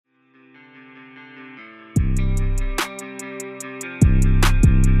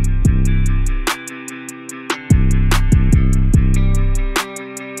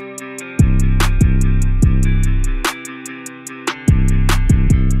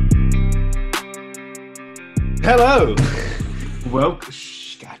Hello. Welcome.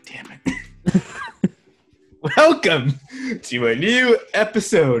 God damn it. Welcome to a new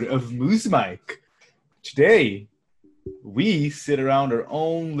episode of Moose Mike. Today, we sit around our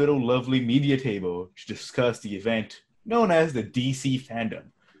own little lovely media table to discuss the event known as the DC fandom.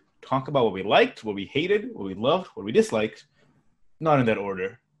 Talk about what we liked, what we hated, what we loved, what we disliked. Not in that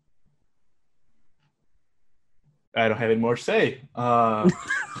order. I don't have any more to say. I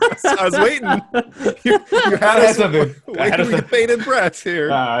was waiting. You had us something. waiting with bated breath here.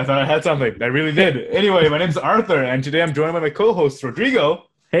 I thought I had something. I really did. Anyway, my name's Arthur, and today I'm joined by my co-host, Rodrigo.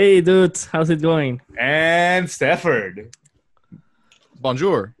 Hey, dudes. How's it going? And Stafford.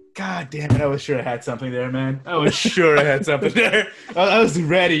 Bonjour. God damn it. I was sure I had something there, man. I was sure I had something there. I was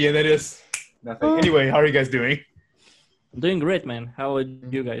ready, and then just nothing. Anyway, how are you guys doing? I'm doing great, man. How are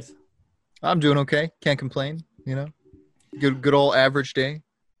you guys? I'm doing okay. Can't complain. You know, good old average day.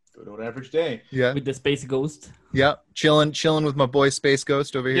 Good old average day. Yeah. With the Space Ghost? Yeah. Chilling with my boy Space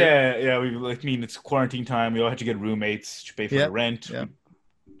Ghost over here. Yeah. It's quarantine time. We all had to get roommates to pay for the rent. Yeah.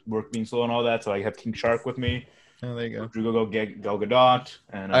 Work being slow and all that. So I have King Shark with me. Oh, there you go. Rodrigo Gal Gadot.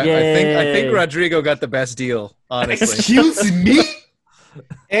 And I think Rodrigo got the best deal, honestly.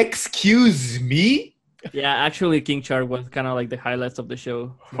 Excuse me? Yeah, actually, King Shark was kind of like the highlights of the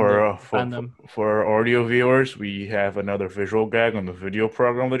show. For our audio viewers, we have another visual gag on the video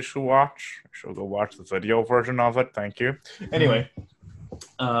program that you should watch. So go watch the video version of it. Thank you. Anyway.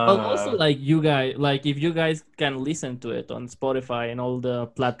 Also, like you guys, like if you guys can listen to it on Spotify and all the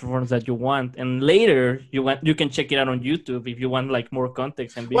platforms that you want, and later you can check it out on YouTube if you want like more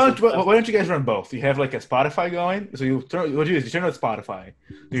context and. Why don't you guys run both? You have like a Spotify going, so you turn on Spotify,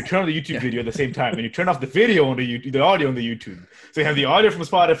 you turn on the YouTube video at the same time, and you turn off the video on the audio on the YouTube. So you have the audio from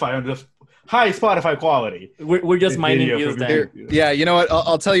Spotify on the high Spotify quality. We're just mining views there. Yeah, you know what?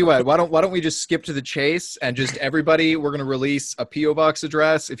 I'll tell you what. Why don't we just skip to the chase and just everybody? We're gonna release a PO box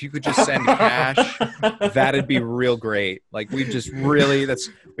address. If you could just send cash, that'd be real great. Like we just really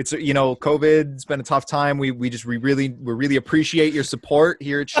COVID's been a tough time. We really appreciate your support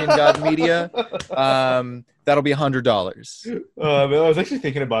here at Shin God Media. That'll be $100. I was actually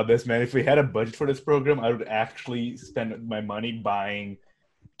thinking about this, man. If we had a budget for this program, I would actually spend my money buying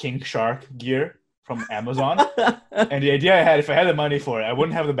King Shark gear from Amazon. And the idea I had, if I had the money for it, I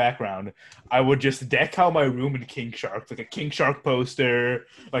wouldn't have the background. I would just deck out my room in King Shark, like a King Shark poster,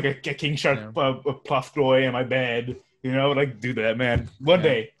 like a King Shark pluff toy in my bed. You know, like do that, man. One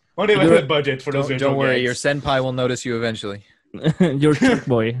day I have a budget for those. Don't worry, gags. your senpai will notice you eventually. Your Shark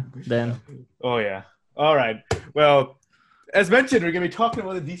boy, then. Oh yeah. All right. Well, as mentioned, we're gonna be talking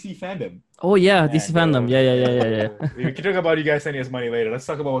about the DC fandom. Oh yeah, DC fandom. Yeah. We can talk about you guys sending us money later. Let's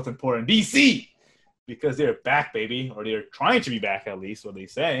talk about what's important. DC, because they're back, baby, or they're trying to be back at least. What they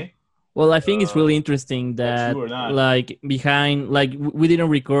say. Well, I think it's really interesting that like we didn't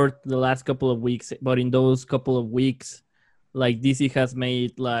record the last couple of weeks, but in those couple of weeks, like DC has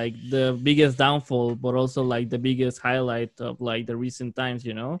made like the biggest downfall, but also like the biggest highlight of like the recent times.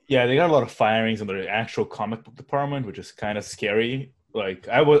 You know. Yeah, they got a lot of firings in their actual comic book department, which is kind of scary. Like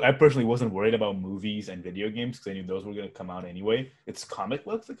I personally wasn't worried about movies and video games because I knew those were going to come out anyway. It's comic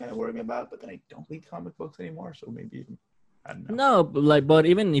books that kind of worry me about, but then I don't read comic books anymore, so maybe I don't know. No, but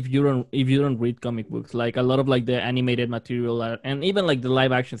even if you don't read comic books, like a lot of like the animated material and even like the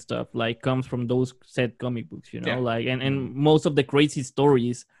live action stuff like comes from those said comic books, you know, like and most of the crazy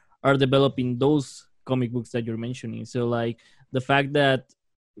stories are developed in those comic books that you're mentioning. So like the fact that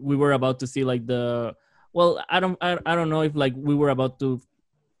we were about to see like I don't know if like we were about to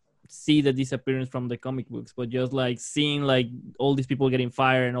see the disappearance from the comic books, but just like seeing like all these people getting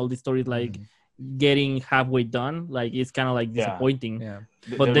fired and all these stories like getting halfway done, like it's kind of like disappointing. Yeah.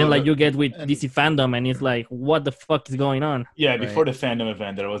 But then like you get with DC fandom and it's like, what the fuck is going on? Yeah, before the fandom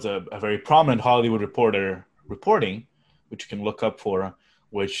event, there was a very prominent Hollywood reporter reporting, which you can look up for,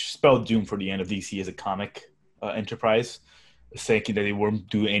 which spelled doom for the end of DC as a comic enterprise. Saying that they won't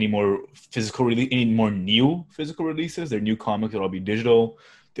do any more new physical releases. Their new comics will all be digital.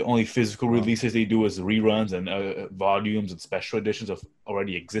 The only physical releases they do is reruns and volumes and special editions of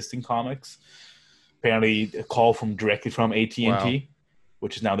already existing comics. Apparently, a call directly from AT&T,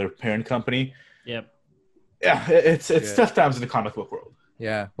 which is now their parent company. Yep. Yeah, it's tough times in the comic book world.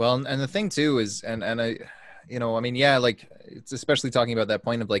 Yeah, well, and the thing too is, and I, you know, I mean, yeah, like it's especially talking about that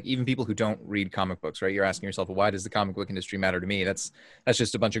point of like even people who don't read comic books, right? You're asking yourself, well, why does the comic book industry matter to me? That's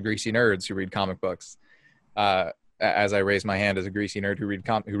just a bunch of greasy nerds who read comic books. As I raise my hand as a greasy nerd who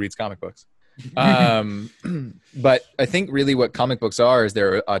reads comic books. But I think really what comic books are is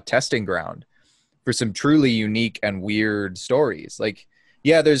they're a testing ground for some truly unique and weird stories. Like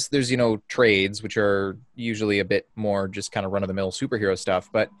Yeah, there's trades, which are usually a bit more just kind of run-of-the-mill superhero stuff,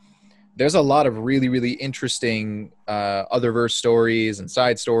 but there's a lot of really, really interesting otherverse stories and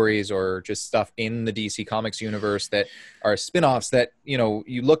side stories, or just stuff in the DC Comics universe that are spin-offs that,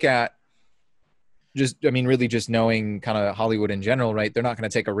 you look at. Really just knowing kind of Hollywood in general, right? They're not going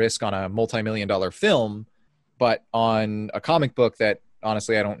to take a risk on a multi-million-dollar film, but on a comic book that,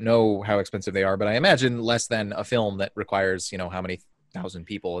 honestly, I don't know how expensive they are, but I imagine less than a film that requires, how many thousand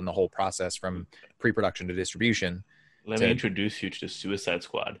people in the whole process from pre-production to distribution. Let me introduce you to the Suicide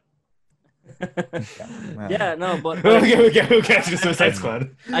Squad. Yeah, no, but okay, Suicide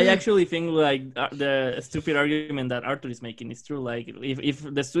Squad. I actually think like the stupid argument that Arthur is making is true. Like, if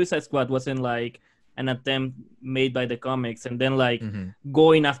the Suicide Squad wasn't like an attempt made by the comics, and then like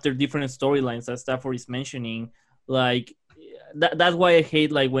going after different storylines that Stafford is mentioning, like that's why I hate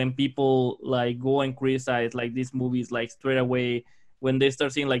like when people like go and criticize like these movies like straight away when they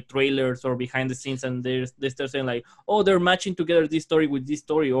start seeing like trailers or behind the scenes, and they start saying like, oh, they're matching together this story with this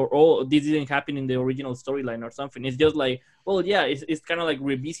story, or oh, this didn't happen in the original storyline or something. It's just like, well, yeah, it's kind of like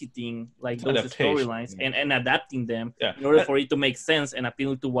revisiting like those storylines and adapting them in order for it to make sense and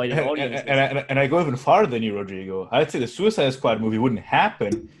appeal to wider audiences. And I go even farther than you, Rodrigo. I'd say the Suicide Squad movie wouldn't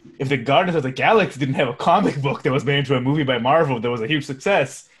happen if the Guardians of the Galaxy didn't have a comic book that was made into a movie by Marvel that was a huge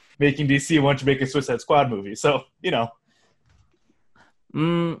success, making DC want to make a Suicide Squad movie. So, yeah,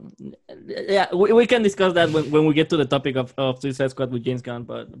 we can discuss that when we get to the topic of Suicide Squad with James Gunn.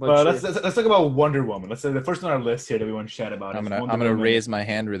 But sure. let's talk about Wonder Woman. Let's say the first on our list here that we want to chat about. I'm gonna raise my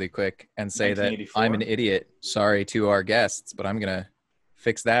hand really quick and say that I'm an idiot. Sorry to our guests, but I'm gonna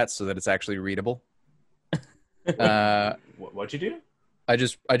fix that so that it's actually readable. What'd you do? I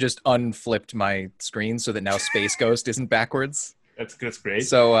just unflipped my screen so that now Space Ghost isn't backwards. That's great.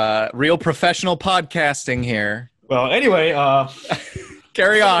 So real professional podcasting here. Well, anyway,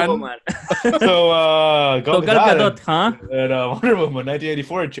 carry on. So, Gal Gadot, huh? And Wonder Woman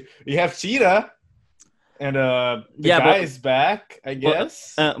 1984. You have Cheetah, and the guy's back, I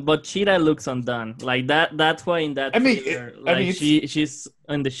guess. But Cheetah looks undone. Like that. That's why in that trailer, she's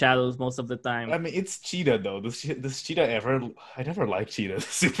in the shadows most of the time. I mean, it's Cheetah though. Does Cheetah ever? I never liked Cheetah, the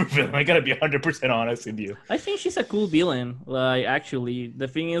super villain. I gotta be 100% honest with you. I think she's a cool villain. Like, actually, the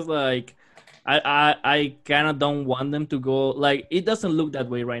thing is, like, I kind of don't want them to go like, it doesn't look that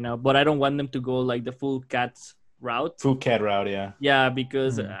way right now, but I don't want them to go like the full cat route. Full cat route, yeah. Yeah,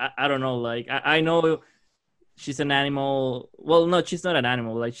 because I don't know, like I know she's an animal. Well, no, she's not an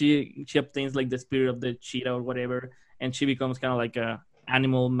animal. Like she obtains like the spirit of the cheetah or whatever, and she becomes kind of like a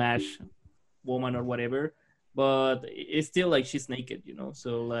animal mash woman or whatever. But it's still like she's naked,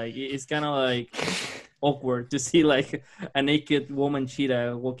 So like it's kind of like awkward to see like a naked woman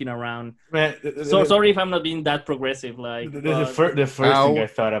cheetah walking around. Man, sorry if I'm not being that progressive. Like the first thing I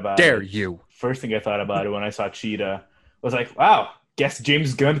thought about. Dare you? First thing I thought about it when I saw Cheetah was like, wow, guess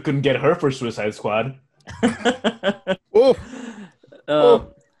James Gunn couldn't get her for Suicide Squad.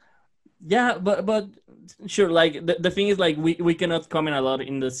 Yeah, but sure. Like the thing is, like we cannot comment a lot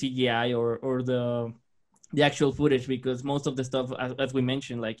in the CGI or the actual footage, because most of the stuff, as we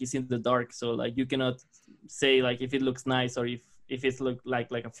mentioned, like is in the dark, so like you cannot say like if it looks nice or if it's look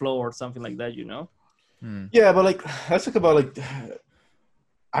like a flow or something like that, Yeah, but like let's talk about like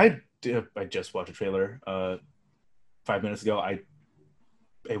I just watched a trailer 5 minutes ago.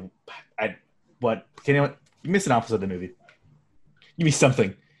 What can you give me a synopsis of the movie? Give me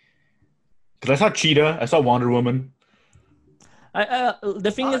something, because I saw Cheetah, I saw Wonder Woman.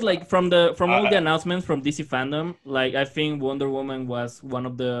 The thing is, like, from all the announcements from DC fandom, like I think Wonder Woman was one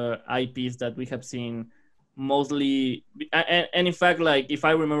of the IPs that we have seen mostly, and in fact, like if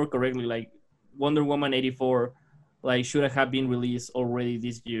I remember correctly, like Wonder Woman 84, like should have been released already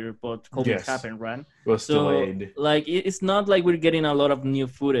this year, but COVID happened, right? It was delayed. Like it's not like we're getting a lot of new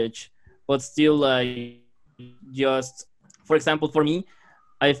footage, but still, like, just for example, for me,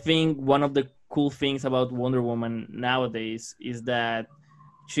 I think one of the cool things about Wonder Woman nowadays is that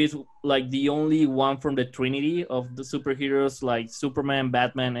she's like the only one from the trinity of the superheroes, like Superman,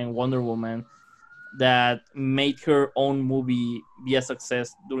 Batman, and Wonder Woman, that made her own movie be a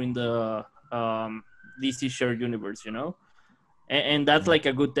success during the DC shared universe, and that's like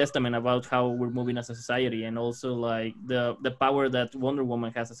a good testament about how we're moving as a society, and also like the power that Wonder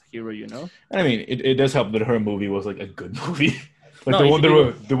Woman has as a hero, I mean, it does help that her movie was like a good movie. Like No,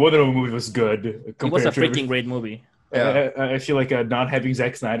 the Wonder Woman movie was good. It was a freaking great movie. Yeah. I feel like not having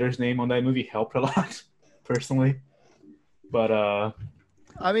Zack Snyder's name on that movie helped a lot, personally. But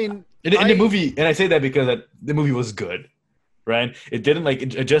I mean, in the movie, and I say that because the movie was good, right? It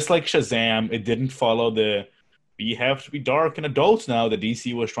didn't just like Shazam. It didn't follow the we have to be dark and adults now that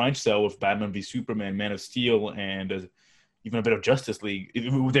DC was trying to sell with Batman v Superman, Man of Steel, and even a bit of Justice League.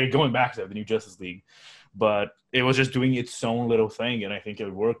 They're going back to the new Justice League, but it was just doing its own little thing, and I think it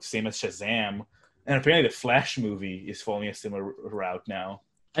worked. Same as Shazam, and apparently the Flash movie is following a similar route now.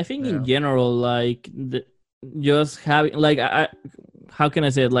 I think in general, like just having like how can I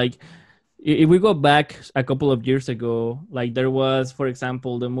say it? Like if we go back a couple of years ago, like there was, for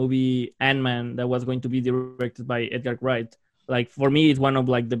example, the movie Ant-Man that was going to be directed by Edgar Wright. Like for me, it's one of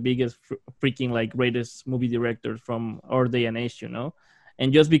like the biggest freaking like greatest movie directors from our day and age, you know.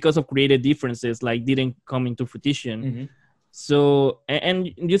 And just because of creative differences, like didn't come into fruition. Mm-hmm. So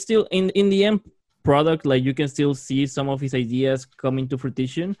and you still in the end product, like you can still see some of his ideas coming to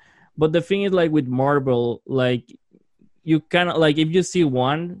fruition. But the thing is, like with Marvel, like you kind of like if you see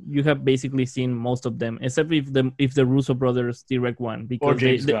one, you have basically seen most of them, except if the Russo brothers direct one, because or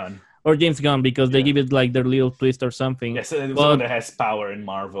James Gunn. Or James Gunn, because they give it like their little twist or something. Yes, it's someone that has power in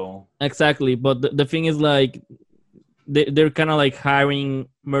Marvel. Exactly, but the thing is, like they're kind of like hiring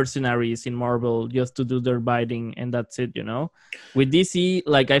mercenaries in Marvel just to do their biting, and that's it, you know. With DC,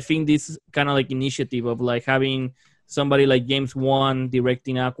 like I think this kind of like initiative of like having somebody like James Wan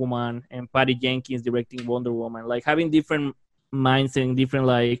directing Aquaman and Patty Jenkins directing Wonder Woman, like having different minds and different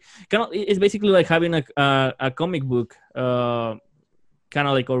like kind of, it's basically like having a comic book kind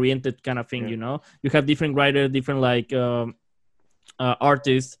of like oriented kind of thing, you know. You have different writers, different like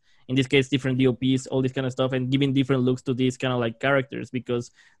artists, in this case different DOPs, all this kind of stuff, and giving different looks to these kind of like characters,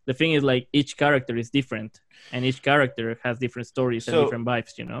 because the thing is like each character is different and each character has different stories and different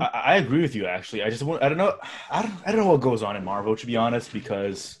vibes, you know. I agree with you, actually. I don't know what goes on in Marvel, to be honest,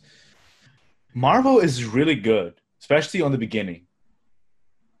 because Marvel is really good, especially on the beginning,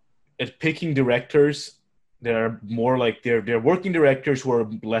 at picking directors that are more like they're working directors who are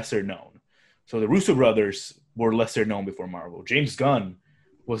lesser known. So the Russo brothers were lesser known before Marvel. James Gunn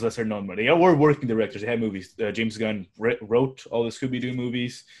was lesser known, but they were working directors. They had movies. James Gunn wrote all the Scooby-Doo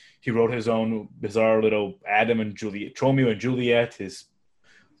movies. He wrote his own bizarre little Romeo and Juliet, his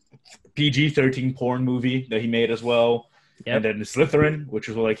PG-13 porn movie that he made as well. Yep. And then Slytherin, which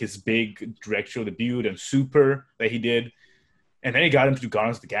was like his big directorial debut, and Super that he did. And then he got him to do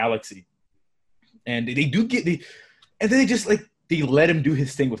Guardians of the Galaxy. And they let him do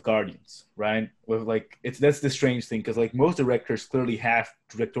his thing with Guardians, right? With like that's the strange thing, because like most directors clearly have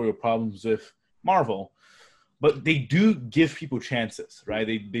directorial problems with Marvel, but they do give people chances, right?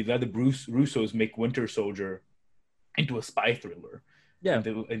 They let the Russos make Winter Soldier into a spy thriller. Yeah,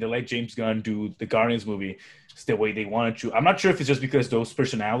 and they let James Gunn do the Guardians movie the way they wanted to. I'm not sure if it's just because those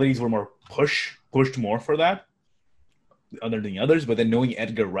personalities were more pushed more for that other than the others, but then knowing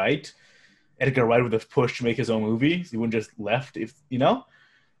Edgar Wright would have pushed to make his own movies. He wouldn't just left, if you know.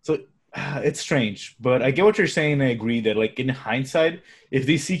 So it's strange, but I get what you're saying. And I agree that, like, in hindsight, if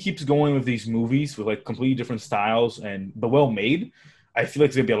DC keeps going with these movies with like completely different styles but well made, I feel like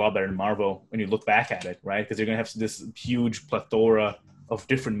it's gonna be a lot better than Marvel when you look back at it, right? Because they're gonna have this huge plethora of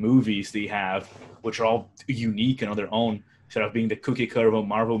different movies they have, which are all unique and on their own, instead of being the cookie cutter of a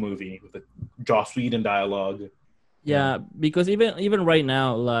Marvel movie with the Joss Whedon dialogue. Yeah, because even right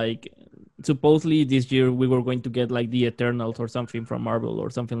now, like, supposedly this year we were going to get like the Eternals or something from Marvel or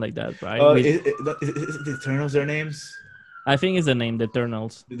something like that, right? Is the Eternals their names? I think it's the name, the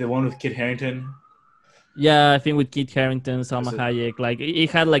Eternals. The one with Kit Harington? Yeah, I think with Kit Harington, Salma Hayek, like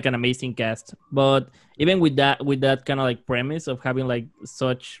it had like an amazing cast. But even with that kind of like premise of having like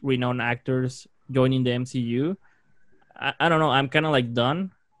such renowned actors joining the MCU, I don't know, I'm kind of like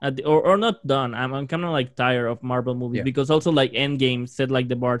done. Or not done. I'm kind of like tired of Marvel movies, because also like Endgame set like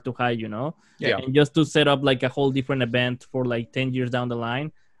the bar too high, you know? Yeah. And just to set up like a whole different event for like 10 years down the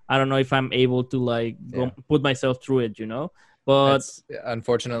line, I don't know if I'm able to like put myself through it, you know? But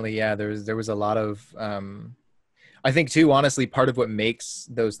unfortunately, there was a lot of I think too, honestly, part of what makes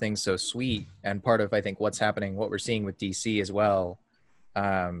those things so sweet, and part of I think what we're seeing with DC as well,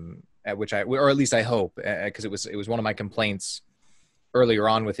 or at least I hope, because it was one of my complaints earlier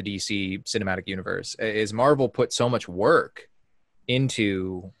on with the DC cinematic universe, is Marvel put so much work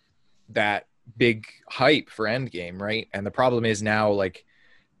into that big hype for Endgame, right? And the problem is now, like,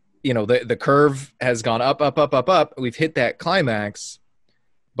 you know, the curve has gone up. We've hit that climax,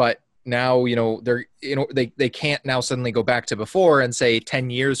 but now, you know, they can't now suddenly go back to before and say 10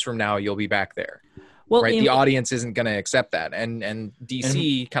 years from now you'll be back there. Well, right? The audience isn't going to accept that. And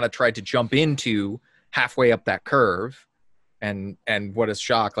DC kind of tried to jump into halfway up that curve. And what a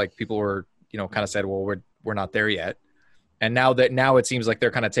shock, like people were, you know, kind of said, well, we're not there yet. And now it seems like they're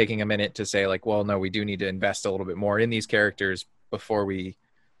kind of taking a minute to say like, well, no, we do need to invest a little bit more in these characters before we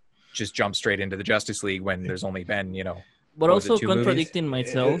just jump straight into the Justice League when there's only been, But what was it, also 2 movies? contradicting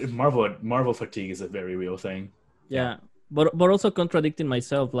myself. Marvel fatigue is a very real thing. Yeah. But also contradicting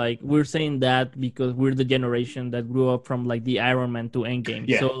myself, like we're saying that because we're the generation that grew up from like the Iron Man to Endgame.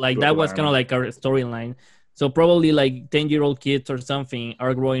 Yeah, So like grew up that with was Iron kind of Man. like our storyline. So probably like 10-year-old kids or something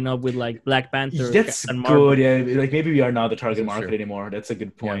are growing up with like Black Panther, That's Captain Marvel. good. Yeah, like maybe we are not the target This is market true. anymore. That's a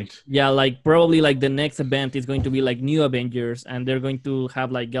good point. Yeah, like probably like the next event is going to be like New Avengers, and they're going to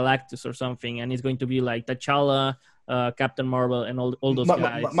have like Galactus or something, and it's going to be like T'Challa, Captain Marvel, and all those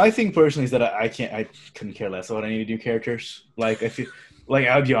guys. My thing personally is that I couldn't care less about any new characters. Like I feel like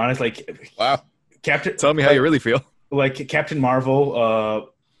I'll be honest, like Wow. Captain. Tell me how you really feel. Like Captain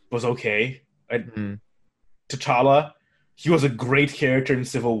Marvel was okay. T'Challa, he was a great character in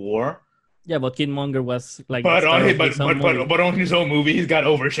Civil War. Yeah, but Killmonger was like But the on star his, of his own movie. but on his own movie, he's got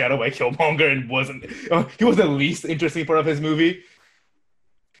overshadowed by Killmonger and wasn't. He was the least interesting part of his movie.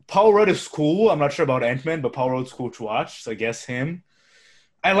 Paul Rudd is cool. I'm not sure about Ant-Man, but Paul Rudd's cool to watch. So I guess him.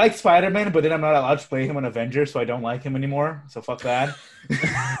 I like Spider-Man, but then I'm not allowed to play him on Avengers, so I don't like him anymore. So fuck that.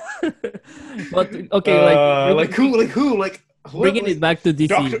 But okay, like who? Bringing it back to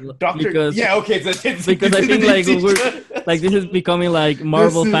DC, Doctor. because Yeah, okay. It's because I think like DC we're like this is becoming like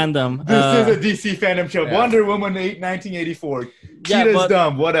Marvel fandom. This is a DC fandom show. Yeah. Wonder Woman 1984. Yeah, Cheetah's but-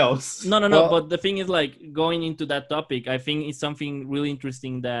 dumb. What else? No. Well- But the thing is, like going into that topic, I think it's something really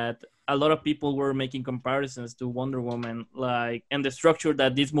interesting that a lot of people were making comparisons to Wonder Woman, like, and the structure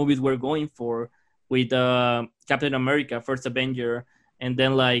that these movies were going for with Captain America, First Avenger, and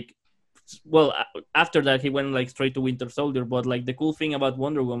then like, well, after that he went like straight to Winter Soldier. But like the cool thing about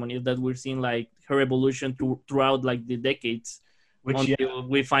Wonder Woman is that we're seeing like her evolution throughout like the decades until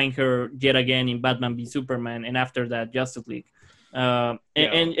we find her yet again in Batman v Superman, and after that Justice League.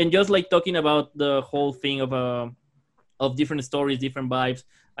 And just like talking about the whole thing of different stories, different vibes,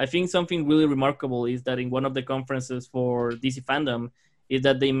 I think something really remarkable is that in one of the conferences for DC fandom is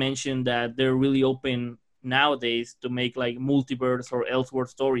that they mentioned that they're really open nowadays to make like multiverse or Elseworld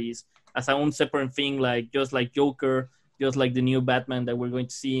stories as a own separate thing, like just like Joker, just like the new Batman that we're going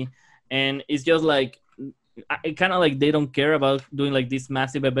to see. And it's just like it kind of like they don't care about doing like this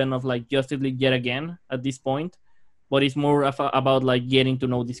massive event of like Justice League yet again at this point, but it's more about like getting to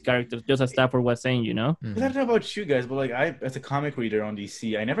know these characters, just as Stafford was saying, you know. I don't know about you guys, but like I, as a comic reader on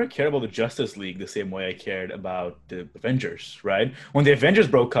DC, I never cared about the Justice League the same way I cared about the Avengers. Right? When the Avengers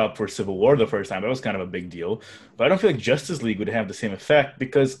broke up for Civil War the first time, that was kind of a big deal. But I don't feel like Justice League would have the same effect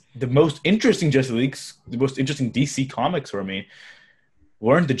because the most interesting Justice Leagues, the most interesting DC comics for me,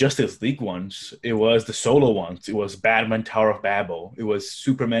 weren't the Justice League ones. It was the solo ones. It was Batman Tower of Babel. It was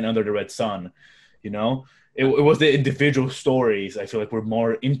Superman Under the Red Sun. You know. It was the individual stories I feel like were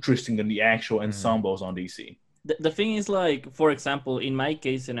more interesting than the actual ensembles on DC. The thing is, like, for example, in my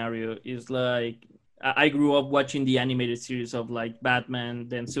case scenario, is like I grew up watching the animated series of like Batman,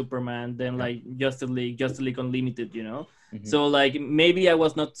 then Superman, then like Justice League Unlimited, you know? Mhm. So like maybe I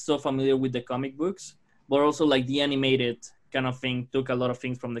was not so familiar with the comic books, but also like the animated kind of thing took a lot of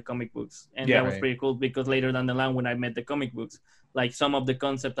things from the comic books. And Yeah, that was right. pretty cool because later down the line when I met the comic books, like some of the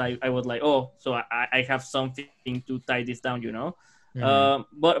concept I was like, oh, so I have something to tie this down, you know?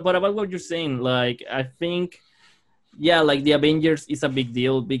 But about what you're saying, like I think, yeah, like the Avengers is a big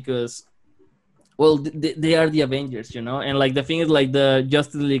deal because, well, they are the Avengers, you know? And like the thing is, like the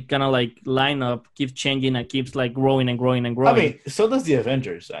Justice League kind of like lineup keeps changing and keeps like growing and growing and growing. I mean, so does the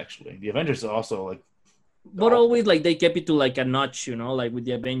Avengers, actually. The Avengers are also like But always like they kept it to like a notch, you know, like with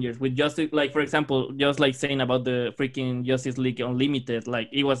the Avengers. With Justice, like for example, just like saying about the freaking Justice League Unlimited, like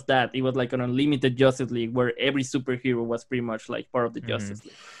it was like an unlimited Justice League where every superhero was pretty much like part of the Justice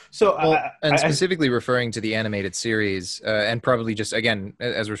League. so. Well, and specifically referring to the animated series, and probably just again,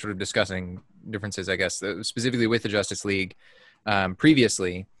 as we're sort of discussing differences, I guess, specifically with the Justice League,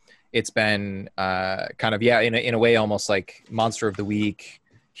 previously, it's been kind of in a way almost like Monster of the Week,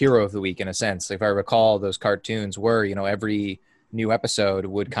 Hero of the Week in a sense. If I recall, those cartoons were, every new episode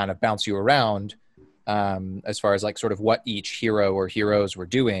would kind of bounce you around as far as like sort of what each hero or heroes were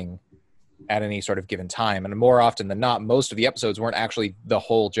doing at any sort of given time. And more often than not, most of the episodes weren't actually the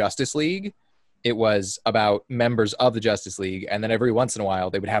whole Justice League. It was about members of the Justice League. And then every once in a while,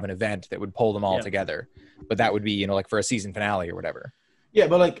 they would have an event that would pull them all together. But that would be, like for a season finale or whatever. Yeah,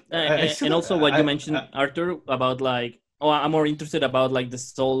 but like... and also what you mentioned, Arthur, about like, I'm more interested about like the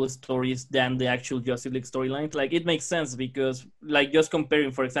solo stories than the actual Justice League storylines. Like it makes sense because like just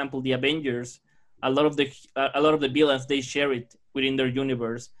comparing, for example, the Avengers, a lot of the villains, they share it within their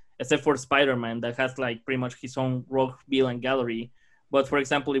universe, except for Spider-Man that has like pretty much his own rogue villain gallery. But for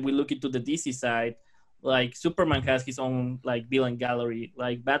example, if we look into the DC side, Like Superman has his own like villain gallery,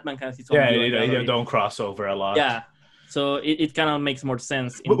 like Batman has his own Yeah, villain they gallery. don't cross over a lot. Yeah, so it kind of makes more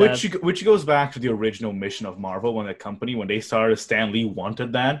sense in Which goes back to the original mission of Marvel when the company, when they started, Stan Lee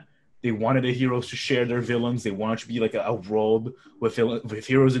wanted that. They wanted the heroes to share their villains. They wanted to be like a world with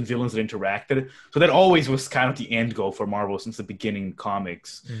heroes and villains that interacted. So that always was kind of the end goal for Marvel since the beginning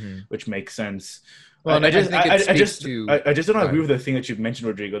comics, which makes sense. Well, I just don't agree with the thing that you've mentioned,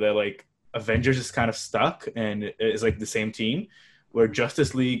 Rodrigo, that like Avengers is kind of stuck and is like the same team, where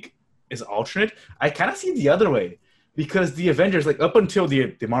Justice League is alternate. I kind of see it the other way, because the Avengers, like up until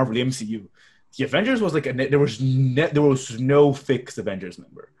the Marvel, the MCU, the Avengers was like there was no fixed Avengers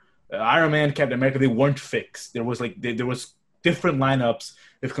member. Iron Man, Captain America, they weren't fixed. There was there was different lineups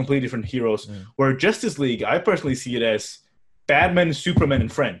with completely different heroes. Where Justice League, I personally see it as Batman, Superman, and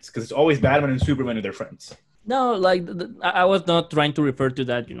friends, because it's always Batman and Superman and their friends. No, like I was not trying to refer to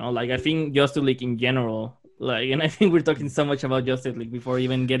that. Like I think Justice League in general. Like, and I think we're talking so much about Justice League before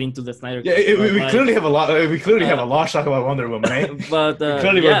even getting to the Snyder Cut. Yeah, we clearly have a lot. We clearly have a lot to talk about Wonder Woman, right? But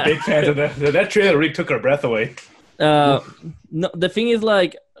clearly, we're big fans of that. That trailer really took our breath away. No, the thing is,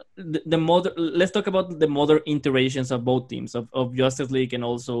 like, let's talk about the modern iterations of both teams of Justice League and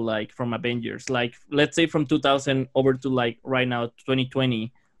also like from Avengers. Like, let's say from 2000 over to like right now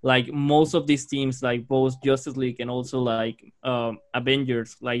 2020. Like most of these teams, like both Justice League and also like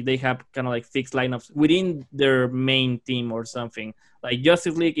Avengers, like they have kind of like fixed lineups within their main team or something. Like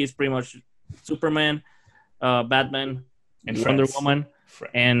Justice League is pretty much Superman, Batman, and Wonder Woman,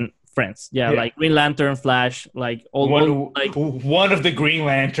 and friends. Yeah, like Green Lantern, Flash, like one of the Green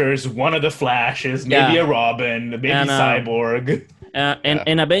Lanterns, one of the Flashes, maybe a Robin, maybe Cyborg.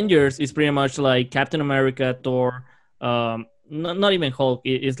 And Avengers is pretty much like Captain America, Thor. Not even Hulk.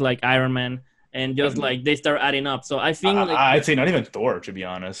 It's like Iron Man, and just like they start adding up. So I think I'd say not even Thor, to be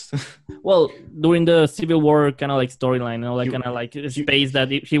honest. Well, during the Civil War kind of like storyline, like kind of like space that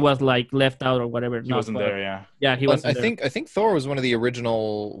he was like left out or whatever. He wasn't there, yeah. Yeah, he wasn't there. I think Thor was one of the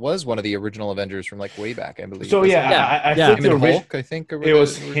original Avengers from like way back, I believe. So I think the Hulk. I think it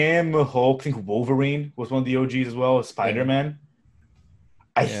was him, Hulk. I think Wolverine was one of the OGs as well as Spider-Man.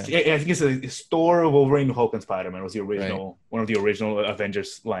 Yeah. I think it's Thor, Wolverine, Hulk, and Spider-Man was the original, one of the original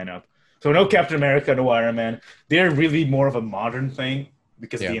Avengers lineup. So no Captain America, no Iron Man. They're really more of a modern thing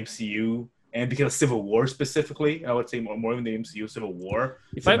because of the MCU and because of Civil War specifically. I would say more than the MCU, Civil War.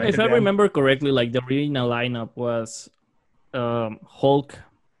 If I remember correctly, like the original lineup was Hulk,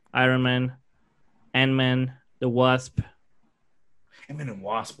 Iron Man, Ant-Man, the Wasp. Ant-Man and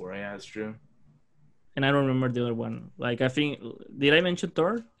Wasp were, yeah, that's true. And I don't remember the other one. Like, I think, did I mention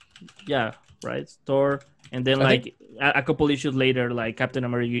Thor? Yeah, right? Thor. And then, a couple issues later, like Captain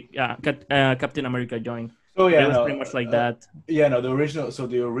America joined. Oh, yeah. It was pretty much like that. Yeah, no, the original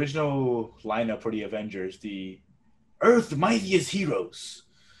lineup for the Avengers, the Earth's Mightiest Heroes,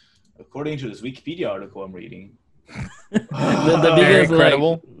 according to this Wikipedia article I'm reading. the biggest,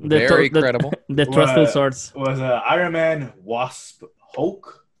 credible. Very credible. The trustful sorts. Was Iron Man, Wasp,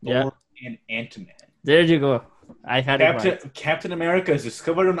 Hulk, Thor, and Ant-Man. There you go. I had it right. Captain America is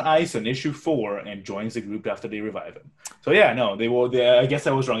discovered on ice in issue 4 and joins the group after they revive him. So yeah, no, I guess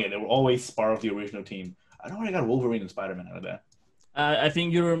I was wrong. Yeah, they were always part of the original team. I don't know why I got Wolverine and Spider-Man out of that. I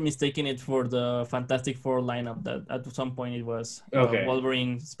think you're mistaking it for the Fantastic Four lineup that at some point it was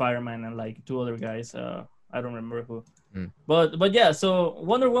Wolverine, Spider-Man, and like two other guys. I don't remember who. But yeah, so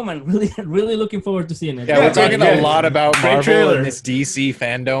Wonder Woman, really looking forward to seeing it. Yeah, we're talking a lot about Marvel and this DC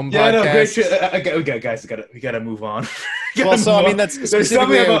fandom podcast. We gotta move on. There's something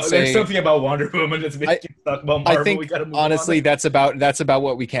about Wonder Woman that's making us talk about Marvel. I think honestly, that's about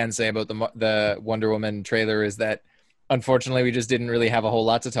what we can say about the Wonder Woman trailer is that unfortunately we just didn't really have a whole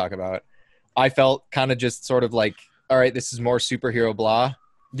lot to talk about. I felt kind of just sort of like, all right, this is more superhero blah.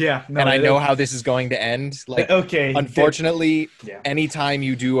 Yeah, and I know how this is going to end. Like, unfortunately, anytime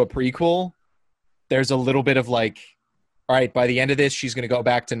you do a prequel, there's a little bit of like, all right, by the end of this, she's going to go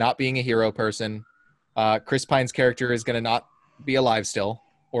back to not being a hero person. Chris Pine's character is going to not be alive still,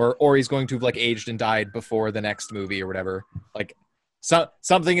 or he's going to have like aged and died before the next movie or whatever. Like,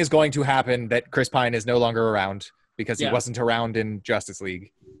 something is going to happen that Chris Pine is no longer around because he wasn't around in Justice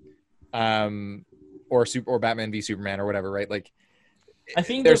League, or Batman v Superman or whatever, right? Like. I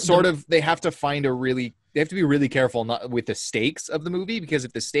think they have to be really careful not with the stakes of the movie, because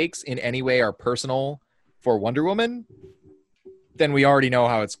if the stakes in any way are personal for Wonder Woman, then we already know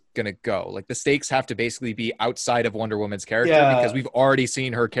how it's going to go. Like the stakes have to basically be outside of Wonder Woman's character because we've already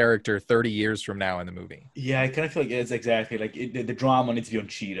seen her character 30 years from now in the movie. Yeah, I kind of feel like it's exactly like the drama needs to be on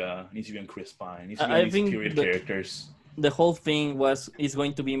Cheetah, needs to be on Chris Pine, needs to be on these period characters. the whole thing is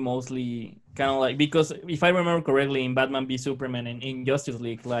going to be mostly kind of like, because if I remember correctly, in Batman v Superman and in Justice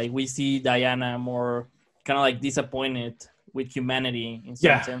League, like we see Diana more kind of like disappointed with humanity in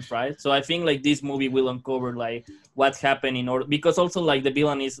some sense, right? So I think like this movie will uncover like what happened in order, because also like the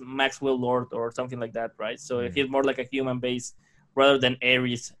villain is Maxwell Lord or something like that, right? So he's more like a human base rather than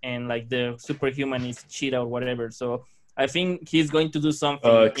Ares, and like the superhuman is Cheetah or whatever. So I think he's going to do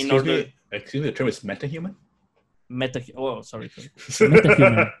something in order. Excuse me, the term is metahuman. Sorry.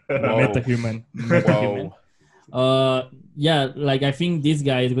 Metahuman. Metahuman. Whoa. Yeah, like I think this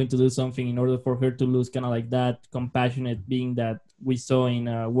guy is going to do something in order for her to lose kind of like that compassionate being that we saw in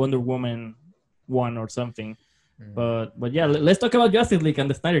Wonder Woman 1 or something. But yeah, let's talk about Justice League and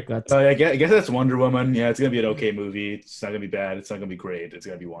the Snyder Cut. I guess that's Wonder Woman. Yeah, it's gonna be an okay movie. It's not gonna be bad. It's not gonna be great. It's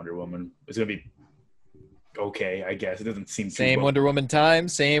gonna be Wonder Woman. It's gonna be okay, I guess. It doesn't seem too Same Wonder Woman time,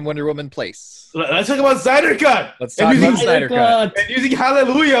 same Wonder Woman place. Let's talk about Snyder Cut. Let's talk about Snyder Cut. And using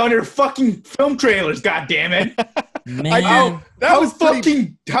Hallelujah on your fucking film trailers, God damn it! Man, how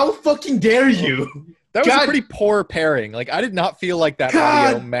fucking dare you? That was a pretty poor pairing. Like, I did not feel like that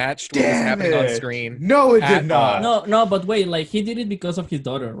audio matched what was happening on screen. No, it did not. No, but wait, like he did it because of his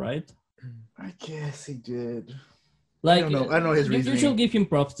daughter, right? I guess he did. Like, I don't know his reasoning. You should give him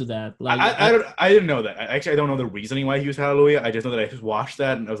props to that. Like, I didn't know that. I don't know the reasoning why he used Hallelujah. I just know that I just watched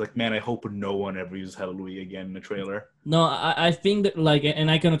that and I was like, man, I hope no one ever uses Hallelujah again in the trailer. No, I think that, like, and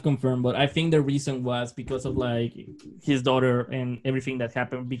I cannot confirm, but I think the reason was because of like his daughter and everything that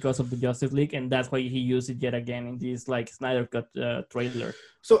happened because of the Justice League, and that's why he used it yet again in this like Snyder Cut trailer.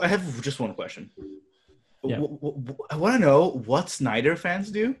 So I have just one question. Yeah. I want to know what Snyder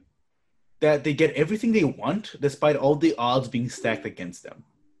fans do that they get everything they want despite all the odds being stacked against them.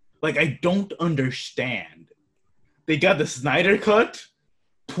 Like, I don't understand. They got the Snyder Cut.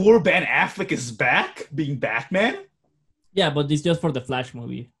 Poor Ben Affleck is back, being Batman. Yeah, but it's just for the Flash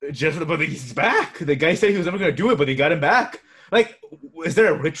movie. But he's back. The guy said he was never going to do it, but they got him back. Like, is there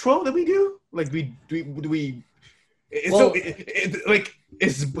a ritual that we do? Like,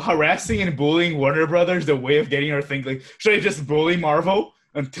 is harassing and bullying Warner Brothers the way of getting our thing? Like, should I just bully Marvel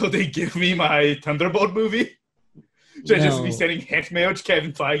until they give me my Thunderbolt movie? Should I just be sending hate mail to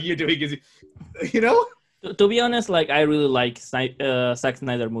Kevin Feige doing his, you know? To be honest, like, I really like Zack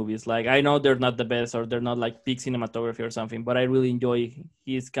Snyder movies. Like, I know they're not the best or they're not like peak cinematography or something, but I really enjoy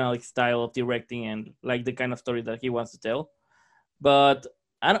his kind of like style of directing and like the kind of story that he wants to tell. But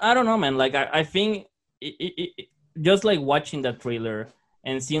I don't know, man. Like, I think just like watching that trailer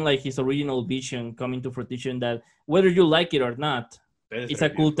and seeing like his original vision coming to fruition, that whether you like it or not, it's a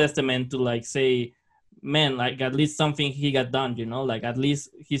cool testament to like say, man, like at least something he got done, you know, like at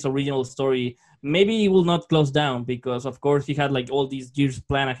least his original story, maybe he will not close down because of course he had like all these years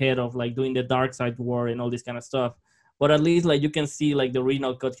planned ahead of like doing the Dark Side War and all this kind of stuff. But at least like you can see like the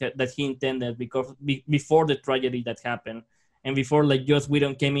original cut that he intended because before the tragedy that happened and before like Joss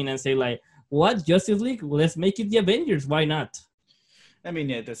Whedon came in and say like, what, Justice League? Well, let's make it the Avengers. Why not? I mean,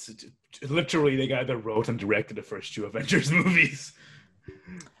 yeah, that's literally the guy that wrote and directed the first two Avengers movies.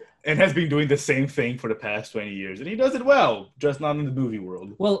 And has been doing the same thing for the past 20 years. And he does it well, just not in the movie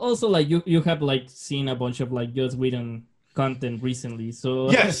world. Well, also, like, you have, like, seen a bunch of, like, Joss Whedon content recently.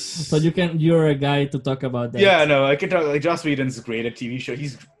 So yes. So you're a guy to talk about that. Yeah, no, I can talk, like, Joss Whedon's great at TV shows.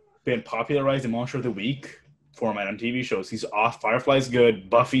 He's been popularized the Monster of the Week format on TV shows. He's off. Firefly's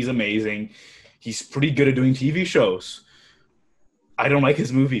good. Buffy's amazing. He's pretty good at doing TV shows. I don't like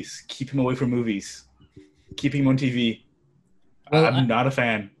his movies. Keep him away from movies. Keep him on TV. Well, I'm not a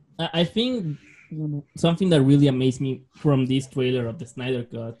fan. I think something that really amazed me from this trailer of the Snyder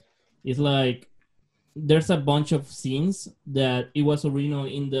Cut is like there's a bunch of scenes that it was original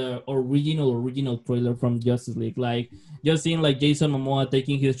in the original trailer from Justice League. Like just seeing like Jason Momoa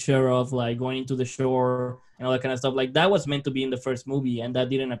taking his shirt off, like going into the shore and all that kind of stuff. Like that was meant to be in the first movie and that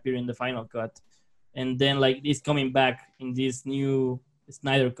didn't appear in the final cut. And then like it's coming back in this new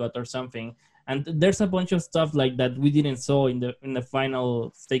Snyder Cut or something. And there's a bunch of stuff like that we didn't saw in the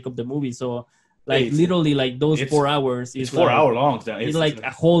final stake of the movie. So like literally like those 4 hours is 4 hour long. It's like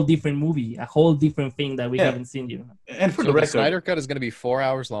a whole different movie, a whole different thing that we haven't seen. You know? And for the record, Snyder Cut is going to be 4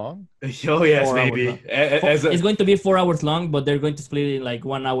 hours long. Oh yes, maybe. It's going to be 4 hours long, but they're going to split it in like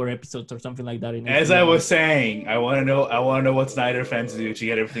 1 hour episodes or something like that. As I was saying, I want to know what Snyder fans do to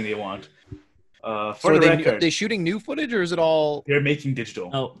get everything they want. For the record, are they shooting new footage or is it all? They're making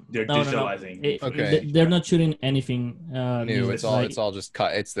digital. Oh, they're digitalizing. Okay, they're not shooting anything new. It's all just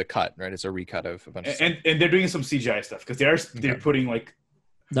cut. It's the cut, right? It's a recut of a bunch of stuff. And they're doing some CGI stuff because they're putting like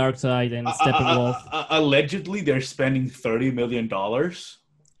Darkseid and Steppenwolf. Allegedly, they're spending $30 million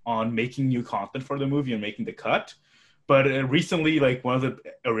on making new content for the movie and making the cut. But recently, like one of the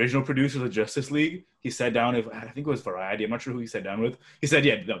original producers of Justice League, he sat down. I think it was Variety. I'm not sure who he sat down with. He said,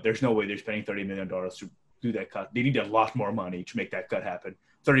 "Yeah, no, there's no way they're spending $30 million to do that cut. They need a lot more money to make that cut happen.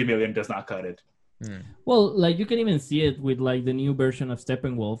 $30 million does not cut it." Well, like you can even see it with like the new version of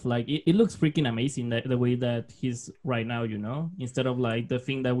Steppenwolf. Like it looks freaking amazing the way that he's right now, you know, instead of like the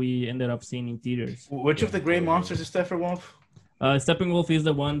thing that we ended up seeing in theaters. Which of the Gray Monsters is Steppenwolf? Steppenwolf is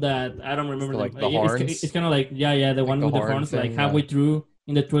the one that I don't remember. Like the horns. It's kind of like the one with the horns. Like halfway through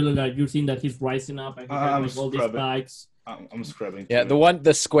in the trailer, that you're seeing that he's rising up and he has like all these spikes. I'm scrubbing. Yeah,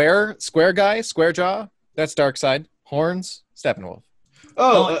 the square guy, square jaw. That's Darkseid. Horns, Steppenwolf.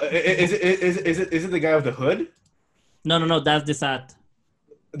 Oh, is it the guy with the hood? No, that's the Sat.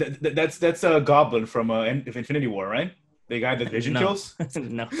 That's a Goblin from Infinity War, right? The guy that Vision kills?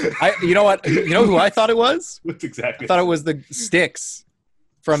 No. You know what? You know who I thought it was? What's exactly? I thought it was the Styx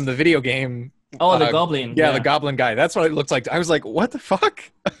from the video game. Oh, the Goblin. Yeah, the Goblin guy. That's what it looks like. I was like, what the fuck?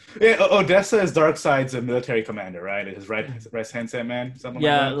 Yeah, Odessa is Darkseid's a military commander, right? His right hand man, something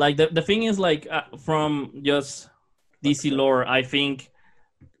like that. Yeah, like the thing is like from just DC lore, I think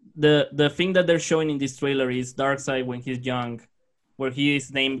the thing that they're showing in this trailer is Darkseid when he's young, where he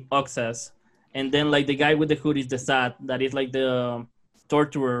is named Oxas. And then, like, the guy with the hood is the Sat, that is, like, the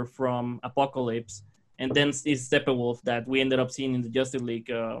torturer from Apocalypse. And then is Steppenwolf that we ended up seeing in the Justice League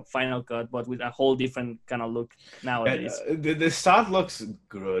final cut, but with a whole different kind of look nowadays. The Sat looks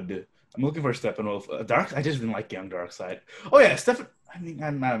good. I'm looking for Steppenwolf. I just didn't like young Darkseid. Oh, yeah, I mean,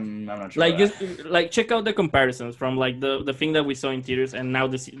 I'm not sure. Like, just check out the comparisons from, like, the thing that we saw in theaters and now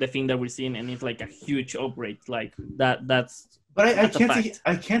the thing that we're seeing, and it's, like, a huge upgrade. Like, that's... But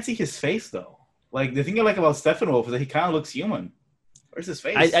I can't see his face, though. Like, the thing I like about Steppenwolf is that he kind of looks human. Where's his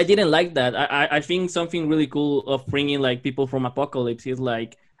face? I didn't like that. I think something really cool of bringing, like, people from Apocalypse is,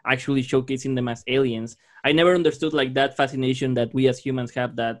 like, actually showcasing them as aliens. I never understood, like, that fascination that we as humans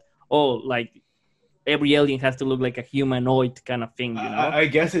have that, like, every alien has to look like a humanoid kind of thing, you know? I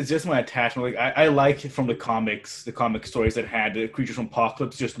guess it's just my attachment. Like, I like from the comic stories that had the creatures from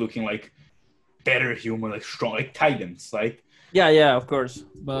Apocalypse just looking like better human, like strong, like titans, like... Yeah, of course.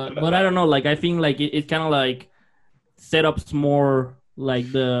 But I don't know. Like, I think like it kind of like set up more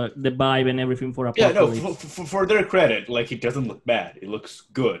like the vibe and everything for Apocalypse. Yeah, no. For their credit, like it doesn't look bad. It looks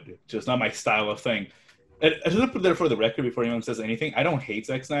good. Just not my style of thing. I should put there for the record before anyone says anything. I don't hate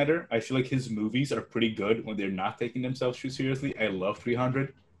Zack Snyder. I feel like his movies are pretty good when they're not taking themselves too seriously. I love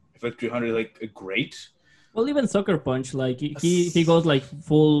 300. I feel like 300 is like great. Well, even Sucker Punch, like he goes like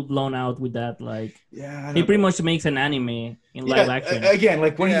full blown out with that. Like, yeah, he pretty much makes an anime in live action. Again,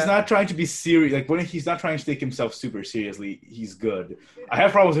 like when he's not trying to be serious, like when he's not trying to take himself super seriously, he's good. I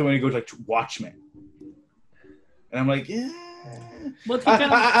have problems with when he goes like to Watchmen, and I'm like, yeah. But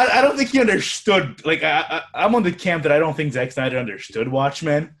I don't think he understood. Like I'm on the camp that I don't think Zack Snyder understood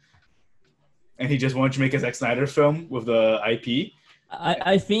Watchmen, and he just wanted to make a Zack Snyder film with the IP.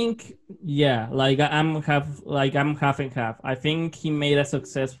 I think, yeah, like I'm half and half. I think he made a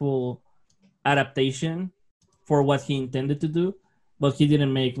successful adaptation for what he intended to do, but he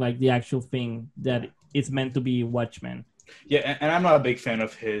didn't make like the actual thing that it's meant to be Watchmen. Yeah, and I'm not a big fan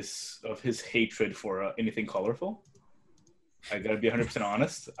of his hatred for anything colorful. I gotta be 100%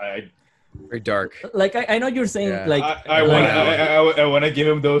 honest. Very dark. Like I know you're saying like I want to give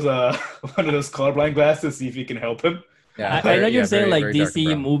him those one of those colorblind glasses, see if he can help him. Yeah, I know you're saying like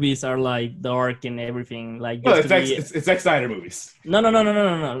DC movies are like dark and everything. Like it's Zack Snyder movies.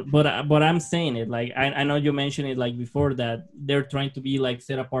 No. But I'm saying it like I know you mentioned it like before that they're trying to be like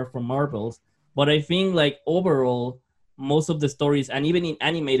set apart from Marvel's. But I think like overall most of the stories and even in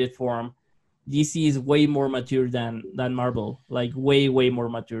animated form, DC is way more mature than Marvel. Like way more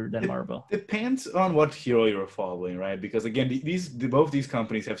mature than Marvel. Depends on what hero you're following, right? Because again, both these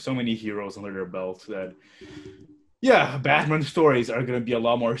companies have so many heroes under their belts that. Yeah, Batman stories are going to be a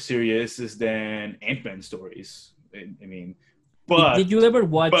lot more serious than Ant-Man stories. I mean, but did you ever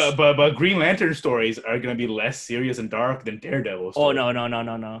watch? But Green Lantern stories are going to be less serious and dark than Daredevil stories. Oh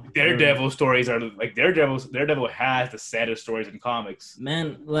no! Daredevil stories are like Daredevil has the saddest stories in comics.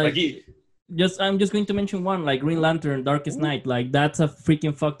 Man, I'm just going to mention one, like Green Lantern, Darkest Night. Like that's a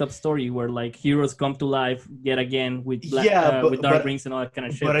freaking fucked up story where like heroes come to life yet again with with dark rings and all that kind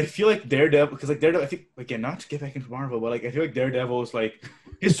of shit. But I feel like Daredevil, because like Daredevil, I think again not to get back into Marvel, but like I feel like Daredevil is like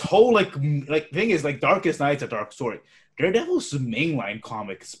his whole like thing is like Darkest Night's a dark story. Daredevil's mainline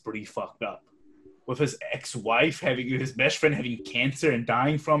comic is pretty fucked up. With his ex-wife his best friend having cancer and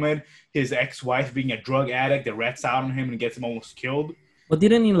dying from it, his ex-wife being a drug addict that rats out on him and gets him almost killed. But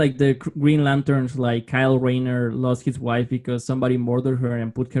didn't in like the Green Lanterns, like Kyle Rayner lost his wife because somebody murdered her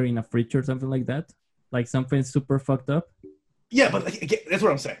and put her in a fridge or something like that? like something super fucked up. Yeah, but like, again, that's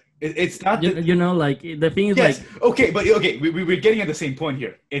what I'm saying. It's not. You know, like the thing is, Yes. like, Okay, but okay, we're getting at the same point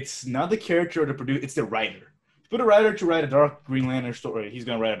here. It's not the character or the producer; it's the writer. Put a writer to write a Dark Green Lantern story, he's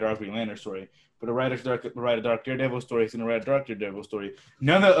gonna write a Dark Green Lantern story. Put a writer to write a Dark Daredevil story, he's gonna write a Dark Daredevil story.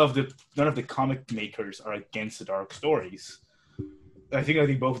 None of the comic makers are against the dark stories. I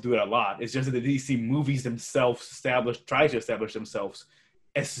think both do it a lot. It's just that the DC movies themselves try to establish themselves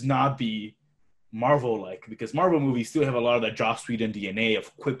as not be Marvel-like, because Marvel movies still have a lot of that Joss Whedon DNA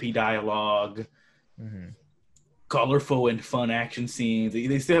of quippy dialogue, colorful and fun action scenes.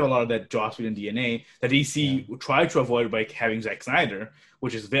 They still have a lot of that Joss Whedon DNA that DC tried to avoid by having Zack Snyder,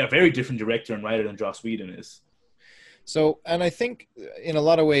 which is a very different director and writer than Joss Whedon is. So, and I think in a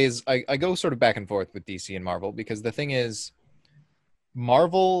lot of ways, I go sort of back and forth with DC and Marvel, because the thing is,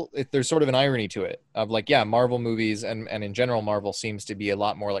 Marvel, there's sort of an irony to it of like, yeah, Marvel movies and in general, Marvel seems to be a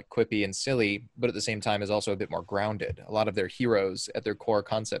lot more like quippy and silly, but at the same time is also a bit more grounded. A lot of their heroes at their core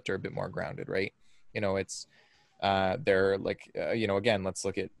concept are a bit more grounded, right? You know, it's, they're like, you know, again, let's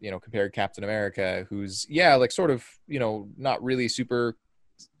look at, you know, compare Captain America, who's, yeah, like sort of, you know, not really super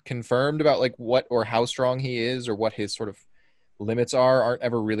confirmed about like what or how strong he is or what his sort of limits aren't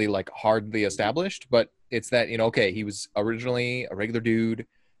ever really like hardly established, but it's that, you know, okay, he was originally a regular dude,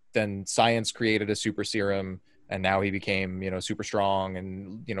 then science created a super serum, and now he became, you know, super strong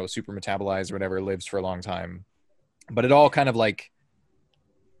and, you know, super metabolized or whatever, lives for a long time. But it all kind of like,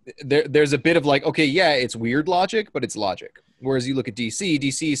 there's a bit of like, okay, yeah, it's weird logic, but it's logic. Whereas you look at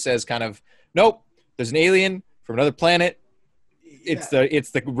DC says kind of, nope, there's an alien from another planet. It's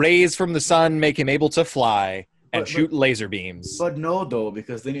the rays from the sun make him able to fly and shoot laser beams. But no, though,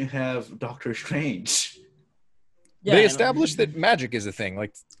 because then you have Doctor Strange. yeah, They established that magic is a thing.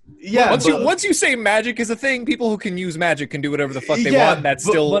 Like, Yeah, once you say magic is a thing, people who can use magic can do whatever the fuck they want. That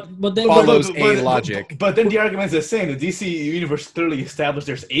still but then follows a logic. But then the argument is the same. The DC universe clearly established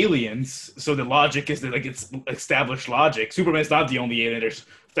there's aliens, so the logic is that like it's established logic. Superman's not the only alien.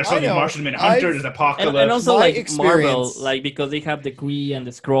 There's I only know. Martian Manhunter. There's Apocalypse. and also My like experience- Marvel, like because they have the Kree and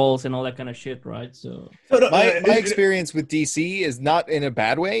the Skrulls and all that kind of shit, right? So My experience with DC is not in a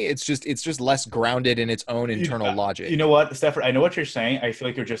bad way. It's just less grounded in its own internal logic. You know what, Stafford? I know what you're saying. I feel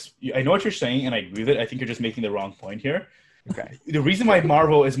like I know what you're saying, and I agree with it. I think you're just making the wrong point here. Okay. The reason why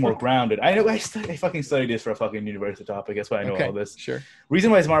Marvel is more grounded, I know I fucking studied this for a fucking university topic. That's why I know all this. Sure.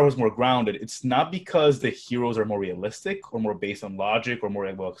 Reason why Marvel is more grounded, it's not because the heroes are more realistic or more based on logic or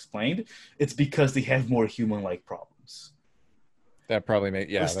more well explained. It's because they have more human-like problems. That probably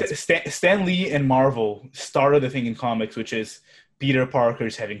Stan Lee and Marvel started the thing in comics, which is Peter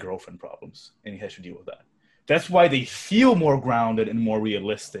Parker's having girlfriend problems, and he has to deal with that. That's why they feel more grounded and more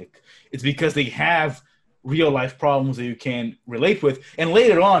realistic. It's because they have real life problems that you can relate with. And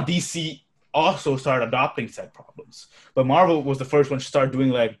later on, DC also started adopting said problems. But Marvel was the first one to start doing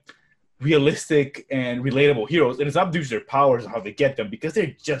like realistic and relatable heroes. And it's not due to their powers and how they get them, because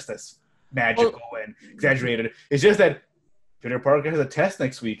they're just as magical and exaggerated. It's just that Peter Parker has a test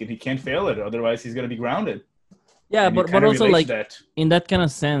next week and he can't fail it. Otherwise, he's going to be grounded. yeah, And you but kinda also relate like to that. in that kind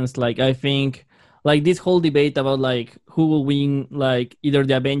of sense, like I think like this whole debate about like who will win, like either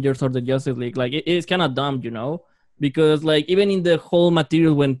the Avengers or the Justice League, like it's kind of dumb, you know, because like even in the whole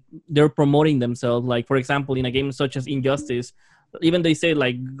material when they're promoting themselves, like for example in a game such as Injustice, even they say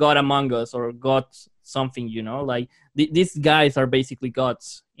like God Among Us or God something, you know, like these guys are basically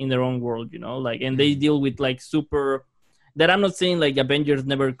gods in their own world, you know, like, and they deal with like super. That I'm not saying like Avengers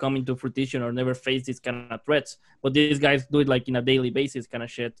never come into fruition or never face these kind of threats, but these guys do it like in a daily basis kind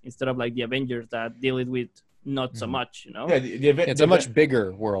of shit, instead of like the Avengers that deal it with not so much, you know? Yeah, It's a much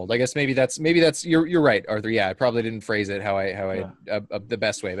bigger world. I guess maybe that's you're right, Arthur. Yeah, I probably didn't phrase it how I the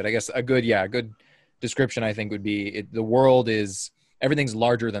best way, but I guess a good description I think would be the world is everything's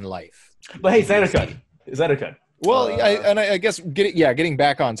larger than life. But hey, Snyder Cut. Well, I guess getting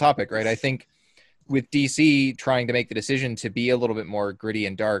back on topic, right? I think with DC trying to make the decision to be a little bit more gritty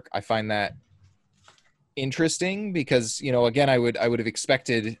and dark, I find that interesting because, you know, again, I would have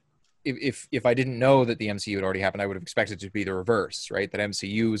expected if I didn't know that the MCU had already happened, I would have expected it to be the reverse, right? That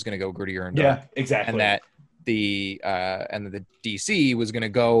MCU was going to go grittier and dark. Yeah, exactly. And that the DC was going to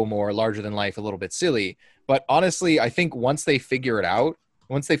go more larger than life, a little bit silly. But honestly, I think once they figure out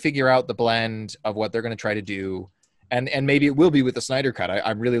the blend of what they're going to try to do, and maybe it will be with the Snyder Cut.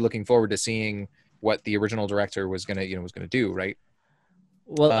 I'm really looking forward to seeing what the original director was gonna do, right?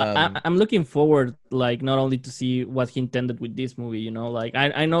 Well, I'm looking forward, like, not only to see what he intended with this movie, you know, like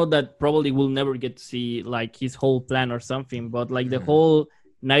I know that probably we'll never get to see like his whole plan or something, but like the whole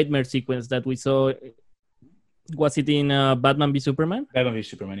nightmare sequence that we saw, was it in Batman v Superman? Batman v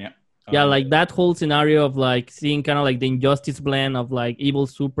Superman, yeah. Yeah, like that whole scenario of like seeing kind of like the injustice blend of like evil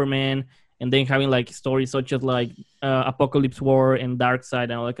Superman, and then having like stories such as like Apocalypse War and Darkseid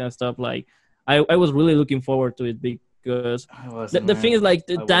and all that kind of stuff. Like, I was really looking forward to it because I wasn't, the thing is man. like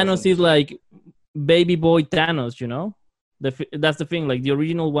I Thanos wasn't. is like baby boy Thanos, you know. That's the thing. Like the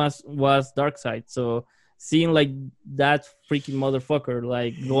original was Darkseid, so seeing like that freaking motherfucker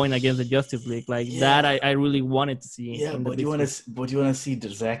like going against the Justice League, like that, Yeah. I really wanted to see Yeah, in the but you big want screen. to, but you want to see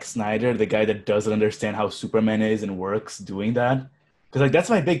Zack Snyder, the guy that doesn't understand how Superman is and works, doing that? Because like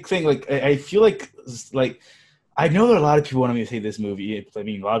that's my big thing. Like I feel like I know that a lot of people want me to say this movie. I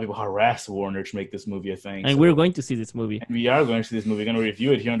mean, a lot of people harass Warner to make this movie a thing. And we're So going to see this movie. and we are going to see this movie. We're going to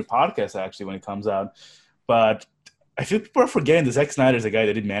review it here on the podcast actually when it comes out. But I feel people are forgetting that Zack Snyder is the guy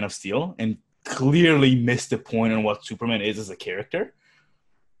that did Man of Steel and clearly missed the point on what Superman is as a character,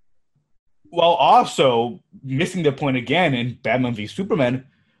 while also missing the point again in Batman v Superman,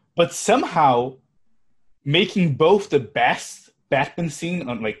 but somehow making both the best Batman scene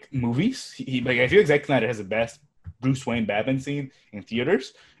on like movies. Like I feel like Zack Snyder has the best Bruce Wayne Batman scene in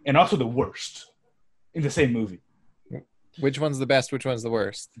theaters, and also the worst in the same movie. Which one's the best? Which one's the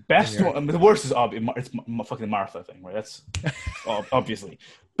worst? Best one, I mean, the worst is obvious. It's fucking Martha thing, right? That's obviously.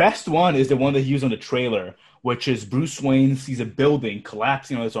 Best one is the one that he used on the trailer, which is Bruce Wayne sees a building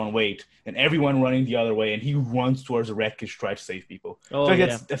collapsing on its own weight, and everyone running the other way, and he runs towards the wreckage to try to save people. Oh, I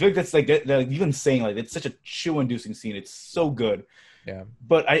feel like that's like even saying like it's such a chill-inducing scene. It's so good. Yeah.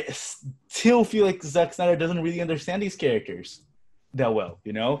 But I still feel like Zack Snyder doesn't really understand these characters that well,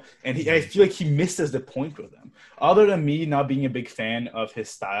 you know? And I feel like he misses the point with them. Other than me not being a big fan of his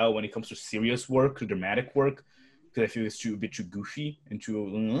style when it comes to serious work, or dramatic work, because I feel it's a bit too goofy and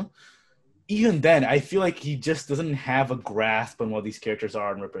too... even then, I feel like he just doesn't have a grasp on what these characters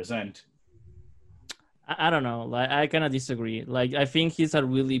are and represent. I don't know. Like I kind of disagree. Like I think he's a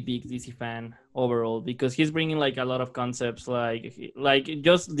really big DC fan overall because he's bringing like a lot of concepts. Like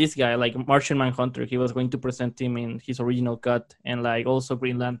just this guy, like Martian Manhunter, he was going to present him in his original cut, and like also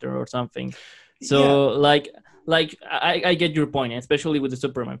Green Lantern or something. So Yeah. like I get your point, especially with the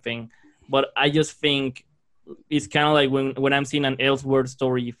Superman thing. But I just think it's kind of like when I'm seeing an Elseworld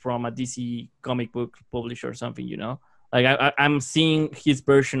story from a DC comic book publisher or something, you know. Like I'm seeing his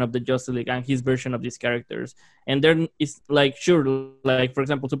version of the Justice League and his version of these characters, and then it's like sure, like for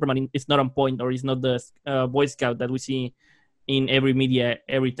example, Superman is not on point or is not the Boy Scout that we see in every media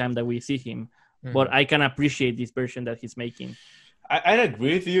every time that we see him. But I can appreciate this version that he's making. I'd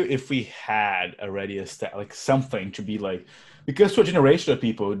agree with you if we had already like something to be like, because to a generation of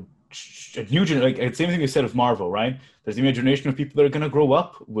people, a new generation, like the same thing you said of Marvel, right? There's a new generation of people that are going to grow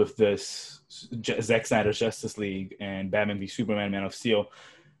up with this Zack Snyder's Justice League and Batman v Superman, Man of Steel,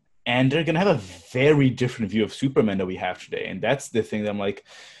 and they're going to have a very different view of Superman that we have today. And that's the thing that I'm like,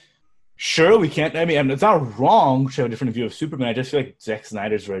 sure, we can't. I mean, it's not wrong to have a different view of Superman. I just feel like Zack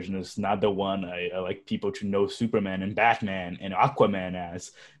Snyder's version is not the one I like people to know Superman and Batman and Aquaman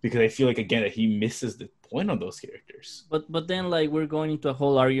as, because I feel like, again, that he misses the point on those characters. But then like we're going into a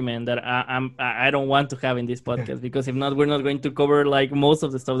whole argument that I don't want to have in this podcast because if not, we're not going to cover like most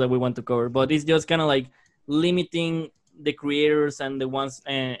of the stuff that we want to cover. But it's just kind of like limiting the creators and the ones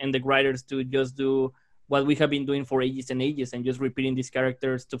and the writers to just do what we have been doing for ages and ages and just repeating these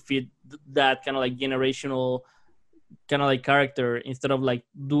characters to fit that kind of like generational kind of like character instead of like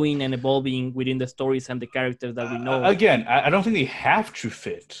doing and evolving within the stories and the characters that we know. Again, I don't think they have to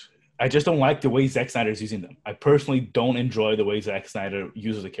fit. I just don't like the way Zack Snyder is using them. I personally don't enjoy the way Zack Snyder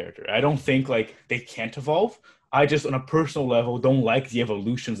uses a character. I don't think like they can't evolve. I just, on a personal level, don't like the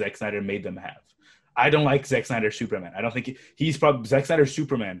evolution Zack Snyder made them have. I don't like Zack Snyder's Superman. I don't think he's probably Zack Snyder's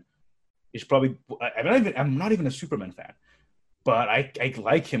Superman is probably. I'm not even a Superman fan, but I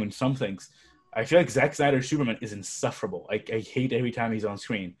like him in some things. I feel like Zack Snyder's Superman is insufferable. I hate every time he's on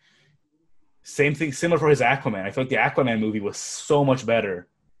screen. Same thing, similar for his Aquaman. I feel like the Aquaman movie was so much better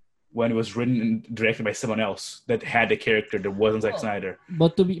when it was written and directed by someone else that had the character that wasn't Zack Snyder.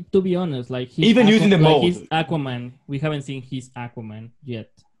 But to be honest, like even using the mold, his Aquaman, we haven't seen his Aquaman yet.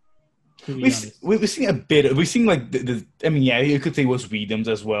 We've seen a bit. We've seen like I mean, yeah, you could say it was Whedon's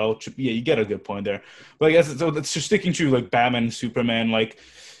as well. Yeah, you get a good point there. But I guess so. That's just sticking to like Batman, Superman. Like,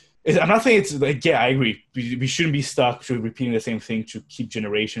 I'm not saying it's like, yeah, I agree. We shouldn't be stuck to repeating the same thing to keep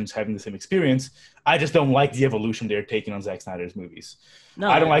generations having the same experience. I just don't like the evolution they're taking on Zack Snyder's movies. No,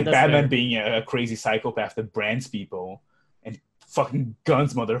 I don't like Batman being a crazy psychopath that brands people and fucking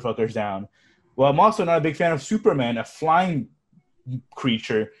guns motherfuckers down. Well, I'm also not a big fan of Superman, a flying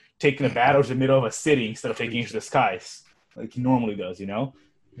creature taking a battle to the middle of a city instead of taking it to the skies like he normally does, you know?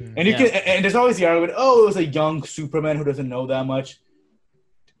 And you can, and there's always the argument, oh, it was a young Superman who doesn't know that much.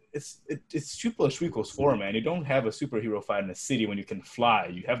 it's 2 + 2 = 4, man. You don't have a superhero fight in a city when you can fly.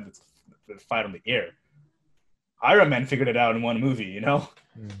 You have the fight on the air. Iron Man figured it out in one movie, you know?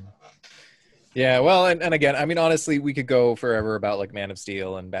 Yeah, well, and again, I mean, honestly, we could go forever about like Man of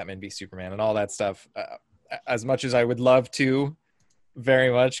Steel and Batman v Superman and all that stuff. As much as I would love to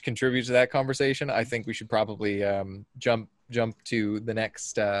very much contribute to that conversation, I think we should probably jump to the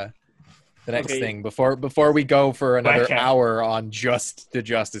next thing before we go for another hour on just the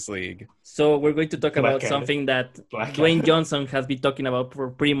Justice League. So we're going to talk about something that Dwayne Johnson has been talking about for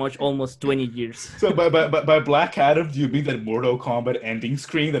pretty much almost 20 years. So by Black Adam, do you mean that Mortal Kombat ending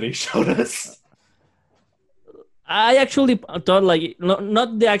screen that he showed us? I actually thought like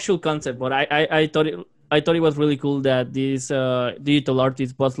not the actual concept, but I thought it was really cool that this digital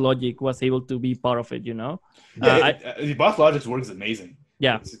artist Boss Logic was able to be part of it. You know, Boss Logic's work is amazing.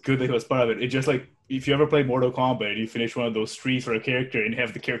 Yeah, it's good that he was part of it. It's just like if you ever play Mortal Kombat and you finish one of those streets for a character and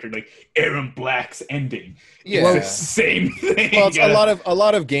have the character like Aaron Black's ending. Yeah, it's the same thing. Well, it's a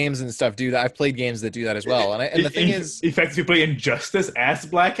lot of games and stuff do that. I've played games that do that as well. And the thing is, in fact, if you play Injustice as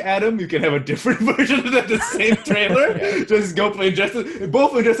Black Adam, you can have a different version of the same trailer. Just go play Injustice.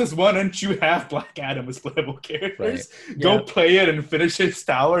 Both Injustice 1 and 2 have Black Adam as playable characters. Right. Go play it and finish his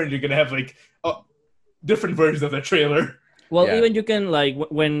tower, and you're gonna have like different versions of the trailer. Well, even you can, like,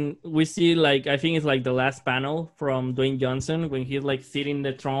 when we see, like, I think it's, like, the last panel from Dwayne Johnson, when he's, like, sitting in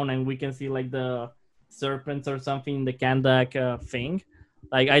the throne and we can see, like, the serpents or something in the Kandak thing.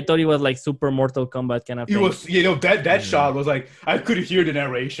 Like, I thought it was, like, super Mortal Kombat kind of thing. It was, that shot was, like, I could hear the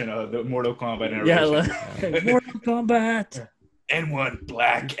narration of the Mortal Kombat narration. Yeah, like, Mortal Kombat! And when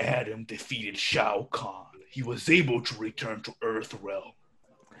Black Adam defeated Shao Kahn, he was able to return to Earthrealm.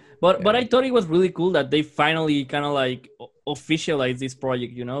 But I thought it was really cool that they finally kind of like officialized this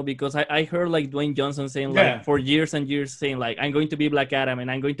project, you know, because I heard like Dwayne Johnson saying like for years and years saying like, I'm going to be Black Adam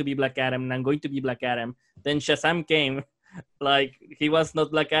and I'm going to be Black Adam and I'm going to be Black Adam. Then Shazam came, like he was not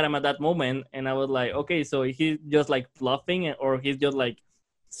Black Adam at that moment. And I was like, okay, so he's just like fluffing or he's just like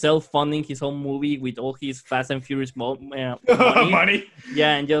self-funding his own movie with all his Fast and Furious money.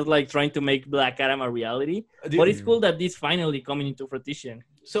 Yeah, and just like trying to make Black Adam a reality. But it's cool that this finally coming into fruition.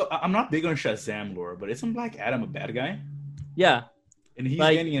 So I'm not big on Shazam lore, but isn't Black Adam a bad guy? Yeah. And he's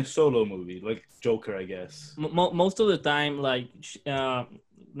getting a solo movie, like Joker, I guess. Most of the time, like, not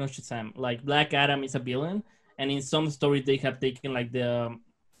Shazam, like Black Adam is a villain. And in some stories, they have taken like the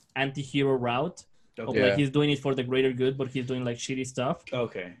anti-hero route. Okay. Like he's doing it for the greater good, but he's doing like shitty stuff.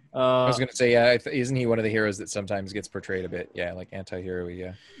 Okay. I was gonna say, isn't he one of the heroes that sometimes gets portrayed a bit? Yeah, like anti-hero.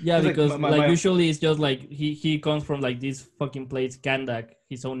 Yeah. Yeah, because usually it's just like he comes from like this fucking place, Kandak,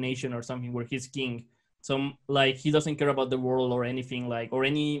 his own nation or something, where he's king. So like he doesn't care about the world or anything like or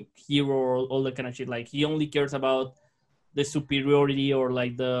any hero or all that kind of shit. Like he only cares about the superiority or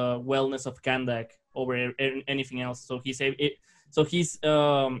like the wellness of Kandak over anything else. So he's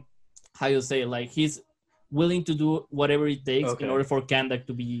how you say, like he's willing to do whatever it takes in order for Kandak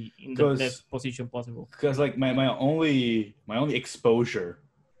to be in the best position possible. Because like my only exposure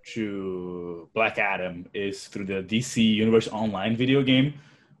to Black Adam is through the DC Universe Online video game,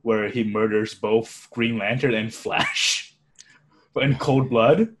 where he murders both Green Lantern and Flash in cold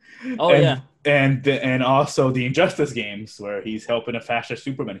blood. And also the Injustice games, where he's helping a fascist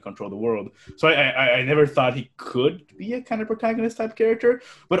Superman control the world. So I never thought he could be a kind of protagonist type character.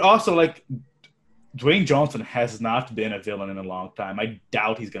 But also, like, Dwayne Johnson has not been a villain in a long time. I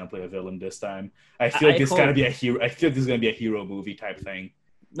doubt he's going to play a villain this time. I feel like this is going to be a hero. I feel like this is going to be a hero movie type thing.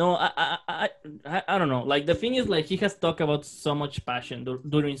 No, I don't know. Like, the thing is, like, he has talked about so much passion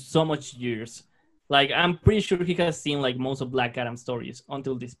during so much years. Like, I'm pretty sure he has seen, like, most of Black Adam stories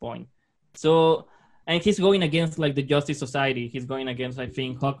until this point. So, and he's going against like the Justice Society. He's going against, I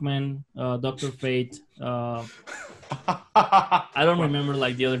think, Hawkman, Dr. Fate. I don't remember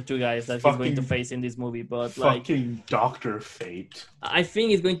like the other two guys that he's going to face in this movie, but like Dr. Fate. I think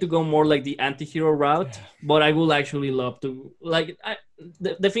he's going to go more like the anti-hero route, but I would actually love to like.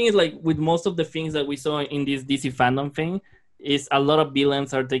 The thing is, like, with most of the things that we saw in this DC fandom thing, is a lot of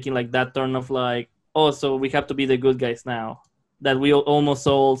villains are taking like that turn of like, oh, so we have to be the good guys now. That we almost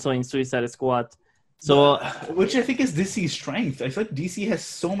saw also in Suicide Squad. So, which I think is DC's strength. I feel like DC has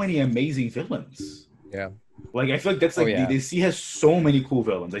so many amazing villains. Yeah. Like, I feel like that's like DC has so many cool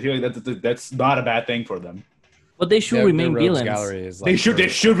villains. I feel like that's not a bad thing for them. But they should remain villains. They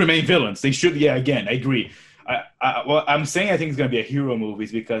should remain villains. They should. Yeah, again, I agree. Well, I'm saying I think it's going to be a hero movie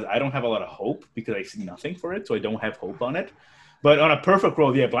because I don't have a lot of hope because I see nothing for it, so I don't have hope on it. But on a perfect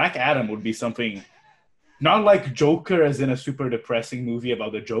world, yeah, Black Adam would be something. Not like Joker as in a super depressing movie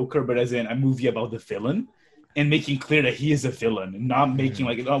about the Joker, but as in a movie about the villain. and making clear that he is a villain, and not making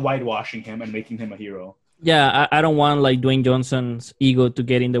not whitewashing him and making him a hero. Yeah, I don't want like Dwayne Johnson's ego to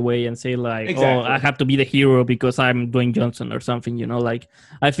get in the way and say like, Exactly. oh, I have to be the hero because I'm Dwayne Johnson or something, like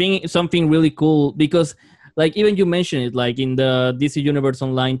I think something really cool because like even you mentioned it like in the DC Universe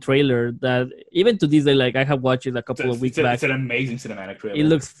Online trailer that even to this day, like I have watched it a couple of weeks back. It's an amazing cinematic trailer. It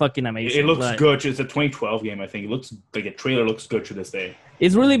looks fucking amazing. It looks good. It's a 2012 game, I think. It looks like a trailer looks good to this day.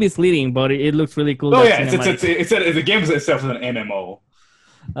 It's really misleading, but it looks really cool. Oh yeah, the game itself is an MMO.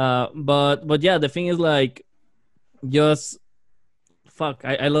 But yeah, the thing is like, just fuck.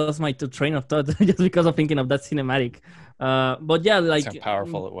 I lost my train of thought just because of thinking of that cinematic. But yeah, like that's how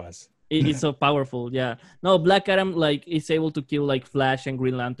powerful it was. It's so powerful. Yeah. No, Black Adam like is able to kill like Flash and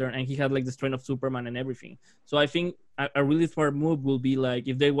Green Lantern, and he had like the strength of Superman and everything. So I think a really smart move will be like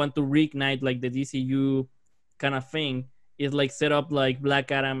if they want to reignite like the DCU kind of thing, is like set up like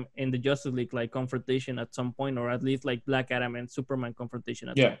Black Adam and the Justice League like confrontation at some point, or at least like Black Adam and Superman confrontation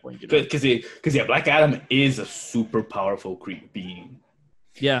at some point. Because Black Adam is a super powerful being.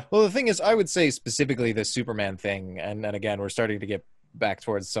 Yeah. Well, the thing is, I would say specifically the Superman thing, and again, we're starting to get back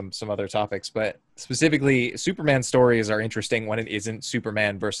towards some other topics, but specifically Superman stories are interesting when it isn't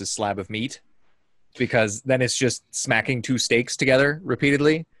Superman versus slab of meat, because then it's just smacking two steaks together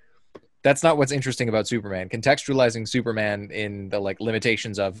repeatedly. That's not what's interesting about Superman. Contextualizing Superman in the like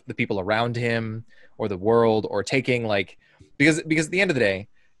limitations of the people around him or the world, or taking like because at the end of the day,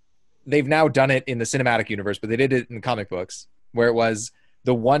 they've now done it in the cinematic universe, but they did it in comic books where it was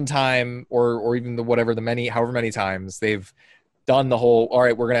the one time or even the however many times they've done the whole, all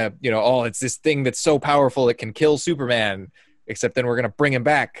right, we're gonna, it's this thing that's so powerful it can kill Superman, except then we're gonna bring him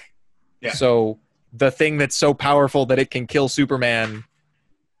back. Yeah. So the thing that's so powerful that it can kill Superman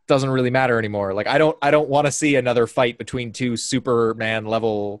doesn't really matter anymore. Like I don't want to see another fight between two Superman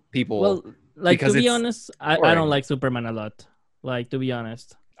level people. Well, like to be honest, I don't like Superman a lot. Like to be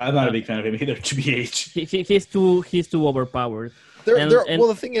honest, I'm not a big fan of him either. To be he's too overpowered. Well,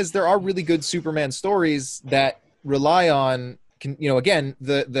 the thing is, there are really good Superman stories that rely on, again,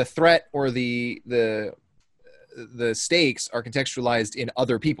 the threat or the stakes are contextualized in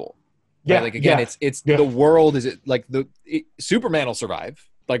other people. Yeah. Right? Like again, it's the world is Superman will survive.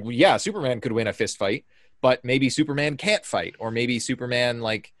 Like, yeah, Superman could win a fist fight, but maybe Superman can't fight, or maybe Superman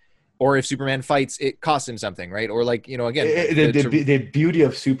or if Superman fights, it costs him something, right? Or again, the beauty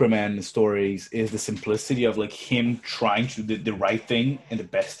of Superman stories is the simplicity of like him trying to do the right thing and the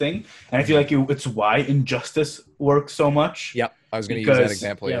best thing, and I feel like it's why Injustice works so much. Yeah, I was going to use that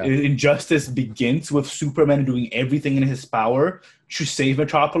example. Yeah, Injustice begins with Superman doing everything in his power to save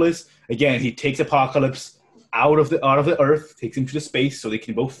Metropolis. Again, he takes Apocalypse out of the Earth, takes him to the space so they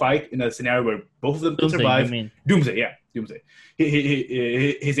can both fight in a scenario where both of them can survive. Doomsday, yeah, Doomsday.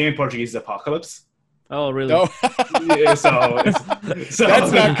 His name in Portuguese is Apocalypse. Oh, really? Oh. Yeah, so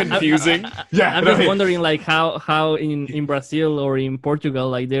that's not confusing. I'm just wondering, like, how in Brazil or in Portugal,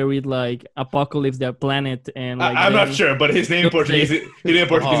 like, they read like Apocalypse, their planet, and like I'm not sure, but his name in Portuguese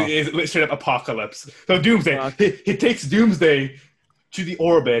is straight up Apocalypse. So Doomsday, he takes Doomsday to the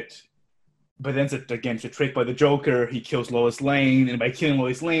orbit. But then, again, it's a trick by the Joker. He kills Lois Lane, and by killing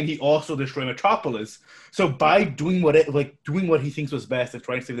Lois Lane, he also destroyed Metropolis. So by doing what he thinks was best and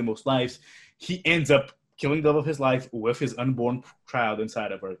trying to save the most lives, he ends up killing the love of his life with his unborn child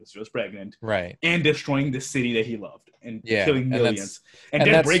inside of her, because she was pregnant, right? And destroying the city that he loved and killing millions, and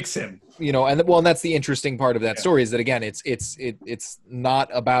that breaks him. And that's the interesting part of that story is that again, it's not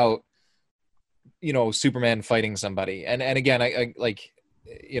about Superman fighting somebody, and again, I like.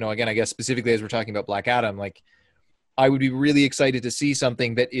 Again, I guess specifically as we're talking about Black Adam, like I would be really excited to see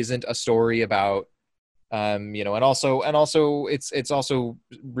something that isn't a story about, and also it's also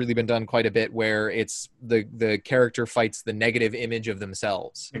really been done quite a bit where it's the character fights the negative image of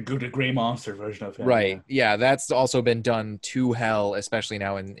themselves. A good gray monster version of him. Right. Yeah. That's also been done to hell, especially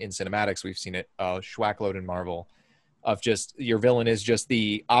now in cinematics. We've seen it schwackload in Marvel. Of just your villain is just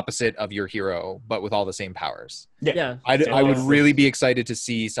the opposite of your hero, but with all the same powers. Yeah. I would really be excited to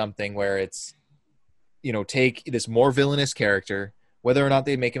see something where it's, take this more villainous character, whether or not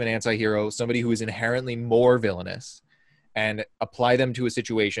they make him an anti-hero, somebody who is inherently more villainous, and apply them to a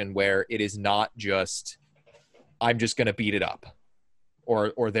situation where it is not just, I'm just going to beat it up,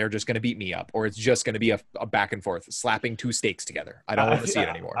 or they're just going to beat me up, or it's just going to be a back and forth, slapping two stakes together. I don't want to see it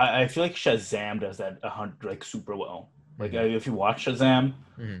anymore. I feel like Shazam does that like super well. Like if you watch Shazam,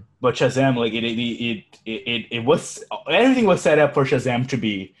 but Shazam, like it was, everything was set up for Shazam to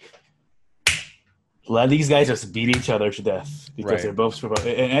be, let these guys just beat each other to death because they're both super.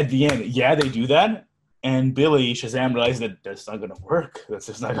 And at the end, they do that, And Billy Shazam realized that that's not gonna work. That's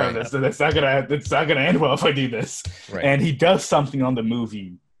just not gonna. Right. That's not gonna end well if I do this. Right. And he does something on the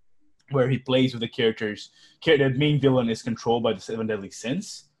movie where he plays with the characters. The main villain is controlled by the 7 deadly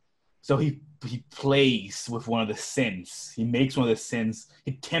sins, so he plays with one of the sins. He makes one of the sins.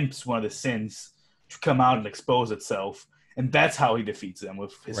 He tempts one of the sins to come out and expose itself, and that's how he defeats them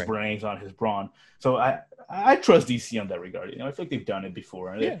with his brains on his brawn. So I trust DC on that regard. I feel like they've done it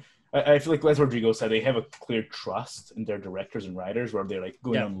before. Yeah. I feel like, as Rodrigo said, they have a clear trust in their directors and writers, where they're like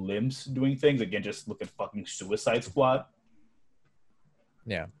going on limbs doing things. Again, just look at fucking Suicide Squad.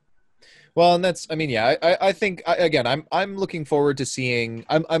 Yeah. Well, and that's, I mean, yeah, I think, again, I'm looking forward to seeing,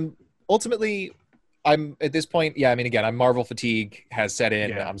 I'm ultimately, I'm at this point, yeah, I mean, again, I'm Marvel fatigue has set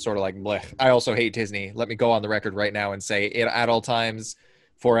in. I'm sort of like, bleh. I also hate Disney. Let me go on the record right now and say it at all times,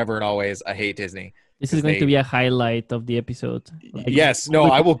 forever and always, I hate Disney. This is going to be a highlight of the episode. Like, yes, no,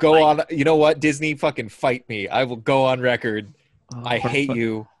 I will go on. You know what? Disney, fucking fight me. I will go on record. I hate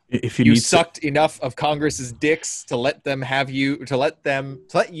you. If you sucked enough of Congress's dicks to let them have you, to let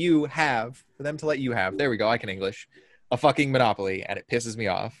you have, there we go, I can English, a fucking monopoly, and it pisses me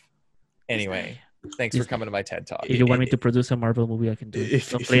off. Anyway, thanks for coming to my TED Talk. If you want me to produce a Marvel movie, I can do it.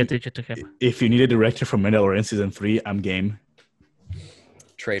 Don't pay attention to him. If you need a director for Mandalorian Season 3, I'm game.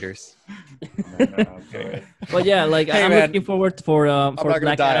 Traitors. Okay. But yeah, like Hey, I'm man, looking forward for I'm not gonna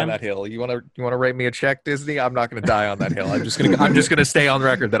Black die Adam. on that hill. You wanna write me a check, Disney? I'm not gonna die on that hill. I'm just gonna stay on the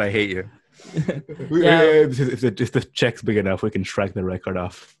record that I hate you. If the check's big enough, we can strike the record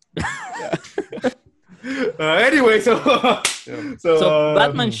off. Anyway, so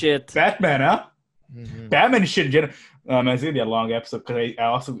Batman shit. Batman, huh? Mm-hmm. Batman shit in general. It's gonna be a long episode because I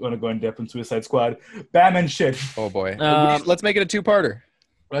also want to go in depth on Suicide Squad. Batman shit. Oh boy, let's make it a two-parter.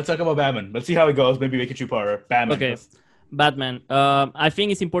 Let's talk about Batman. Let's see how it goes. Maybe make a two-parter. Batman. Okay, Batman. I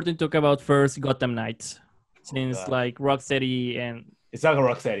think it's important to talk about first Gotham Knights, since like Rocksteady and it's not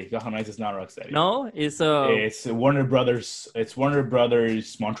Rocksteady. Gotham Knights is not Rocksteady. No, it's Warner Brothers. It's Warner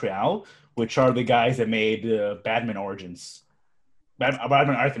Brothers Montreal, which are the guys that made Batman Origins.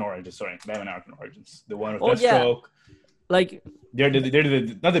 Batman Arkham Origins. Sorry, Batman Arkham Origins. The one with Deathstroke. Like they're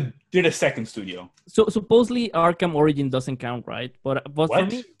the second studio. So supposedly Arkham Origin doesn't count, right? But for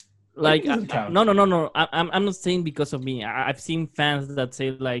me, like no. I'm not saying because of me. I've seen fans that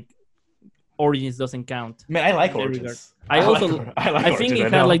say like Origins doesn't count. Man, I like Origins. I think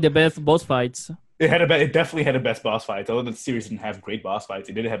it had like the best boss fights. It definitely had the best boss fights. Although the series didn't have great boss fights,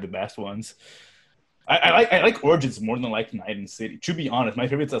 it did have the best ones. I like Origins more than I like Night and City. To be honest, my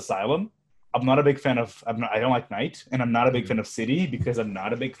favorite's Asylum. I'm not a big fan of. I don't like Night, and I'm not a big fan of City because I'm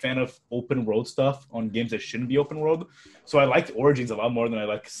not a big fan of open world stuff on games that shouldn't be open world. So I liked Origins a lot more than I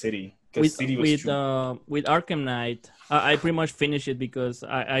like City. With Arkham Knight, I pretty much finished it because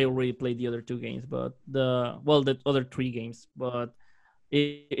I already played the other two games, but the other three games. But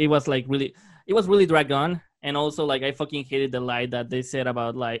it was like really dragged on. And also, like, I fucking hated the lie that they said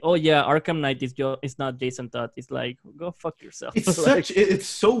about, like, oh, yeah, Arkham Knight is not Jason Todd. It's like, go fuck yourself. It's it's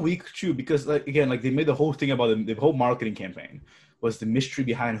so weak, too, because, like, again, like, they made the whole thing about the whole marketing campaign was the mystery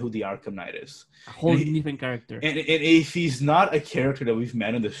behind who the Arkham Knight is. A whole different character. And if he's not a character that we've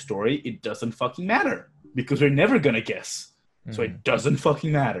met in the story, it doesn't fucking matter because we're never going to guess. Mm-hmm. So it doesn't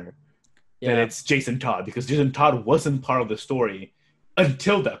fucking matter that it's Jason Todd because Jason Todd wasn't part of the story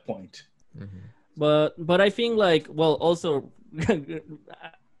until that point. Mm-hmm. But I think like also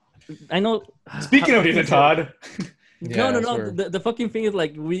I know. Speaking of Jason Todd. No. The fucking thing is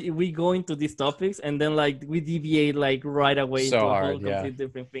like we go into these topics and then like we deviate like right away to a whole completely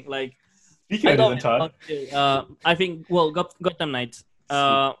different thing. Like speaking of Jason Todd, I think Gotham Knights.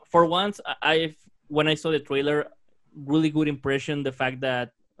 For once, when I saw the trailer, really good impression. The fact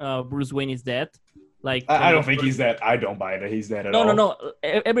that Bruce Wayne is dead. Like I don't think he's dead. I don't buy that he's dead at all. No.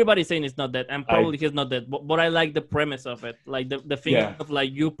 Everybody's saying it's not dead, and probably he's not dead. But I like the premise of it, like the thing of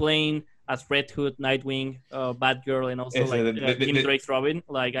like you playing as Red Hood, Nightwing, Batgirl, and also Tim Drake's Robin.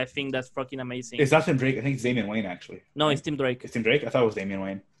 Like I think that's fucking amazing. It's not Tim Drake. I think it's Damian Wayne actually. No, it's Tim Drake. It's Tim Drake. I thought it was Damian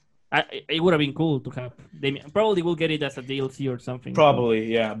Wayne. It would have been cool to have Damian. Probably we'll get it as a DLC or something. Probably,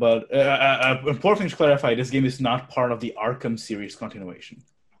 yeah. But important thing to clarify: this game is not part of the Arkham series continuation.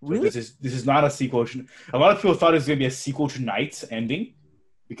 Really? So this is not a sequel. A lot of people thought it was going to be a sequel to Knight's ending,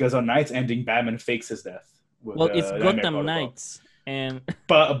 because on Knight's ending, Batman fakes his death. It's Gotham Knights, and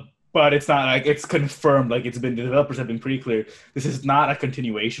but it's not like it's confirmed. Like the developers have been pretty clear. This is not a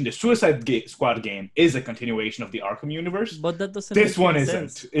continuation. The Suicide Squad game is a continuation of the Arkham universe. But that doesn't. This one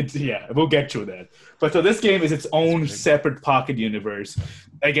isn't. We'll get to that. But so this game is its own separate pocket universe.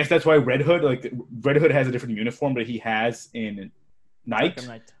 I guess that's why Red Hood has a different uniform that he has in Knight. Arkham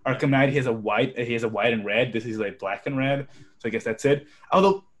Knight. Arkham Knight, he has a white and red. This is like black and red. So I guess that's it.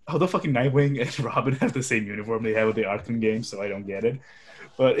 Although fucking Nightwing and Robin have the same uniform they have with the Arkham games, so I don't get it.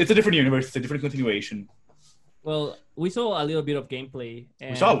 But it's a different universe. It's a different continuation. Well, we saw a little bit of gameplay.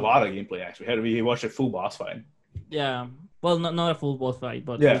 We saw a lot of gameplay actually. We watched a full boss fight. Yeah. Well, not a full boss fight,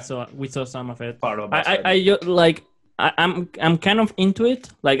 but we saw some of it. Part of a boss fight. I'm kind of into it.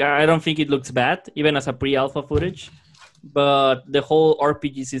 Like, I don't think it looks bad, even as a pre-alpha footage. But the whole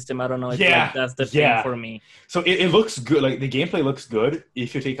RPG system, I don't know. It's like that's the thing for me. So it looks good. Like the gameplay looks good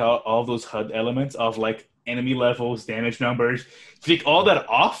if you take out all those HUD elements of like enemy levels, damage numbers. If you take all that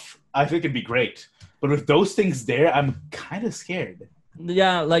off, I think it'd be great. But with those things there, I'm kind of scared.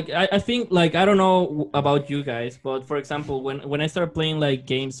 Yeah, like I think, like, I don't know about you guys, but for example, when I started playing like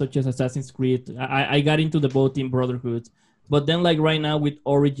games such as Assassin's Creed, I got into the boat in Brotherhood. But then, like, right now with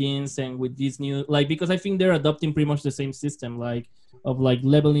Origins and with this new, like, because I think they're adopting pretty much the same system, like, of like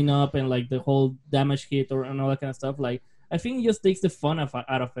leveling up and like the whole damage hit and all that kind of stuff. Like, I think it just takes the fun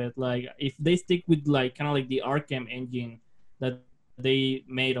out of it. Like, if they stick with like kind of like the Arkham engine that they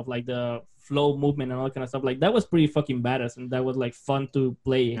made of like the flow movement and all that kind of stuff, like that was pretty fucking badass, and that was like fun to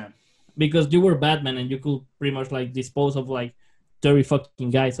play because you were Batman and you could pretty much like dispose of like 30 fucking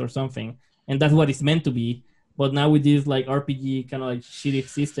guys or something, and that's what it's meant to be. But now with this like RPG kind of like shitty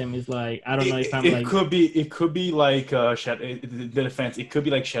system, is like I don't know if I'm it like could be like the defense. It could be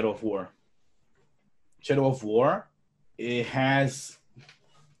like Shadow of War. Shadow of War, it's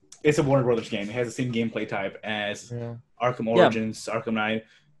a Warner Brothers game. It has the same gameplay type as Arkham Origins, Arkham Knight,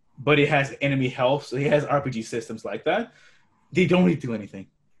 but it has enemy health. So it has RPG systems like that. They don't really do anything.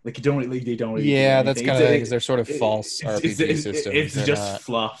 Like they don't really. Yeah, that's kind of because they're sort of false RPG systems. It's just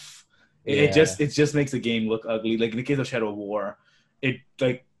fluff. It just makes the game look ugly. Like in the case of Shadow of War, it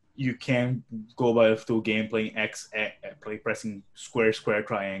like you can go by through game playing pressing square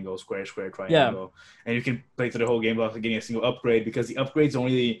triangle, square triangle, and you can play through the whole game without getting a single upgrade because the upgrades don't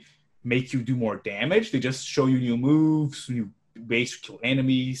really make you do more damage. They just show you new moves, new ways to kill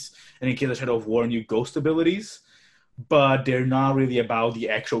enemies, and in case of Shadow of War, new ghost abilities. But they're not really about the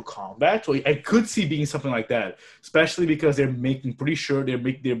actual combat. So I could see being something like that, especially because they're being pretty sure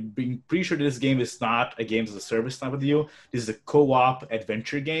that this game is not a games as a service type of deal. This is a co-op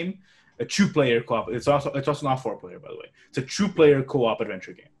adventure game, a two-player co-op. It's also not four-player, by the way. It's a two-player co-op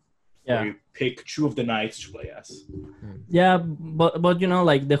adventure game. Yeah. Where you pick two of the knights to play as. Yeah, but you know,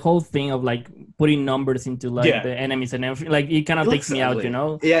 like the whole thing of like putting numbers into like the enemies and everything, like it kind of takes me out, you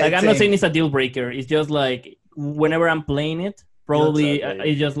know? Yeah, like I'm not saying it's a deal breaker. It's just like whenever I'm playing it, probably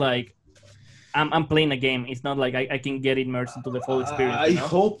it's just like I'm playing a game. It's not like I can get immersed into the full experience. I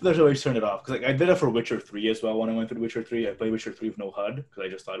hope there's a way to turn it off. Because like, I did it for Witcher 3 as well when I went through Witcher 3. I played Witcher 3 with no HUD because I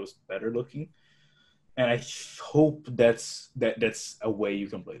just thought it was better looking. And I hope that's a way you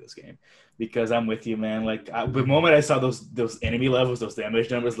can play this game. Because I'm with you, man. Like the moment I saw those enemy levels, those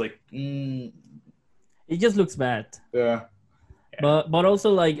damage numbers, like... It just looks bad. Yeah. But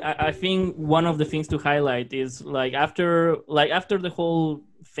also like I think one of the things to highlight is like after the whole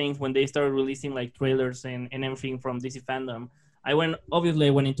thing when they started releasing like trailers and everything from DC fandom, I went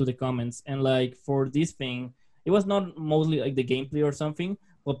into the comments, and like for this thing, it was not mostly like the gameplay or something,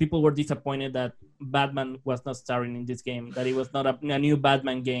 but people were disappointed that Batman was not starring in this game, that it was not a new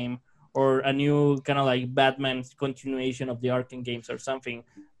Batman game or a new kind of like Batman's continuation of the Arkham games or something.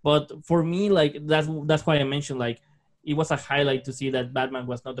 But for me, like that's why I mentioned like it was a highlight to see that Batman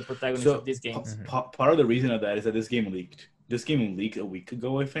was not the protagonist of this game. Part of the reason of that is that this game leaked. This game leaked a week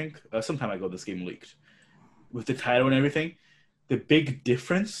ago, I think. Some time ago, this game leaked. With the title and everything, the big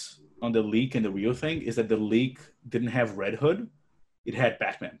difference on the leak and the real thing is that the leak didn't have Red Hood. It had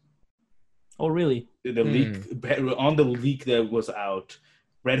Batman. Oh, really? The leak on the leak that was out,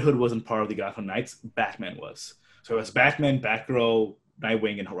 Red Hood wasn't part of the Gotham Knights. Batman was. So it was Batman, Batgirl,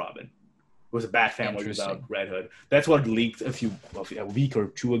 Nightwing, and Robin. It was a Bat family without Red Hood. That's what leaked a week or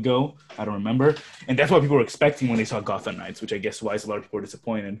two ago. I don't remember. And that's what people were expecting when they saw Gotham Knights, which I guess why a lot of people were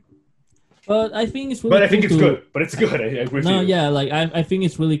disappointed. But I think it's really I think it's good. But it's good. I agree with you. No, yeah, like I think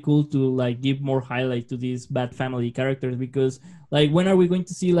it's really cool to like give more highlight to these Bat family characters, because like when are we going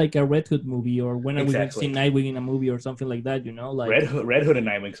to see like a Red Hood movie, or when are we going to see Nightwing in a movie or something like that, you know? Like Red Hood and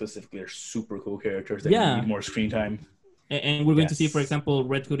Nightwing specifically are super cool characters that need more screen time. And we're going to see, for example,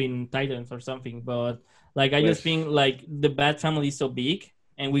 Red Hood in Titans or something. But like I just think like the Bat family is so big,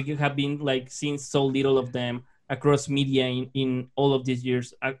 and we have been like seeing so little of them across media in all of these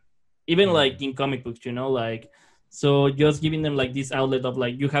years. Even like in comic books, you know, like, so just giving them like this outlet of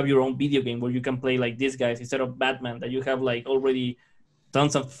like, you have your own video game where you can play like these guys instead of Batman, that you have like already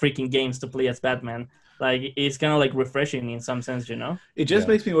tons of freaking games to play as Batman. Like it's kind of like refreshing in some sense, you know. It just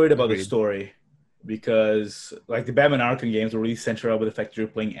Yeah. makes me worried about the Agreed. story because like the Batman Arkham games were really centered with the fact that you're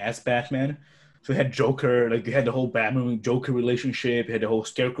playing as Batman. So you had Joker, like you had the whole Batman Joker relationship, you had the whole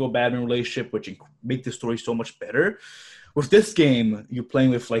Scarecrow Batman relationship, which make the story so much better. With this game, you're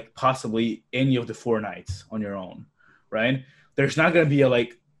playing with like possibly any of the four knights on your own, right? There's not gonna be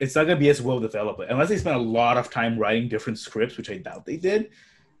it's not gonna be as well developed unless they spent a lot of time writing different scripts, which I doubt they did.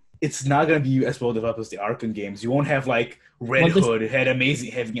 It's not going to be as well developed as the Arkham games. You won't have like Red Hood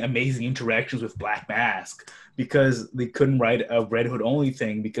having amazing interactions with Black Mask because they couldn't write a Red Hood only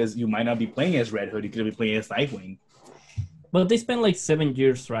thing because you might not be playing as Red Hood. You could be playing as Nightwing. But they spent like 7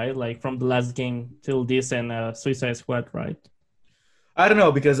 years, right? Like from the last game till this and Suicide Squad, right? I don't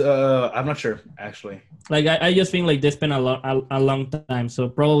know because I'm not sure actually. Like I just think like they spent a long time, so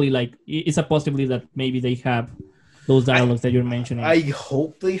probably like it's a possibility that maybe they have those dialogues that you're mentioning. I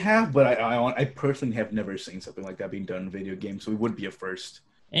hope they have, but I personally have never seen something like that being done in video games, so it would be a first.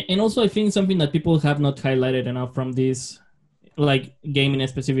 And also I think something that people have not highlighted enough from this like game in a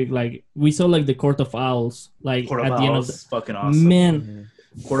specific, like we saw like the Court of Owls, like Court of at the end of Owls the is fucking awesome. man,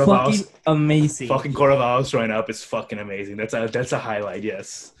 Court of fucking Owls, amazing. fucking Court of Owls showing up is fucking amazing. That's a highlight.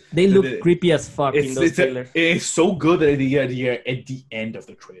 Yes, They look creepy as fuck in those it's trailers. it's so good that they're at the end of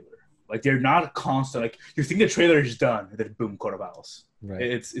the trailer. Like they're not constant. Like you think the trailer is done, and then boom, Court of Owls. Right.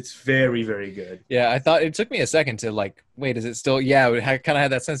 It's very very good. Yeah, I thought it took me a second to like, wait, is it still? Yeah, I kind of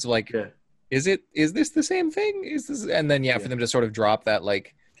had that sense of like, Yeah. is this the same thing? Is this? And then Yeah. for them to sort of drop that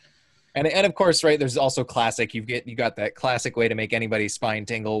like, and of course, right? There's also classic. You got that classic way to make anybody's spine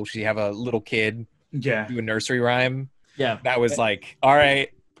tingle. You have a little kid Yeah. do a nursery rhyme. Yeah. That was like, all right,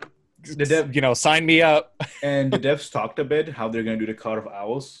 The dev, sign me up. and the devs talked a bit how they're gonna do the Court of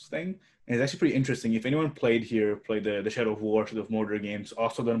Owls thing. And it's actually pretty interesting. If anyone played the Shadow of War, Shadow of Mordor games,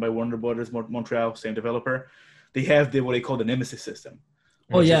 also done by Warner Brothers Montreal, same developer, they have what they call the Nemesis system.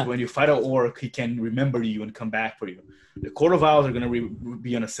 Oh, Which is yeah. when you fight an orc, he can remember you and come back for you. The Court of Owls are going to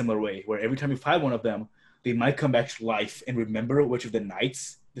be on a similar way, where every time you fight one of them, they might come back to life and remember which of the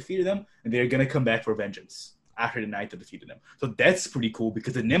knights defeated them, and they're going to come back for vengeance after the knight that defeated them. So that's pretty cool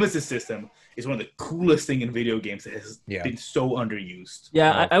because the Nemesis system is one of the coolest thing in video games that has been so underused.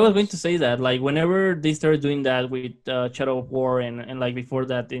 Yeah, I was going to say that. Like, whenever they started doing that with Shadow of War and like before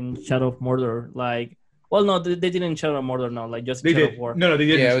that in Shadow of Mordor, like, well, no, they didn't in Shadow of Mordor, no, like just They Shadow did. of War. No, they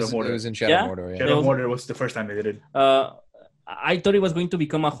did. Yeah, in it Shadow of Mordor. was in Shadow Yeah? of Mordor. Yeah. Shadow of Mordor was the first time they did it. I thought it was going to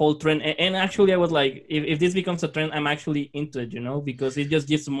become a whole trend. And actually, I was like, if this becomes a trend, I'm actually into it, you know, because it just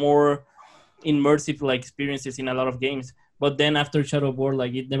gives more immersive like experiences in a lot of games. But then after Shadow of War,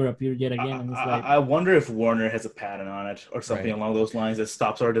 like it never appeared yet again. And it's like, I wonder if Warner has a patent on it or something Right. along those lines that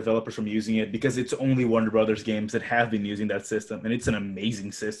stops our developers from using it because it's only Warner Brothers games that have been using that system, and it's an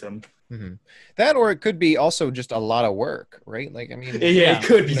amazing system. Mhm. That, or it could be also just a lot of work, right? Like, I mean, Yeah, it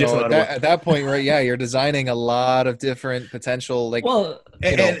could be you just know, a lot of work. at that point, right? Yeah, you're designing a lot of different potential, like, well,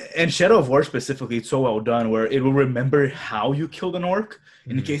 you know. And Shadow of War specifically, it's so well done where it will remember how you killed an orc.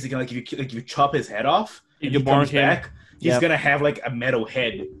 In the case, like if you chop his head off, and You he burn comes him. back, he's Yep. gonna have like a metal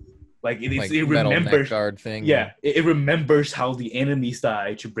head. Like it metal neck remembers. guard thing. Yeah, it remembers how the enemies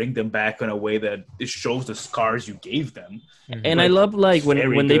died to bring them back in a way that it shows the scars you gave them. and I love like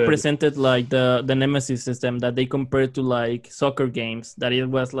very when they good. presented like the Nemesis system that they compared to like soccer games, that it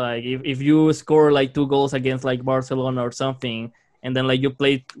was like if you score like 2 goals against like Barcelona or something, and then like you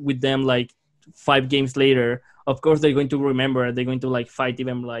play with them like 5 games later, of course they're going to remember, they're going to like fight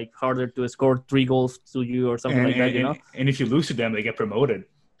even like harder to score 3 goals to you or something like that, you know. And if you lose to them, they get promoted.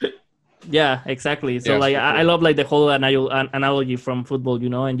 Yeah, exactly. So Yeah, like for I love like the whole analogy from football, you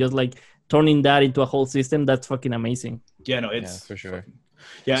know, and just like turning that into a whole system, that's fucking amazing. Yeah, no, Yeah, it's for sure.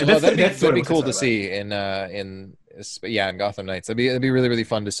 Yeah, So that's, that'd be, that's that'd be what cool I'm to excited about. see in Gotham Knights. That'd be really, really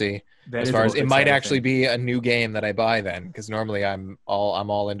fun to see. That As is far the as most it might exciting actually thing. be a new game that I buy then, because normally I'm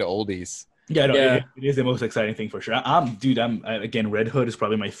all into oldies. Yeah, no, Yeah. it is the most exciting thing for sure. Again, Red Hood is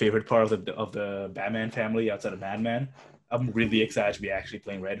probably my favorite part of the Batman family outside of Batman. I'm really excited to be actually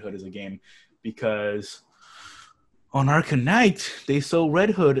playing Red Hood as a game because on Arkham Knight they sold Red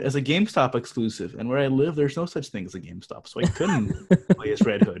Hood as a GameStop exclusive, and where I live, there's no such thing as a GameStop, so I couldn't play as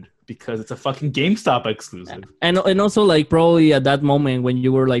Red Hood because it's a fucking GameStop exclusive. And also like probably at that moment when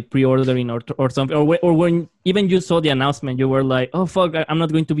you were like pre-ordering or something, or when even you saw the announcement, you were like, oh fuck, I'm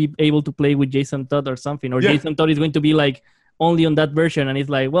not going to be able to play with Jason Todd or something, or Yeah. Jason Todd is going to be like only on that version, and it's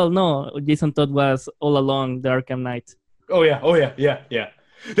like, well, no, Jason Todd was all along the Arkham Knight. Oh yeah.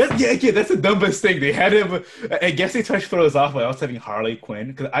 That's the dumbest thing. They had him. I guess they tried to throw us off by us having Harley Quinn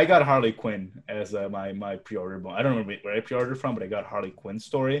because I got Harley Quinn as my pre-order. I don't remember where I pre-ordered from, but I got Harley Quinn's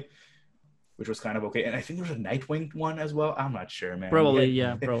story, which was kind of okay. And I think there was a Nightwing one as well. I'm not sure, man. Probably,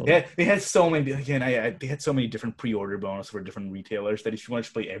 yeah, probably. They had so many. Again, they had so many different pre-order bonus for different retailers that if you wanted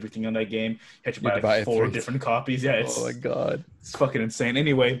to play everything on that game, you had to buy like 4 different copies. Yeah, oh my god, it's fucking insane.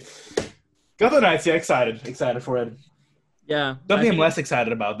 Anyway, Gotham Knights. Yeah, excited for it. Yeah. Something I'm less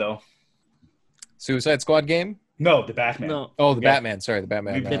excited about though. Suicide Squad game? No, the Batman. No. Oh, the Batman. Sorry, the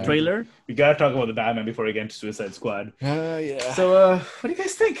Batman. The trailer? We gotta talk about the Batman before we get into Suicide Squad. Yeah. So, what do you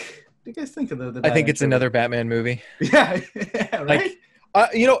guys think? What do you guys think of the Batman I think it's trailer? another Batman movie. Yeah, right?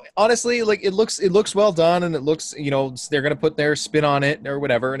 Like, honestly, like it looks well done, and it looks, they're gonna put their spin on it or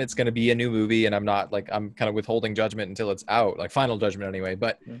whatever, and it's gonna be a new movie. And I'm kind of withholding judgment until it's out, like final judgment anyway.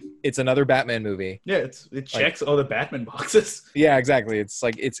 But it's another Batman movie. Yeah, it checks all the Batman boxes. Yeah, exactly. It's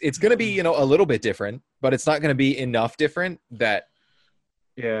like it's gonna be a little bit different, but it's not gonna be enough different that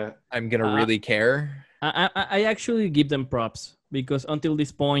I'm gonna really care. I actually give them props because until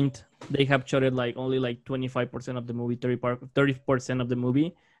this point they have shot it like only like 25% of the movie, 30% of the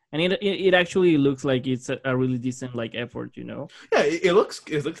movie, and it actually looks like it's a really decent like effort, Yeah, it looks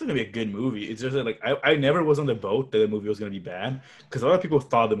gonna be a good movie. It's just like I never was on the boat that the movie was gonna be bad because a lot of people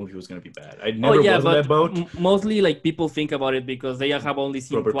thought the movie was gonna be bad. I never was on that boat. Mostly like people think about it because they have only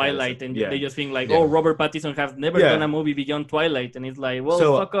seen Robert Twilight Pattinson, and yeah. they just think like, oh, Robert Pattinson has never done a movie beyond Twilight, and it's like,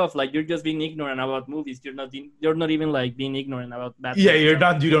 well, fuck off, like you're just being ignorant about movies. You're not even like being ignorant about Batman. Yeah, you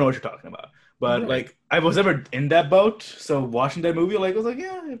don't know what you're talking about. But like I was never in that boat, so watching that movie, like I was like,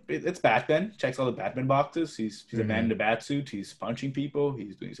 yeah, it's Batman. Checks all the Batman boxes. He's a man in a bat suit. He's punching people.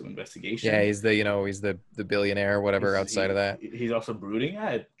 He's doing some investigation. Yeah, he's the billionaire or whatever. Outside of that, he's also brooding. Yeah,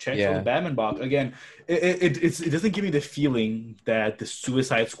 it checks all the Batman box. Again, it doesn't give me the feeling that the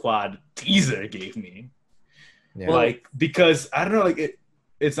Suicide Squad teaser gave me. Yeah. Like because I don't know, like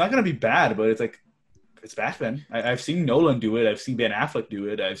it's not gonna be bad, but it's like it's Batman. I've seen Nolan do it. I've seen Ben Affleck do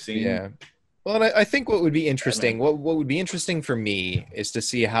it. I've seen Well, and I think what would be interesting, what would be interesting for me is to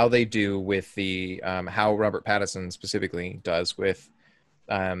see how they do with the how Robert Pattinson specifically does with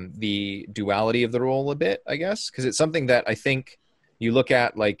the duality of the role a bit, I guess, because it's something that I think you look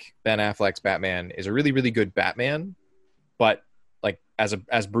at like Ben Affleck's Batman is a really, really good Batman, but like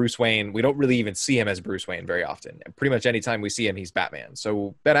as Bruce Wayne, we don't really even see him as Bruce Wayne very often. And pretty much anytime we see him, he's Batman.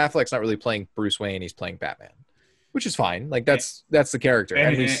 So Ben Affleck's not really playing Bruce Wayne; he's playing Batman. Which is fine. Like that's the character,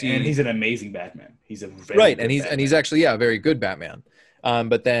 and he's an amazing Batman. He's a very and he's actually a very good Batman.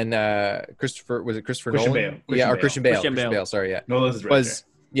 But then Christopher Nolan? Bale. Christian Bale. Sorry, yeah. Nolan's director.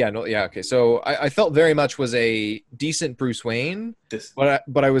 Okay. So I felt very much was a decent Bruce Wayne,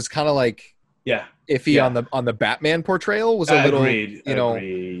 but I was kind of like iffy on the Batman portrayal was a little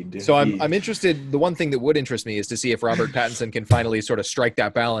agreed. So I'm interested. The one thing that would interest me is to see if Robert Pattinson can finally sort of strike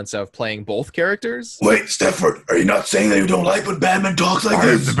that balance of playing both characters. Wait, Stefford, are you not saying that you don't like when Batman talks like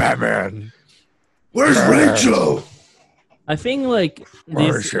this? The Batman. Where's Rachel? I think like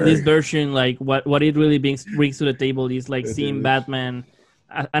this version, like what it really brings to the table is like seeing Batman.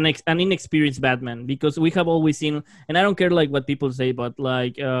 An inexperienced Batman, because we have always seen, and I don't care like what people say, but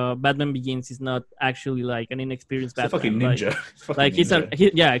like Batman Begins is not actually like an inexperienced Batman. Fucking ninja. Like he's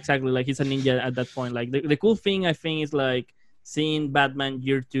exactly, like he's a ninja at that point. Like the cool thing I think is like seeing Batman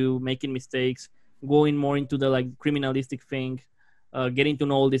year 2 making mistakes, going more into the like criminalistic thing, getting to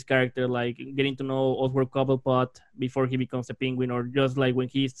know all this character, like getting to know Oswald Cobblepot before he becomes a Penguin, or just like when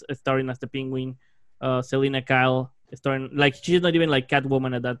he's starring as the Penguin, Selina Kyle. Like she's not even like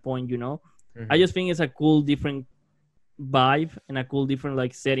Catwoman at that point, I just think it's a cool different vibe and a cool different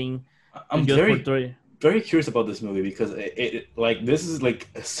like setting. I'm very curious about this movie because it like this is like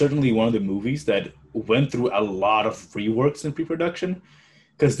certainly one of the movies that went through a lot of reworks in pre-production,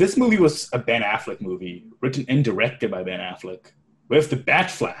 because this movie was a Ben Affleck movie written and directed by Ben Affleck with the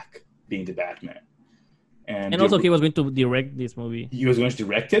Batfleck being the Batman, and also he was going to direct this movie. He was going to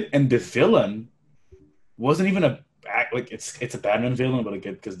direct it, and the villain wasn't even it's a Batman villain, but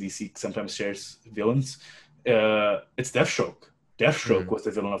again, because DC sometimes shares villains, it's Deathstroke. Deathstroke was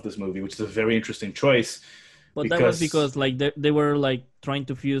the villain of this movie, which is a very interesting choice. But that was because like they were like trying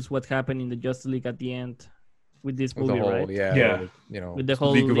to fuse what happened in the Justice League at the end with this movie, right? Yeah. With the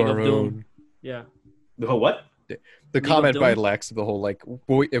whole League of Doom. Yeah. The whole what? The comment by Lex, the whole like,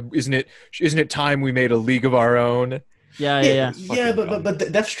 boy, isn't it time we made a League of our own? Yeah. Yeah, but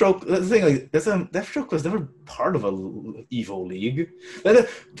Deathstroke. That's the thing. Like, Deathstroke was never part of a evil league.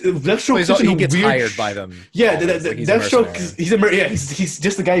 Deathstroke he gets hired by them. Yeah, Deathstroke. He's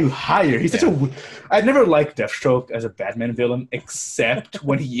just the guy who hired. He's such a. I never liked Deathstroke as a Batman villain, except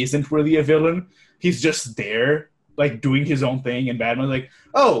when he isn't really a villain. He's just there, like doing his own thing, and Batman's like,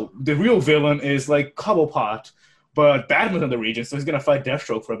 oh, the real villain is like Cobblepot, but Batman's in the region, so he's gonna fight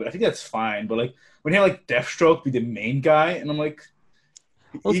Deathstroke for a bit. I think that's fine. But like when you have like Deathstroke be the main guy, and I'm like,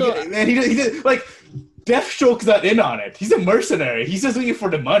 Also, he did like Deathstroke's not in on it. He's a mercenary. He's just doing it for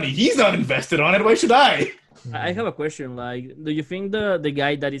the money. He's not invested on it. Why should I? I have a question. Like, do you think the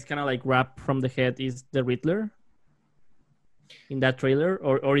guy that is kind of like wrapped from the head is the Riddler in that trailer,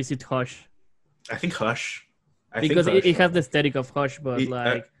 or is it Hush? I think Hush. Because it has the aesthetic of Hush, but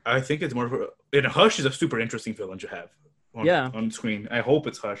I think it's more. And Hush is a super interesting villain to have. On screen. I hope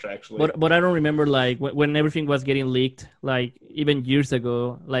it's Hush actually. But I don't remember like when everything was getting leaked, like even years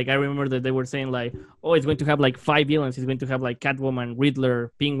ago. Like I remember that they were saying like, oh, it's going to have like 5 villains. It's going to have like Catwoman,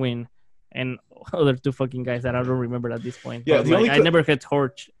 Riddler, Penguin, and other 2 fucking guys that I don't remember at this point. Yeah, but, I never had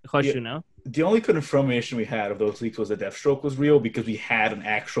Hush, yeah, you know. The only confirmation we had of those leaks was that Deathstroke was real because we had an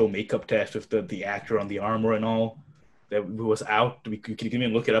actual makeup test with the actor on the armor and all that was out. You can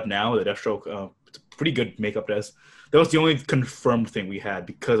even look it up now. The Deathstroke, it's a pretty good makeup test. That was the only confirmed thing we had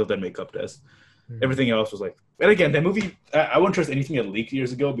because of that makeup test. Mm-hmm. Everything else was like, and again, that movie, I wouldn't trust anything that leaked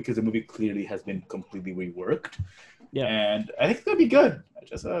years ago because the movie clearly has been completely reworked. Yeah, and I think it's gonna be good.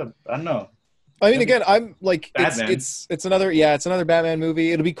 I don't know. I mean, again, I'm like, it's another Batman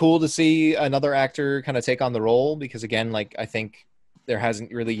movie. It'll be cool to see another actor kind of take on the role because, again, like I think there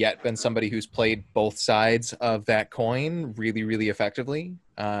hasn't really yet been somebody who's played both sides of that coin really, really effectively.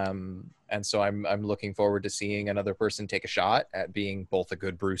 And so I'm looking forward to seeing another person take a shot at being both a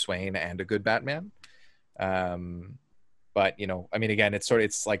good Bruce Wayne and a good Batman. But you know, I mean, again, it's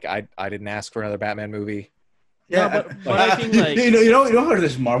like I didn't ask for another Batman movie. Yeah, but I think like you know how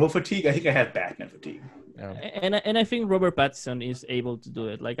there's Marvel fatigue. I think I have Batman fatigue. Yeah. And I think Robert Pattinson is able to do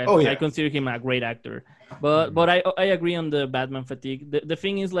it. Like I consider him a great actor. But I agree on the Batman fatigue. The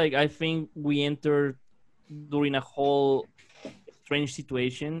thing is, like, I think we entered during a whole strange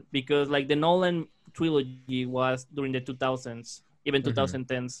situation because like the Nolan trilogy was during the 2000s, even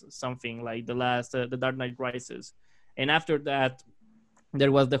 2010s, something like the last The Dark Knight Rises, and after that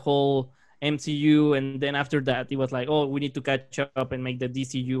there was the whole MCU, and then after that it was like, oh, we need to catch up and make the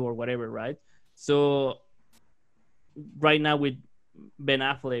DCU or whatever, right? So right now with Ben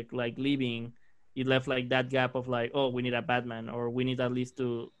Affleck like leaving, it left like that gap of like, oh, we need a Batman, or we need at least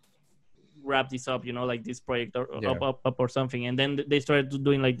to wrap this up, you know, like this project up or something. And then they started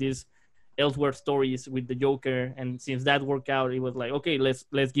doing like these Elseworld stories with the Joker, and since that worked out, it was like, okay,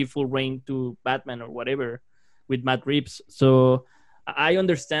 let's give full reign to Batman or whatever with Matt Reeves. So I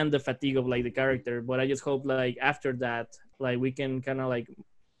understand the fatigue of like the character, but I just hope like after that, like we can kind of like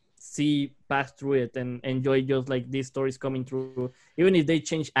see pass through it and enjoy just like these stories coming through, even if they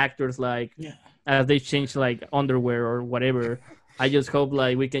change actors, like as they change like underwear or whatever. I just hope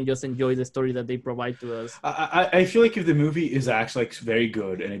like we can just enjoy the story that they provide to us. I feel like if the movie is actually like very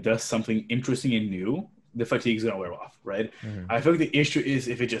good and it does something interesting and new, the fatigue is gonna wear off, right? I feel like the issue is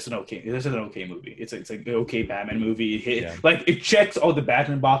if it's just an okay movie. It's like an okay Batman movie. Like it checks all the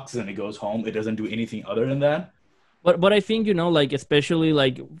Batman boxes and it goes home. It doesn't do anything other than that. But I think, you know, like especially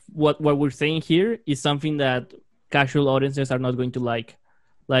like what we're saying here is something that casual audiences are not going to like.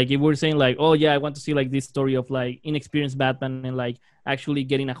 Like if we're saying like, oh yeah, I want to see like this story of like inexperienced Batman and like actually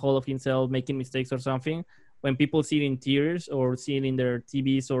getting a hold of himself, making mistakes or something. When people see it in theaters or see it in their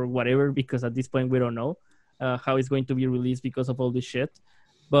TVs or whatever, because at this point we don't know how it's going to be released because of all this shit.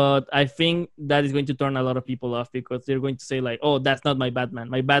 But I think that is going to turn a lot of people off because they're going to say like, oh, that's not my Batman.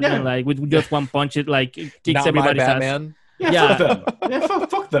 My Batman, like with just one punch, it like kicks not everybody's my ass. Batman. Yeah, fuck them. Yeah,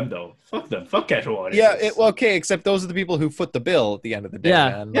 fuck them though. Fuck them. Fuck casual audiences. Yeah, okay, except those are the people who foot the bill at the end of the day. Yeah,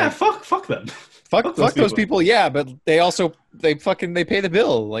 man. Yeah, fuck them. Fuck those people. Yeah, but they pay the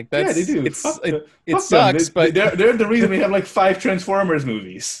bill. Like that's they do. It sucks, but they're the reason we have like 5 Transformers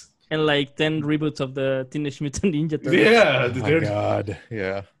movies and like 10 reboots of the Teenage Mutant Ninja Turtles. Yeah, oh my God,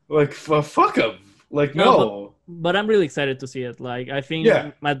 yeah. Like fuck them. Like no. But I'm really excited to see it. Like I think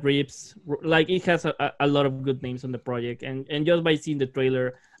Matt Reeves, like it has a lot of good names on the project, and just by seeing the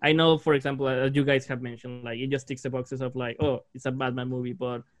trailer, I know, for example, as you guys have mentioned, like it just ticks the boxes of like, oh, it's a Batman movie.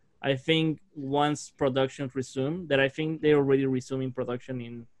 But I think once production resume, that I think they're already resuming production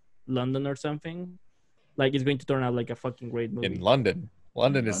in London or something, like it's going to turn out like a fucking great movie. In London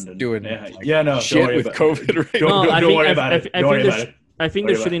is doing shit with COVID. Right? Don't worry about it. I think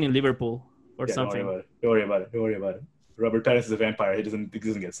they're shooting in Liverpool or something. Don't worry about it. Robert Pattinson is a vampire. He doesn't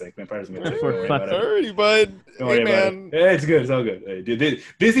get sick. Vampires don't get sick. Alrighty, bud. Hey, man. Yeah, it's good. It's all good.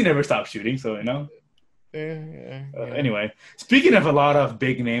 Disney never stopped shooting, so you know. Anyway, speaking of a lot of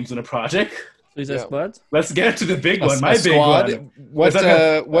big names in the project, Squad. Let's get to the big one. My big one. What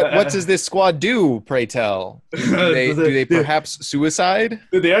does this squad do? Pray tell. Do they perhaps suicide?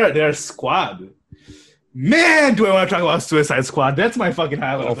 They're a squad. Man, do I want to talk about Suicide Squad? That's my fucking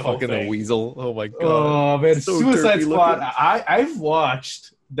highlight Oh, of the whole fucking the thing. weasel. Oh my god. Oh man, So Suicide derpy Squad. looking. I've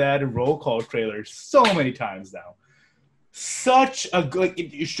watched that roll call trailer so many times now. Such a good, like,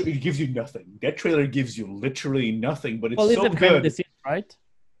 it gives you nothing. That trailer gives you literally nothing, but it's Well, it's so the behind the good. scenes, right?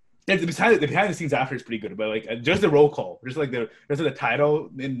 Yeah, the behind the scenes after is pretty good, but like just the roll call, just like the title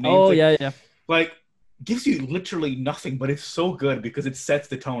and names, Oh like, yeah. like gives you literally nothing, but it's so good because it sets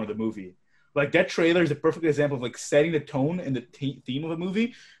the tone of the movie. Like that trailer is a perfect example of like setting the tone and the theme of a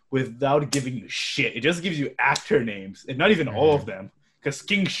movie without giving you shit. It just gives you actor names, and not even all of them, because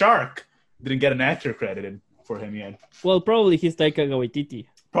King Shark didn't get an actor credited for him yet. Well, probably he's Taika Waititi.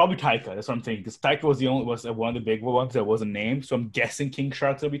 Probably Taika. That's what I'm thinking. Because Taika was one of the big ones that wasn't named, so I'm guessing King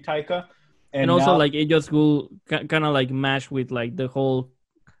Shark's gonna be Taika. And also, now, like, it just will kind of like mash with like the whole.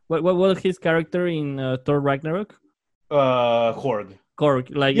 What was his character in Thor Ragnarok? Korg.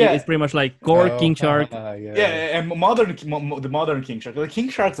 Korg. Like, Yeah. it's pretty much like Korg, King Shark. Yeah, and the modern King Shark. Like King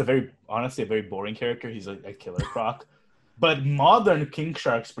Shark's honestly a very boring character. He's a killer croc. But modern King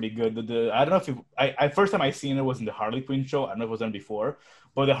Shark's pretty good. I don't know if I first time I seen it was in the Harley Quinn show. I don't know if it was done before,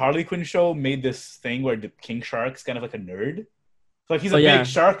 but the Harley Quinn show made this thing where the King Shark's kind of like a nerd. Like he's a big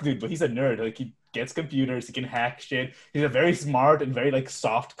shark dude, but he's a nerd. Like he gets computers, he can hack shit. He's a very smart and very like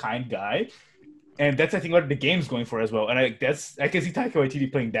soft, kind guy. And that's I think what the game's going for as well. And I can see Taika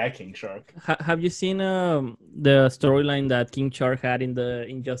Waititi playing that King Shark. Have you seen the storyline that King Shark had in the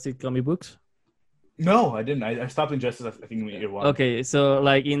Injustice comic books? No, I didn't. I stopped Injustice. I think year one. Okay, so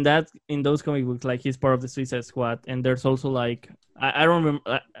like in those comic books, like he's part of the Suicide Squad, and there's also like I don't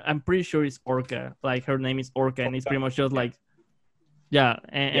remember. I'm pretty sure it's Orca. Like her name is Orca, and it's pretty much just like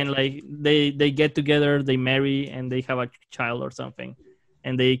and like they get together, they marry, and they have a child or something,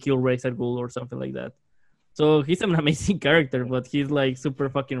 and they kill Ra's al Ghul or something like that. So he's an amazing character, but he's like super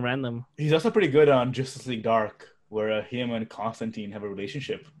fucking random. He's also pretty good on Justice League Dark, where him and Constantine have a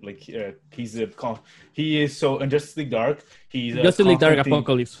relationship. Like he is so in Justice League Dark. He's Justice League Dark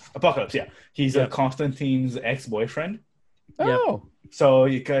Apocalypse. Yeah. He's Constantine's ex-boyfriend. Oh. So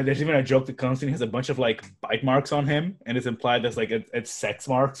there's even a joke that Constantine has a bunch of like bite marks on him, and it's implied that's like it's sex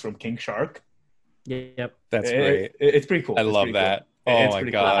marks from King Shark. Yep. That's great. It's pretty cool. I love that. Cool. Oh my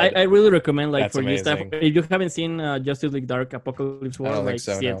god! Cool. I really recommend like That's for this stuff. amazing. If you haven't seen Justice League Dark Apocalypse War, I don't like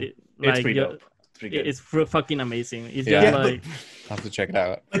think so, no. It's pretty dope. It's pretty good. It's fucking amazing. It's Yeah. just like I'll have to check it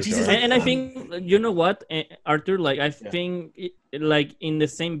out. But for Jesus, sure. and I think you know what, Arthur, like I think like in the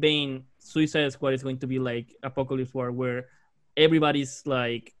same vein, Suicide Squad is going to be like Apocalypse War, where everybody's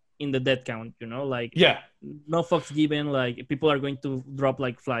like in the death count, you know, like no fucks given, like people are going to drop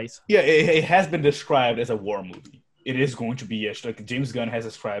like flies. Yeah, it has been described as a war movie. It is going to be like James Gunn has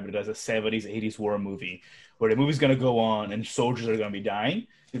described it as a 70s, 80s war movie, where the movie's going to go on and soldiers are going to be dying.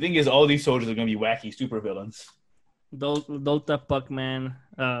 The thing is, all these soldiers are going to be wacky supervillains. Delta Puckman.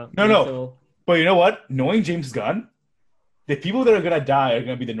 No. But you know what? Knowing James Gunn, the people that are going to die are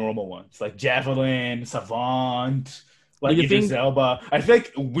going to be the normal ones, like Javelin, Savant, like Idris Elba. I feel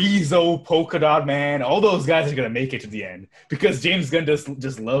like Weasel, Polka Dot Man, all those guys are going to make it to the end because James Gunn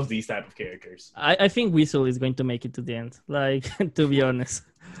just loves these type of characters. I think Weasel is going to make it to the end, like, to be honest.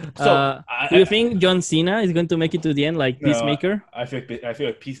 So, do you think John Cena is going to make it to the end, like Peacemaker? I feel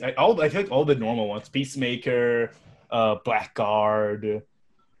like all the normal ones, Peacemaker, Blackguard,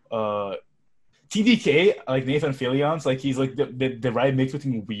 TDK, like Nathan Fillion's, like he's like the right mix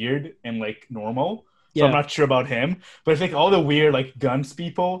between weird and like normal. So I'm not sure about him, but I think all the weird like guns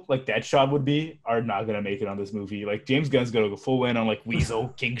people, like Deadshot would be, are not gonna make it on this movie. Like James Gunn's gonna go full in on like Weasel,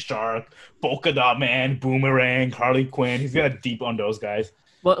 King Shark, Polka Dot Man, Boomerang, Harley Quinn. He's gonna deep on those guys.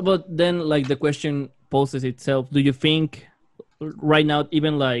 But then like the question poses itself: do you think right now,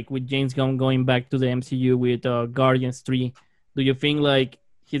 even like with James Gunn going back to the MCU with Guardians 3, do you think like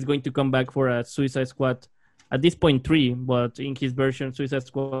he's going to come back for a Suicide Squad? At this point, 3, but in his version, Suicide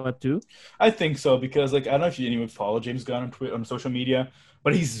Squad 2? I think so, because like I don't know if you anyone follow James Gunn on Twitter, on social media,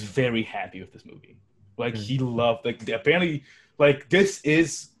 but he's very happy with this movie. Like he loved, like apparently, like this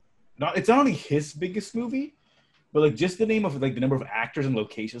is not. It's not only his biggest movie, but like just the name of like the number of actors and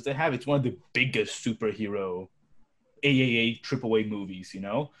locations they have. It's one of the biggest superhero AAA movies. You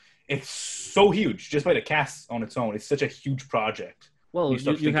know, it's so huge just by the cast on its own. It's such a huge project. Well,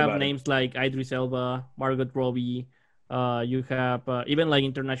 you have names like Idris Elba, Margot Robbie. You have even like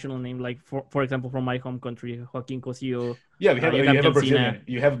international names, like for example, from my home country, Joaquin Cosio. Yeah, you have a Brazilian.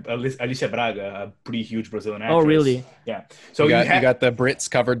 You have Alicia Braga, a pretty huge Brazilian actress. Oh, really? Yeah. So you got the Brits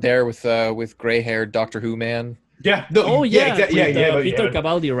covered there with gray-haired Doctor Who man. Yeah. No, Oh yeah, yeah, exactly. with Yeah, Peter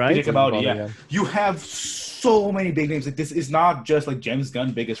Cavalli, right? Peter Cavalli, Cavalli, yeah. yeah. You have so many big names. Like, this is not just like James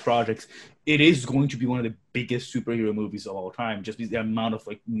Gunn's biggest projects. It is going to be one of the biggest superhero movies of all time, just because the amount of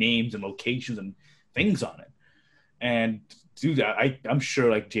like names and locations and things on it. And dude, I'm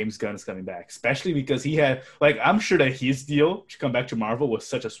sure like James Gunn is coming back, especially because he had like I'm sure that his deal to come back to Marvel was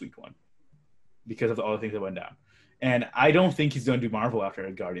such a sweet one because of all the things that went down. And I don't think he's going to do Marvel after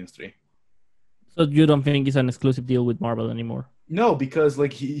Guardians 3. So you don't think it's an exclusive deal with Marvel anymore? No, because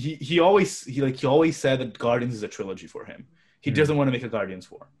like he always said that Guardians is a trilogy for him. He doesn't want to make a Guardians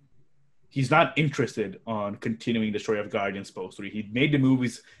 4. He's not interested on continuing the story of Guardians post 3. He made the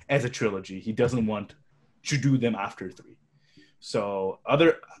movies as a trilogy. He doesn't want to do them after 3. So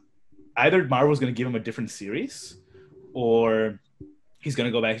either Marvel's going to give him a different series, or he's going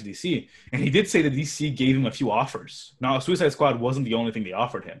to go back to DC. And he did say that DC gave him a few offers. Now, Suicide Squad wasn't the only thing they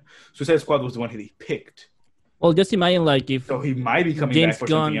offered him. Suicide Squad was the one he picked. Well, just imagine like if So he might be coming James back for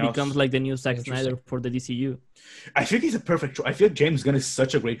Gunn something else. becomes like the new Zack Snyder for the DCU. I think he's a perfect choice. I feel like James Gunn is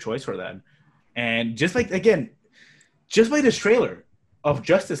such a great choice for that. And just like, again, just by this trailer of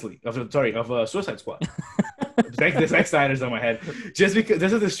Suicide Squad. The Zack Snyder's on my head. Just because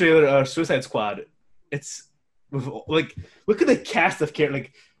this is this trailer of Suicide Squad, it's like, look at the cast of characters.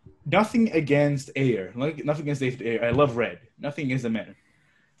 Like, nothing against Ayer. Like, nothing against David Ayer. I love Red. Nothing against the man.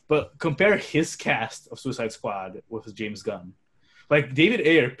 But compare his cast of Suicide Squad with James Gunn. Like, David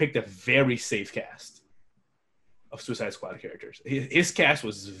Ayer picked a very safe cast of Suicide Squad characters. His cast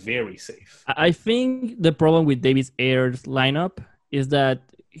was very safe. I think the problem with David Ayer's lineup is that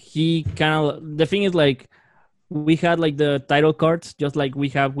he kind of, the thing is like, we had like the title cards, just like we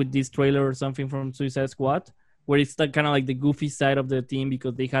have with this trailer or something from Suicide Squad, where it's kind of like the goofy side of the team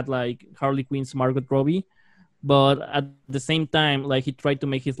because they had like Harley Quinn's Margot Robbie. But at the same time, like he tried to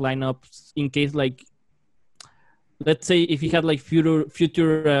make his lineup in case like, let's say if he had like future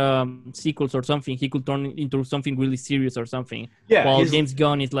sequels or something, he could turn into something really serious or something. Yeah. While James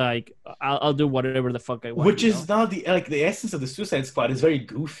Gunn is like, I'll do whatever the fuck I want. Which is not the essence of the Suicide Squad. Is very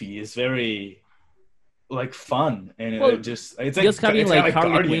goofy. It's very like fun, and it's like just having like Harley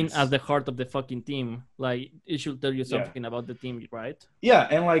Guardians. Quinn as the heart of the fucking team, like it should tell you something about the team, right? Yeah,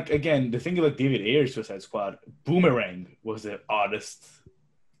 and like again, the thing about David Ayer's Suicide Squad, Boomerang was the oddest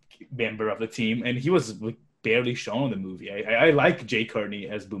member of the team, and he was like barely shown in the movie. I like Jay Courtney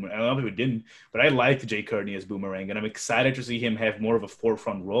as Boomerang. I don't know if he didn't, but I liked Jay Courtney as Boomerang, and I'm excited to see him have more of a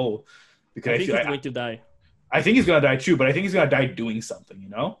forefront role because I think he's going to die. I think he's gonna die too, but I think he's gonna die doing something, you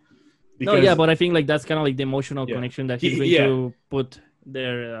know. Because, no, yeah, but I think like that's kind of like the emotional connection that he's going to put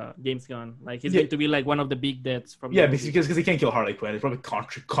there, James Gunn. Like he's going to be like one of the big deaths from. Yeah, because he can't kill Harley Quinn. It's probably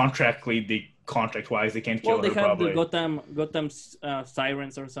contract-wise they can't kill her. Well, they have probably. the Gotham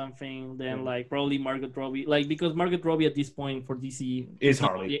Sirens or something. Then like probably Margot Robbie. Like because Margot Robbie at this point for DC is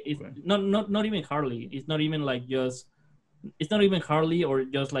Harley. It's not even Harley. It's not even like just. It's not even Harley or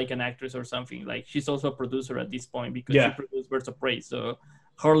just like an actress or something. Like she's also a producer at this point because she produced Birds of Prey. So.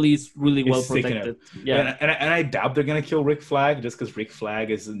 Harley's really well protected. Yeah, and I doubt they're gonna kill Rick Flag just because Rick Flag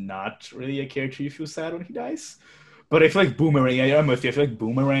is not really a character you feel sad when he dies. But I feel like Boomerang. I'm with you. I feel like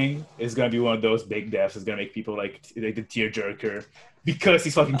Boomerang is gonna be one of those big deaths. Is gonna make people like the tearjerker because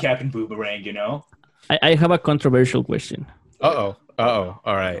he's fucking Captain Boomerang. You know. I have a controversial question. All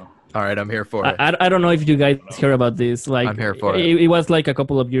right. I'm here for it. I don't know if you guys hear about this. Like I'm here for it. It was like a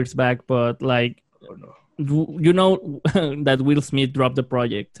couple of years back, but like. Oh, no. You know that Will Smith dropped the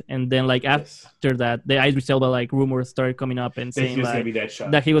project, and then like after that, the Idris Elba like rumors started coming up and saying like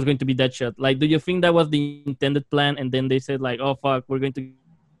that he was going to be Deadshot. Like, do you think that was the intended plan? And then they said like, "Oh fuck, we're going to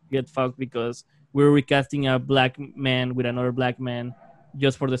get fucked because we're recasting a black man with another black man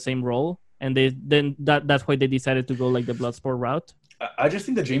just for the same role." And that's why they decided to go like the Bloodsport route. I just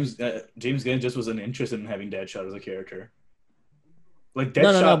think that James Gunn just wasn't interested in having Deadshot as a character. Like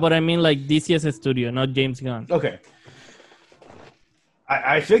no, but I mean like DC as a studio, not James Gunn. Okay.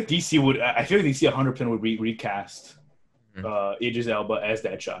 I feel like DC would. I feel like DC 100% would recast Idris Elba as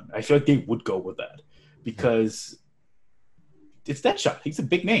Deadshot. I feel like they would go with that because it's Deadshot. He's a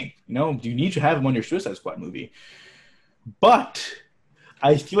big name. You know, you need to have him on your Suicide Squad movie. But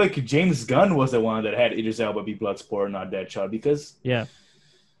I feel like James Gunn was the one that had Idris Elba be Bloodsport, not Deadshot, because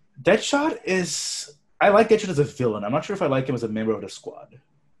Deadshot is. I like Deadshot as a villain. I'm not sure if I like him as a member of the squad.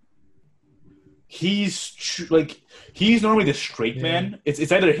 He's normally the straight man.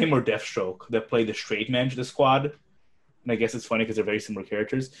 It's either him or Deathstroke that play the straight man to the squad. And I guess it's funny because they're very similar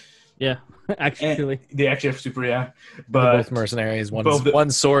characters. Yeah, actually. They actually have super, yeah. They're But both mercenaries. both the-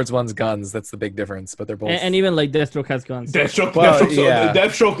 One's swords, one's guns. That's the big difference. But they're both. And even like Deathstroke has guns.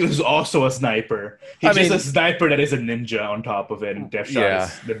 Deathstroke is also a sniper. He's just mean- a sniper that is a ninja on top of it. And Deathshot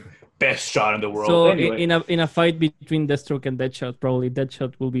is the best shot in the world. So Anyway, in a fight between Deathstroke and Deadshot, probably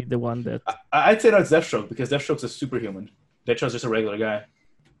Deadshot will be the one that. I'd say no, it's Deathstroke because Deathstroke's a superhuman. Deathshot's just a regular guy.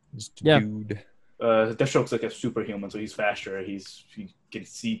 Yeah. Dude. Deathstroke's like a superhuman, so he's faster. He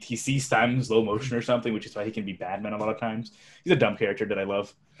sees time in slow motion or something, which is why he can be Batman a lot of times. He's a dumb character that I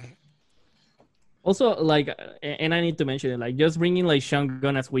love. Also, like, and I need to mention it, like, just bringing like Sean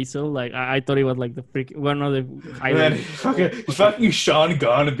Gunn as Weasel, like, I thought it was like one of the Man, highlights. fucking Sean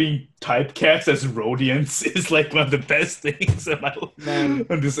Gunn being typecast as Rhodians is like one of the best things about in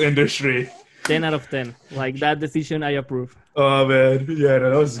this industry. 10 out of 10. Like, that decision, I approve. Oh man, yeah,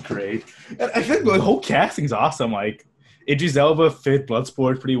 no, that was great. And I think the whole casting's awesome. Like, Idris Elba fit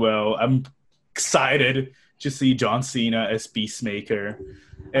Bloodsport pretty well. I'm excited to see John Cena as Peacemaker,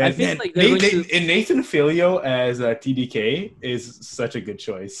 and, I feel like they're going to- and Nathan Fillion as TDK is such a good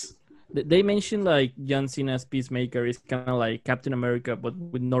choice. They mentioned like John Cena as Peacemaker is kind of like Captain America, but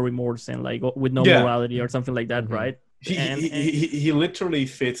with no remorse and like with no morality or something like that, right? He literally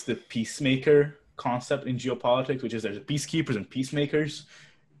fits the peacemaker concept in geopolitics, which is there's peacekeepers and peacemakers.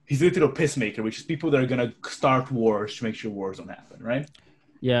 He's literally a peacemaker, which is people that are gonna start wars to make sure wars don't happen, right?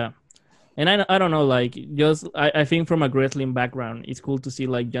 Yeah. And I don't know, like, just I think from a wrestling background, it's cool to see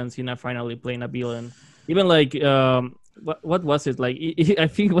like John Cena finally playing a villain. Even like what was it like? I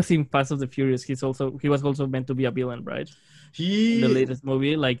think it was in Fast of the Furious. He was also meant to be a villain, right? In the latest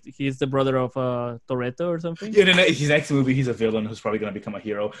movie, like he's the brother of Toretto or something. Yeah, his next movie, he's a villain who's probably going to become a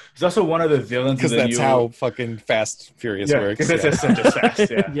hero. He's also one of the villains Because that's how fucking Fast Furious works. Because that's just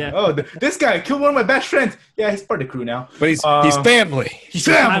fast. Yeah. Yeah. Oh, this guy killed one of my best friends. Yeah, he's part of the crew now. But he's family. He's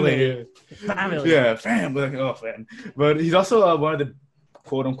family. Family. Yeah, family. Oh man, but he's also one of the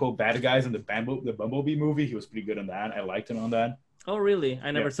quote unquote bad guys in the Bumblebee movie. He was pretty good on that. I liked him on that. Oh really?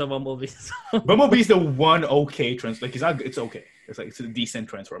 I never saw Bumblebee. Bumblebee's the one okay it's not. It's okay. It's a decent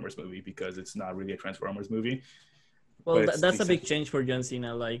Transformers movie because it's not really a Transformers movie. Well, that's a big change for John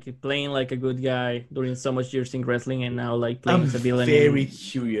Cena. Like playing like a good guy during so much years in wrestling, and now like playing as a villain. I'm very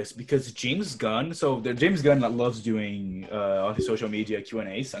curious because James Gunn. So James Gunn loves doing on his social media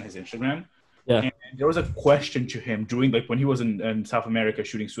Q&As on his Instagram. Yeah. And there was a question to him during like when he was in South America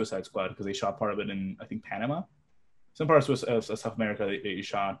shooting Suicide Squad because they shot part of it in I think Panama. Some parts of South America they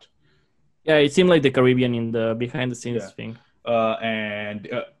shot. Yeah, it seemed like the Caribbean in the behind the scenes thing. And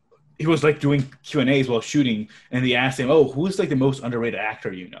he was like doing Q&As while shooting, and they asked him, "Oh, who's like the most underrated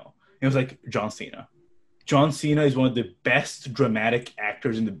actor you know?" And it was like John Cena. John Cena is one of the best dramatic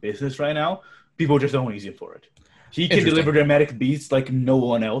actors in the business right now. People just don't use him for it. He can deliver dramatic beats like no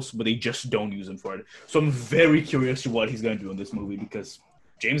one else, but they just don't use him for it. So I'm very curious to what he's going to do in this movie because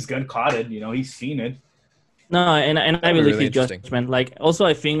James Gunn caught it. You know, he's seen it. No, and I believe really his judgment. Like, also,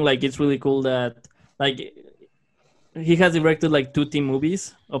 I think like it's really cool that like he has directed like 2 team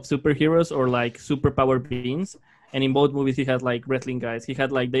movies of superheroes or like superpower beings, and in both movies he had like wrestling guys. He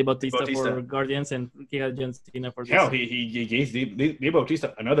had like Dave Bautista for Guardians, and he had John Cena for. Hell, he gave Dave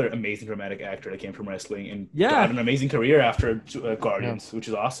Bautista another amazing dramatic actor that came from wrestling and got an amazing career after Guardians, which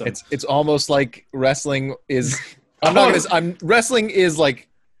is awesome. It's almost like wrestling is. Wrestling is like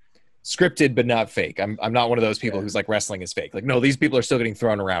scripted but not fake. I'm not one of those people who's like wrestling is fake. Like no, these people are still getting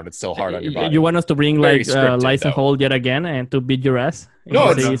thrown around. It's still hard on your body. You want us to bring Very like scripted, Liza though. Holt yet again and to beat your ass? No,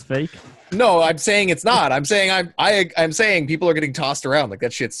 it's fake. No, I'm saying it's not. I'm saying I'm saying people are getting tossed around. Like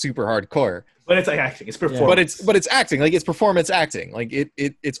that shit's super hardcore. But it's like acting. It's performance. But it's acting. Like it's performance acting. Like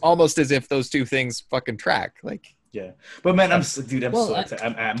it's almost as if those two things fucking track. Like yeah. But man, I'm so excited.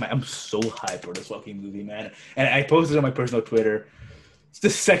 I'm so hyped for this fucking movie, man. And I posted on my personal Twitter. It's the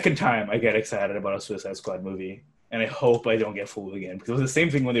second time I get excited about a Suicide Squad movie. And I hope I don't get fooled again. Because it was the same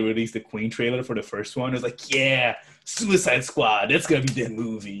thing when they released the Queen trailer for the first one. It was like, yeah, Suicide Squad. That's going to be the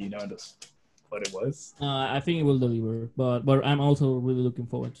movie. You know, that's what it was. I think it will deliver. But I'm also really looking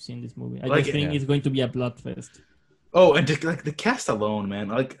forward to seeing this movie. I just think it's going to be a bloodfest. Oh, and like the cast alone, man.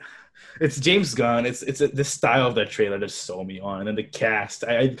 Like, it's James Gunn. It's the style of that trailer that sold me on. And then the cast.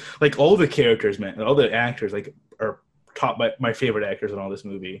 I like all the characters, man. All the actors, like, are top my favorite actors in all this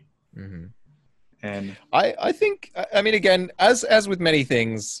movie. Mm-hmm. And I think, I mean, again, as with many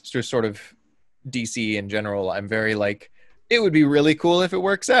things, just sort of DC in general, I'm very like, it would be really cool if it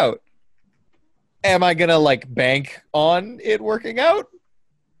works out. Am I gonna like bank on it working out?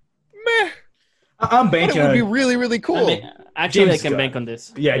 Meh. I'm banking. It would be really, really cool. I mean, actually, I can bank on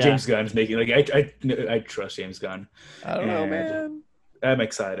this. Yeah, James Gunn's making like I trust James Gunn. I don't know, man. I'm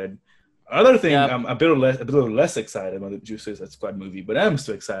excited. Another thing, Yeah. I'm a little less excited about the Suicide Squad movie, but I'm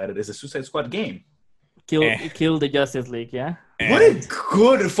still excited. Is the Suicide Squad game? Kill the Justice League. Yeah. What a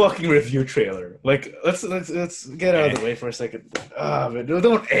good fucking review trailer! Like, let's get out of the way for a second. Ah, man,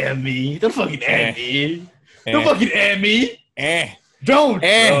 don't end me! Don't fucking end me! Don't fucking end me! Don't!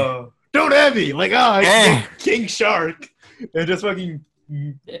 Don't end me! Like, King Shark and just fucking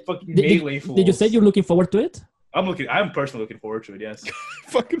melee fools. Did you say you're looking forward to it? I'm personally looking forward to it. Yes.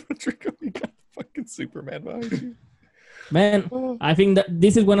 Fucking Rodrigo, you got fucking Superman behind you. Man, I think that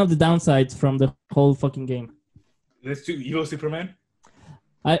this is one of the downsides from the whole fucking game. This too evil Superman.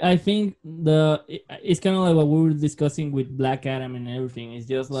 I think it's kind of like what we were discussing with Black Adam and everything. It's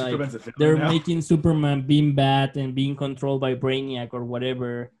just like they're making Superman being bad and being controlled by Brainiac or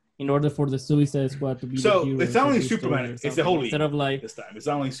whatever in order for the Suicide Squad to be so the hero. It's not only Superman, it's the whole league. Instead of like this time, it's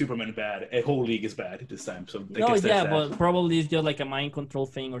not only Superman bad. A whole league is bad this time. So no, yeah, but probably it's just like a mind control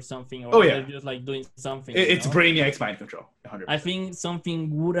thing or something, or they're just like doing something. It's Brainiac's mind control. 100%. I think something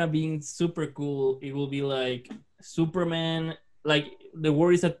would have been super cool. It will be like Superman, like the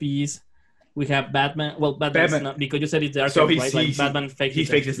war is at peace. We have Batman. Well, Batman not, because you said it's Arkham, so right? Like Batman faked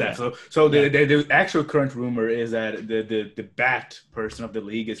his death. Yeah. So the actual current rumor is that the Bat person of the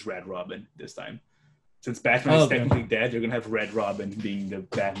league is Red Robin this time. Since Batman is technically dead, you're gonna have Red Robin being the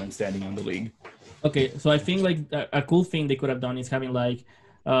Batman standing on the league. Okay, so I think like a cool thing they could have done is having like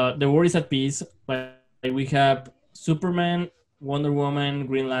the war is at peace. Like we have Superman, Wonder Woman,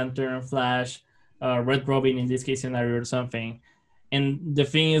 Green Lantern, Flash, Red Robin in this case scenario or something. And the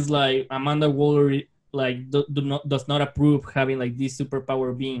thing is, like, Amanda Waller, like, does not approve having, like, these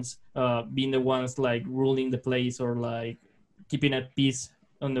superpower beings being the ones, like, ruling the place or, like, keeping at peace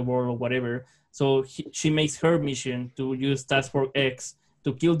on the world or whatever. So she makes her mission to use Task Force X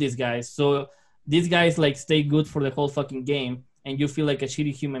to kill these guys. So these guys, like, stay good for the whole fucking game, and you feel like a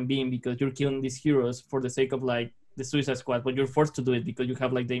shitty human being because you're killing these heroes for the sake of, like, the Suicide Squad, but you're forced to do it because you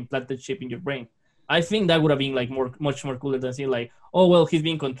have, like, the implanted chip in your brain. I think that would have been like much more cooler than saying like, oh well, he's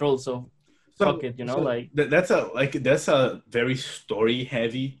being controlled, so fuck it, you know. Like that's a very story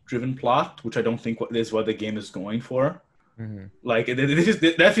heavy driven plot, which I don't think is what the game is going for. Mm-hmm. Like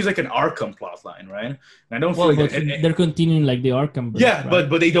that feels like an Arkham plot line, right? And I don't feel like they're continuing like the Arkham. Yeah, right?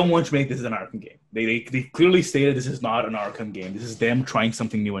 but they don't want to make this an Arkham game. They clearly stated this is not an Arkham game. This is them trying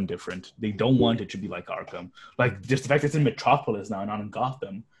something new and different. They don't want it to be like Arkham. Like just the fact that it's in Metropolis now, not in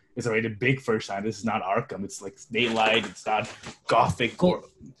Gotham. It's already a big first time. This is not Arkham. It's like daylight. It's not Gothic.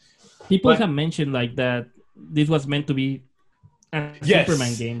 People have mentioned like that this was meant to be a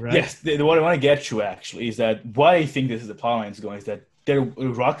Superman game, right? Yes. What I want to get to actually is that why I think this is the plot line is going is that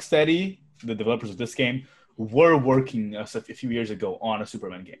Rocksteady, the developers of this game, were working a few years ago on a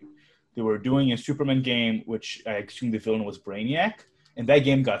Superman game. They were doing a Superman game, which I assume the villain was Brainiac, and that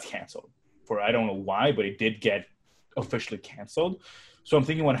game got canceled. For I don't know why, but it did get officially canceled. So I'm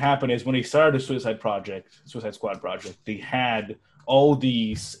thinking what happened is when they started the Suicide Squad project, they had all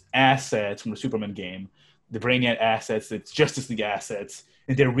these assets from the Superman game, the Brainiac assets, the Justice League assets,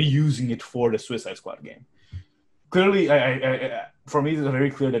 and they're reusing it for the Suicide Squad game. Clearly, for me, it's very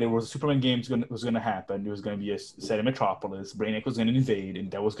clear that it was a Superman game was going to happen. It was going to be a set in Metropolis. Brainiac was going to invade,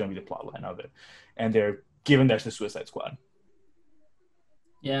 and that was going to be the plotline of it. And they're giving that to the Suicide Squad.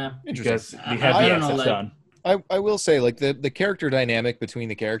 Yeah. Because they have the assets done. I will say, like, the character dynamic between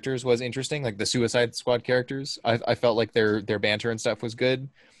the characters was interesting. Like, the Suicide Squad characters, I felt like their banter and stuff was good.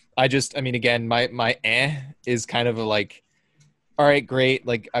 I mean, again, my is kind of a, like, all right, great.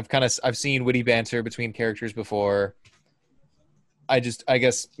 Like, I've seen witty banter between characters before. I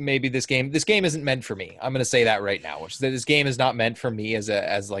guess maybe this game isn't meant for me. I'm going to say that right now, which is that this game is not meant for me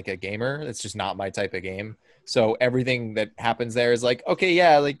as like a gamer. It's just not my type of game. So everything that happens there is like, okay,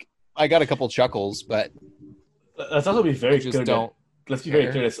 yeah, like, I got a couple chuckles, but let's also be very clear. Let's be very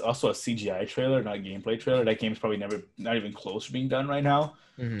care. clear. It's also a CGI trailer, not a gameplay trailer. That game's probably not even close to being done right now.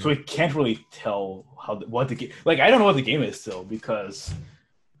 Mm-hmm. So we can't really tell what the game. Like, I don't know what the game is still because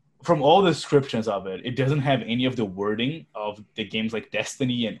from all the descriptions of it, it doesn't have any of the wording of the games like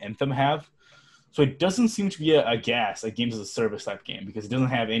Destiny and Anthem have. So it doesn't seem to be a games as a service type game because it doesn't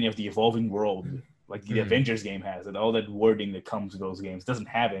have any of the evolving world like the Avengers game has, and all that wording that comes with those games doesn't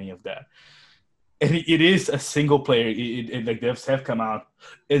have any of that. And it is a single player. Like devs have come out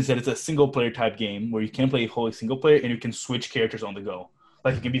and said it's a single player type game where you can play wholly single player and you can switch characters on the go.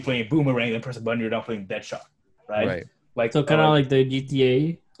 Like you can be playing Boomerang and press a button, you're not playing Deadshot, right? Like so, kind of like the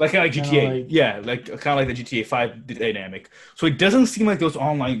GTA. Like GTA, yeah, like kind of like the GTA 5 dynamic. So it doesn't seem like those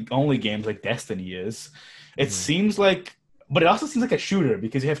online only games like Destiny is. It seems like, but it also seems like a shooter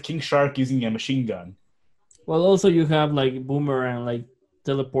because you have King Shark using a machine gun. Well, also you have like Boomerang, like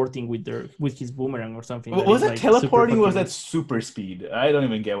teleporting with his boomerang or something. Was is, that like, teleporting or was super that super speed? I don't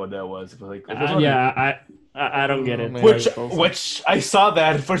even get what that was. It was like, I don't get it. man. Which I saw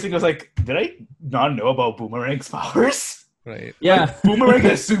that first thing I was like, did I not know about Boomerang's powers? Right. Yeah. Like, Boomerang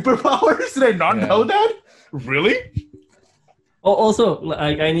has superpowers? Did I not Yeah. know that? Really? Also,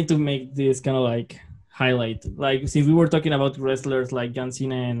 like, I need to make this kind of like highlight. Like, since we were talking about wrestlers like John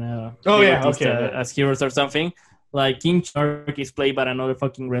Cena and as heroes or something, like King Shark is played by another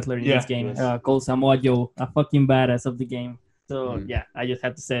fucking wrestler in this game, called Samoa Joe, a fucking badass of the game. So yeah, I just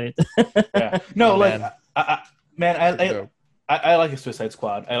had to say it. Yeah. No, like, Man. I like the Suicide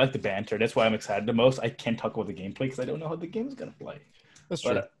Squad. I like the banter. That's why I'm excited the most. I can't talk about the gameplay because I don't know how the game's gonna play. That's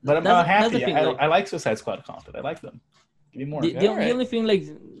true. But I'm That's happy. the thing, I like Suicide Squad content. I like them. Give me more. The only thing, like,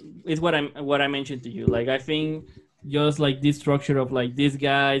 is what I mentioned to you. Like, I think just like this structure of like this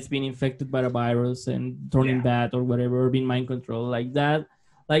guy's being infected by a virus and turning bad or whatever, being mind controlled, like that.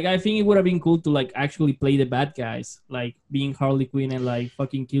 Like, I think it would have been cool to like actually play the bad guys, like being Harley Quinn and like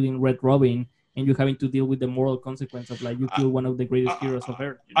fucking killing Red Robin, and you having to deal with the moral consequence of like you kill one of the greatest heroes of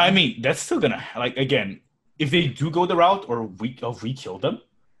Earth. You know? I mean, that's still gonna, like, again, if they do go the route of we kill them,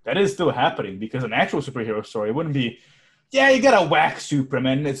 that is still happening, because an actual superhero story wouldn't be, yeah, you gotta whack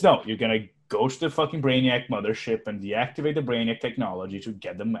Superman. It's no, you're gonna go to the fucking Brainiac mothership and deactivate the Brainiac technology to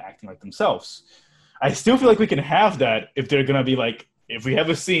get them acting like themselves. I still feel like we can have that if they're gonna be like, if we have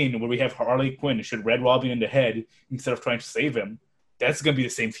a scene where we have Harley Quinn shoot Red Robin in the head instead of trying to save him, that's gonna be the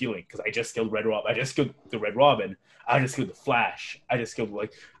same feeling, because I just killed Red Robin. I just killed the Red Robin. I just killed the Flash. I just killed,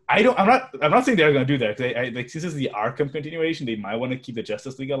 like, I'm not saying they're gonna do that. Like, this is the Arkham continuation. They might want to keep the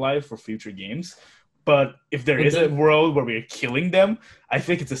Justice League alive for future games. But if there is a world where we're killing them, I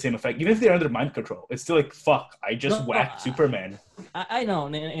think it's the same effect. Even if they're under mind control, it's still like, fuck, I just whacked Superman. I know,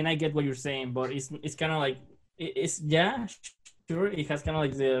 and I get what you're saying, but it's kind of like, it's sure, it has kind of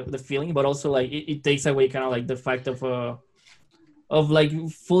like the feeling, but also like it takes away kind of like the fact of like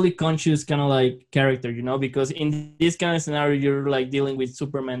fully conscious kind of like character, you know, because in this kind of scenario, you're like dealing with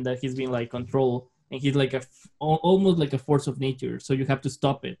Superman that he's being like controlled, and he's like almost like a force of nature, so you have to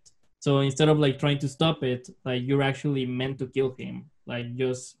stop it. So instead of like trying to stop it, like you're actually meant to kill him, like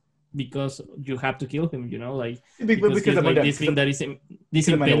just because you have to kill him, you know, like because he's like this thing that is this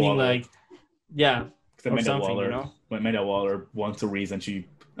impending, like, yeah, or something, you know. When Amanda Waller wants a reason, she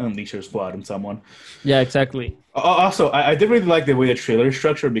unleashes blood on someone. Yeah, exactly. Also, I did really like the way the trailer is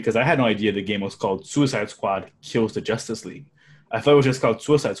structured, because I had no idea the game was called Suicide Squad Kills the Justice League. I thought it was just called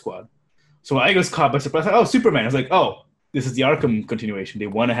Suicide Squad. So I was caught by surprise. Like, oh, Superman. I was like, oh, this is the Arkham continuation. They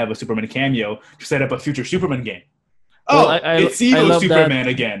want to have a Superman cameo to set up a future Superman game. Oh, well, it's evil Superman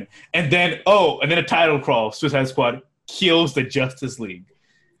again. And then a title crawl, Suicide Squad Kills the Justice League.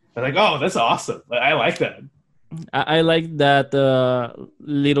 I was like, oh, that's awesome. I like that. I like that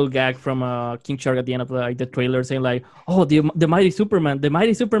little gag from King Shark at the end of the trailer, saying like, "Oh, the mighty Superman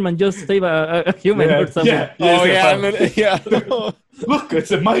just saved a human or something." Yeah. Look,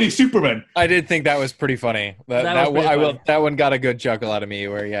 it's a mighty Superman. I did think that was pretty funny. That one got a good chuckle out of me.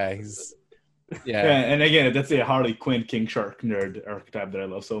 Where he's and again, that's a Harley Quinn King Shark nerd archetype that I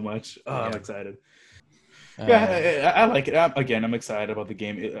love so much. I'm excited. I like it. I'm excited about the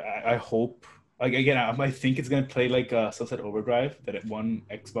game. I hope. Like, again, I think it's going to play like Sunset Overdrive, that one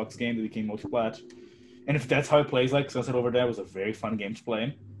Xbox game that became multi-plat. And if that's how it plays, like Sunset Overdrive was a very fun game to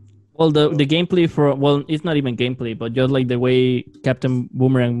play. Well, the gameplay it's not even gameplay, but just like the way Captain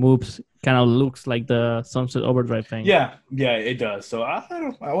Boomerang moves kind of looks like the Sunset Overdrive thing. Yeah, it does. So I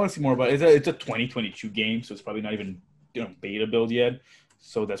want to see more about it. It's a 2022 game, so it's probably not even beta build yet.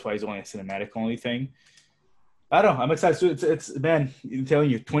 So that's why it's only a cinematic only thing. I don't know. I'm excited. So it's man, I'm telling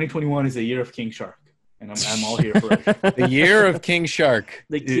you, 2021 is the year of King Shark, and I'm all here for it. The year of King Shark.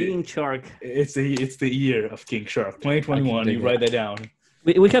 The King Shark. It's the year of King Shark. 2021. You write that down.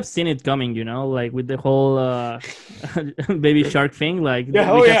 We have seen it coming, like with the whole baby shark thing. Like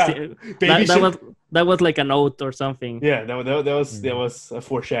that was like a note or something. Yeah, that was a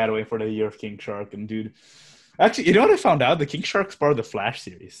foreshadowing for the year of King Shark. And dude, actually, you know what I found out? The King Shark's part of the Flash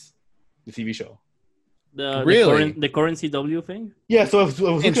series, the TV show. The current CW thing? Yeah, so I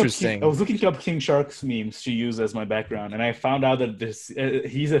was interesting. I was looking up King Shark's memes to use as my background, and I found out that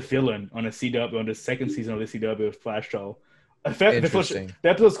he's a villain on the second season of the CW Flash show. Interesting. The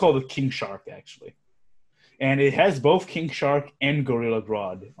episode's called the King Shark, actually, and it has both King Shark and Gorilla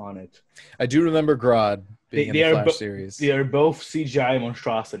Grodd on it. I do remember Grodd being in the Flash series. They are both CGI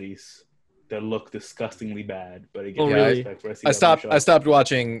monstrosities that look disgustingly bad. But again, Oh, I really? respect for a I CW stopped. show. I stopped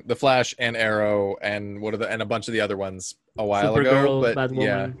watching The Flash and Arrow and and a bunch of the other ones a while ago. Supergirl, But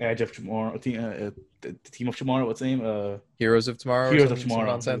Batwoman. Yeah, Jeff Tomorrow, the Team of Tomorrow. What's the name? Heroes of Tomorrow. Heroes or of some Tomorrow.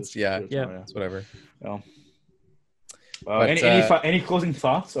 nonsense. Yeah, Heroes of Yeah. Tomorrow, it's whatever. yeah. But, Any closing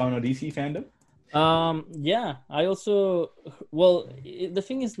thoughts on a DC fandom? Yeah, I also, well, the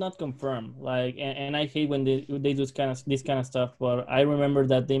thing is not confirmed, like, and I hate when they do this kind of stuff, but I remember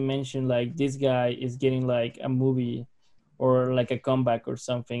that they mentioned like this guy is getting like a movie or like a comeback or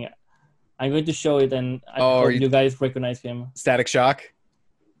something. I'm going to show it, and I hope you guys recognize him. Static Shock.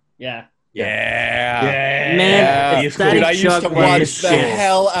 Yeah. Yeah. Man, he's Static Dude, I used Shock to was watch the the shit.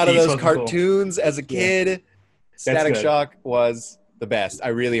 hell out of He's those fucking cool. cartoons as a kid. Static good. Shock was the best. I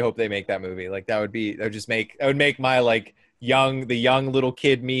really hope they make that movie. Like that would make my like the young little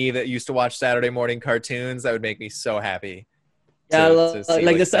kid me that used to watch Saturday morning cartoons. That would make me so happy. Yeah, to see,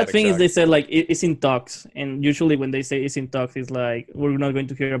 like the sad Static thing is Shock. they said like it's in talks, and usually when they say it's in talks, it's like we're not going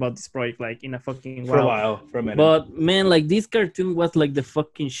to hear about this project like in a fucking For a while, for a minute. But man, like this cartoon was like the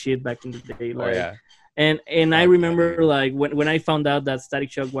fucking shit back in the day. Like, Oh yeah. and Fuck I yeah, remember dude. like when I found out that Static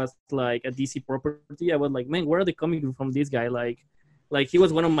Shock was like a DC property, I was like, man, where are they coming from this guy? Like he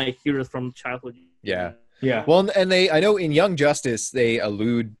was one of my heroes from childhood. Yeah. yeah, Well, and I know in Young Justice they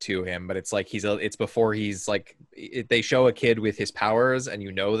allude to him, but it's like it's before he's like they show a kid with his powers, and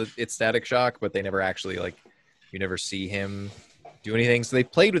you know that it's Static Shock, but they never actually like you never see him do anything. So they've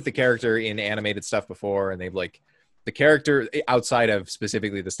played with the character in animated stuff before, and they've like the character outside of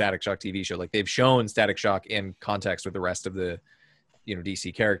specifically the Static Shock TV show, like they've shown Static Shock in context with the rest of the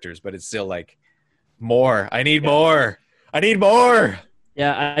DC characters, but it's still like more. I need more. I need more.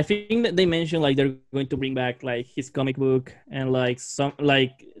 Yeah, I think that they mentioned like they're going to bring back like his comic book and like some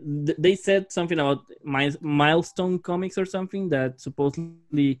like they said something about Milestone Comics or something that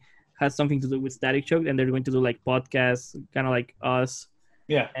supposedly has something to do with Static Shock, and they're going to do like podcasts, kind of like us,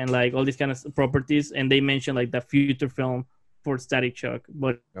 yeah. and like all these kind of properties. And they mentioned like the future film for Static Shock,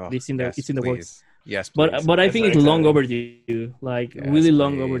 but it's in the yes, it's in the please. works. Yes, please. But I That's think very it's long exciting. overdue, like Yes, really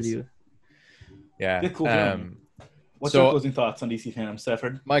long please. overdue. Yeah. Yeah, cool. What's so- your closing thoughts on DC fandom,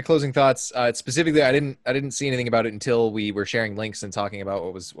 Stafford? My closing thoughts. Specifically, I didn't see anything about it until we were sharing links and talking about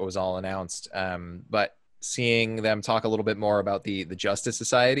what was all announced. But seeing them talk a little bit more about the Justice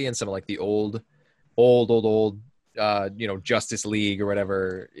Society and some of like the old Justice League or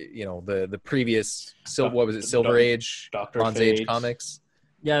whatever, the previous what was it, Silver Age, Dr. Bronze Fate. Age comics.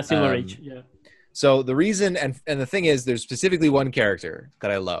 Yeah, Silver Age. Yeah. So the reason and the thing is, there's specifically one character that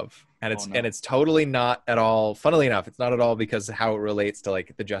I love, and it's totally not at all. Funnily enough, it's not at all because of how it relates to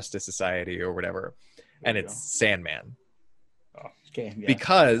like the Justice Society or whatever, and it's Sandman. Oh, okay. Yeah.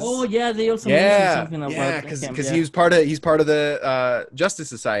 Because Oh yeah, they also mentioned something about because he's part of the Justice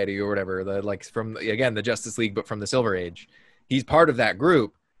Society or whatever, the like from again the Justice League, but from the Silver Age. He's part of that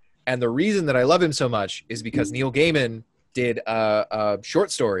group, and the reason that I love him so much is because Neil Gaiman did a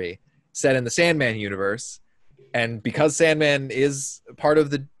short story set in the Sandman universe, and because Sandman is part of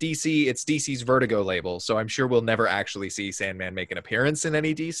the DC, it's DC's Vertigo label, so I'm sure we'll never actually see Sandman make an appearance in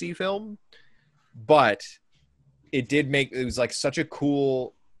any DC film, but it was like such a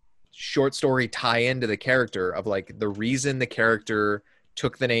cool short story tie-in to the character of like the reason the character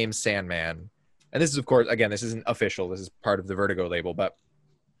took the name Sandman. And this is, of course, again, this isn't official, this is part of the Vertigo label, but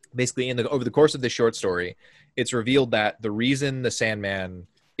basically over the course of this short story, it's revealed that the reason the Sandman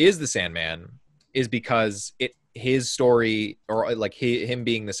is the Sandman is because his story, or like him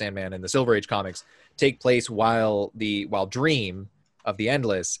being the Sandman in the Silver Age comics, take place while Dream of the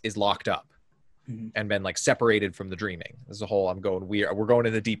Endless is locked up and been like separated from the Dreaming. As a whole, we're going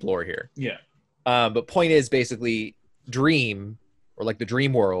into deep lore here. Yeah. But point is, basically, Dream, or like the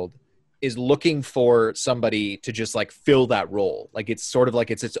Dream World, is looking for somebody to just like fill that role. Like it's sort of like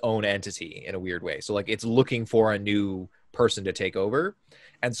it's its own entity in a weird way. So like it's looking for a new person to take over.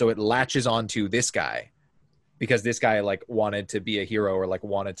 And so it latches onto this guy because this guy like wanted to be a hero or like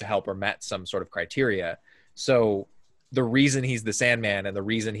wanted to help or met some sort of criteria. So the reason he's the Sandman and the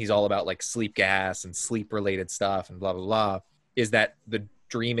reason he's all about like sleep gas and sleep related stuff and blah, blah, blah, is that the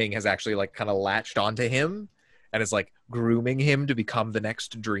Dreaming has actually like kind of latched onto him and is like grooming him to become the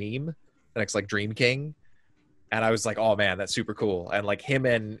next Dream, the next like Dream King. And I was like, oh man, that's super cool. And like him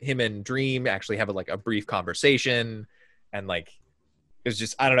and Dream actually have a brief conversation, and like it was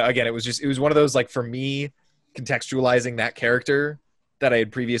just, I don't know, again, it was one of those, like, for me, contextualizing that character that I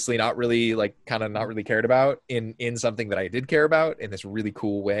had previously not really cared about in something that I did care about in this really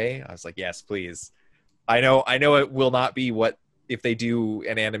cool way. I was like, yes, please. I know it will not be what, if they do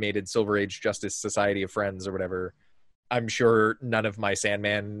an animated Silver Age Justice Society of Friends or whatever, I'm sure none of my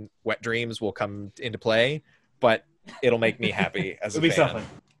Sandman wet dreams will come into play, but it'll make me happy as a fan. Something.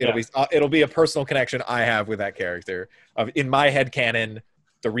 It'll be a personal connection I have with that character. In my head canon,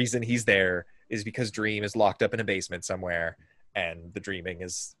 the reason he's there is because Dream is locked up in a basement somewhere, and the dreaming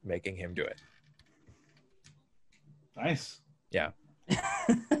is making him do it. Nice. Yeah.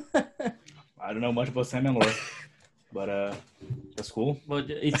 I don't know much about Sandman lore, but that's cool. But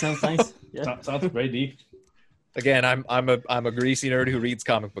it sounds nice. Yeah. Sounds very deep. Again, I'm a greasy nerd who reads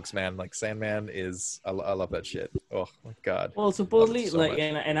comic books, man. Like Sandman is, I love that shit. Oh my god. Well, supposedly, so like, much.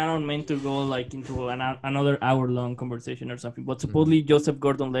 and I don't mean to go like into another hour-long conversation or something, but supposedly Joseph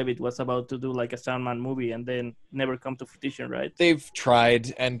Gordon-Levitt was about to do like a Sandman movie and then never come to fruition, right? They've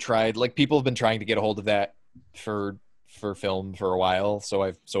tried. Like people have been trying to get a hold of that for film for a while. So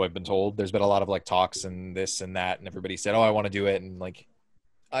I've been told. There's been a lot of like talks and this and that, and everybody said, "Oh, I want to do it," and like.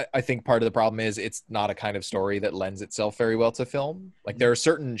 I think part of the problem is it's not a kind of story that lends itself very well to film. Like there are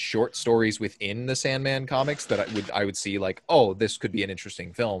certain short stories within the Sandman comics that I would see like, oh, this could be an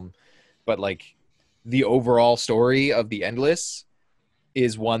interesting film. But like the overall story of The Endless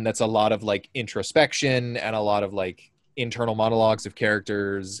is one that's a lot of like introspection and a lot of like internal monologues of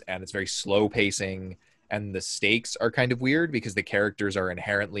characters, and it's very slow pacing, and the stakes are kind of weird because the characters are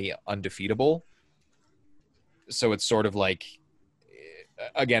inherently undefeatable. So it's sort of like,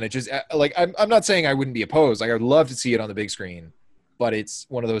 again, it just like I'm not saying I wouldn't be opposed. Like I would love to see it on the big screen, but it's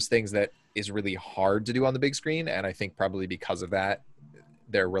one of those things that is really hard to do on the big screen, and I think probably because of that,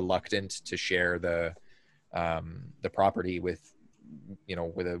 they're reluctant to share the property with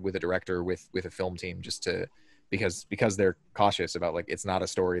a director, with a film team, just to because they're cautious about like it's not a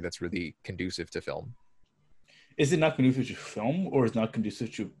story that's really conducive to film. Is it not conducive to film, or is it not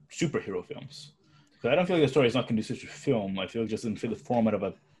conducive to superhero films? Because I don't feel like the story is not conducive to film. I feel like it just doesn't fit the format of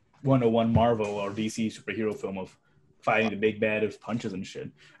a 101 Marvel or DC superhero film of fighting the big bad with punches and shit.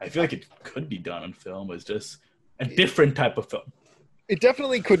 I feel like it could be done on film. It's just a different type of film. It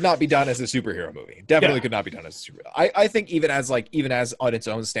definitely could not be done as a superhero movie. Definitely could not be done as a superhero. I think even as on its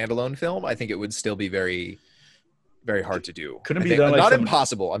own standalone film, I think it would still be very, very hard to do. Couldn't be done like not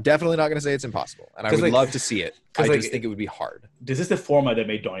impossible. I'm definitely not going to say it's impossible, and I would love to see it. I just think it would be hard. This is the format that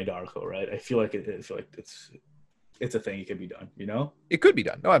made Donnie Darko, right? I feel like it's a thing. It can be done. You know, it could be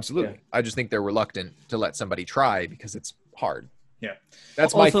done. No, absolutely. Yeah. I just think they're reluctant to let somebody try because it's hard. Yeah,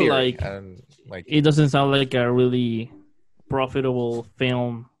 that's also, my theory. And like, it doesn't sound like a really profitable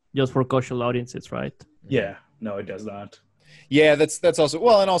film just for casual audiences, right? Yeah, no, it does not. Yeah, that's also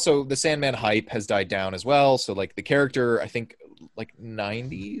well, and also the Sandman hype has died down as well. So like the character, I think like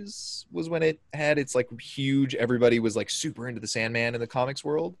 90s was when it had its like huge. Everybody was like super into the Sandman in the comics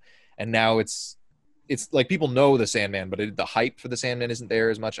world, and now it's like people know the Sandman, but the hype for the Sandman isn't there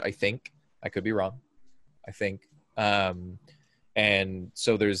as much. I think I could be wrong. I think, and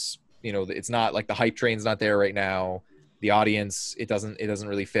so there's it's not like the hype train's not there right now. The audience, it doesn't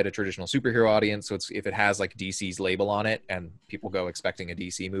really fit a traditional superhero audience. So if it has like DC's label on it and people go expecting a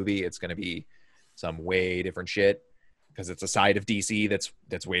DC movie, it's going to be some way different shit because it's a side of DC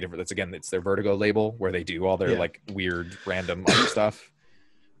that's way different. It's their Vertigo label where they do all their like weird random other stuff.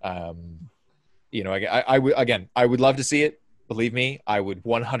 I would love to see it. Believe me, I would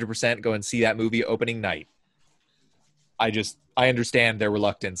 100% go and see that movie opening night. I understand their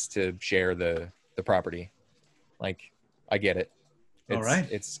reluctance to share the property. Like, I get it. All right.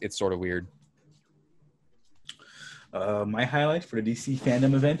 It's sort of weird. My highlight for the DC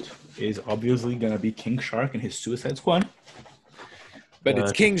fandom event is obviously going to be King Shark and his Suicide Squad. But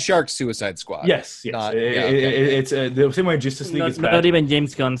it's King Shark's Suicide Squad. Yes. It's the same way Justice League is bad. Not even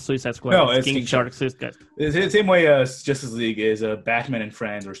James Gunn's Suicide Squad. No, it's King Shark's Suicide Squad. It's the same way Justice League is Batman and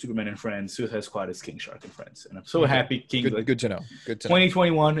Friends or Superman and Friends. Suicide Squad is King Shark and Friends. And I'm so happy. Good to know.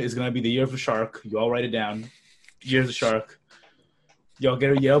 2021 is going to be the year of the shark. You all write it down. Year of the shark. Y'all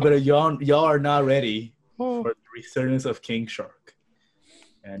get a yell, but y'all are not ready for the resurgence of King Shark.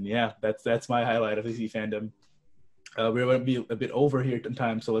 And yeah, that's my highlight of DC fandom. We're going to be a bit over here in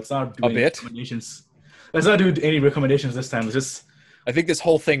time, so let's not do any recommendations. Let's not do any recommendations this time. I think this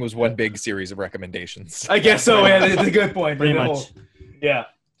whole thing was one big series of recommendations. I guess so. Yeah, that's a good point. Pretty much. Yeah.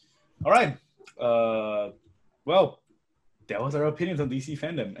 All right. Well, that was our opinions on DC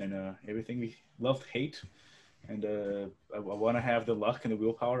fandom and everything we love, hate. And I want to have the luck and the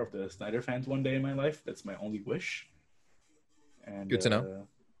willpower of the Snyder fans one day in my life. That's my only wish. And good to know.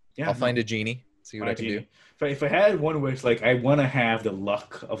 Yeah, I'll find a genie. See what I can do. If I had one wish, like I want to have the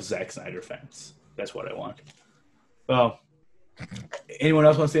luck of Zack Snyder fans. That's what I want. Well, anyone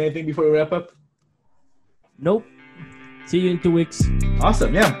else want to say anything before we wrap up? Nope. See you in 2 weeks.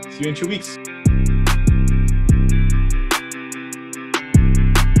 Awesome. Yeah. See you in 2 weeks.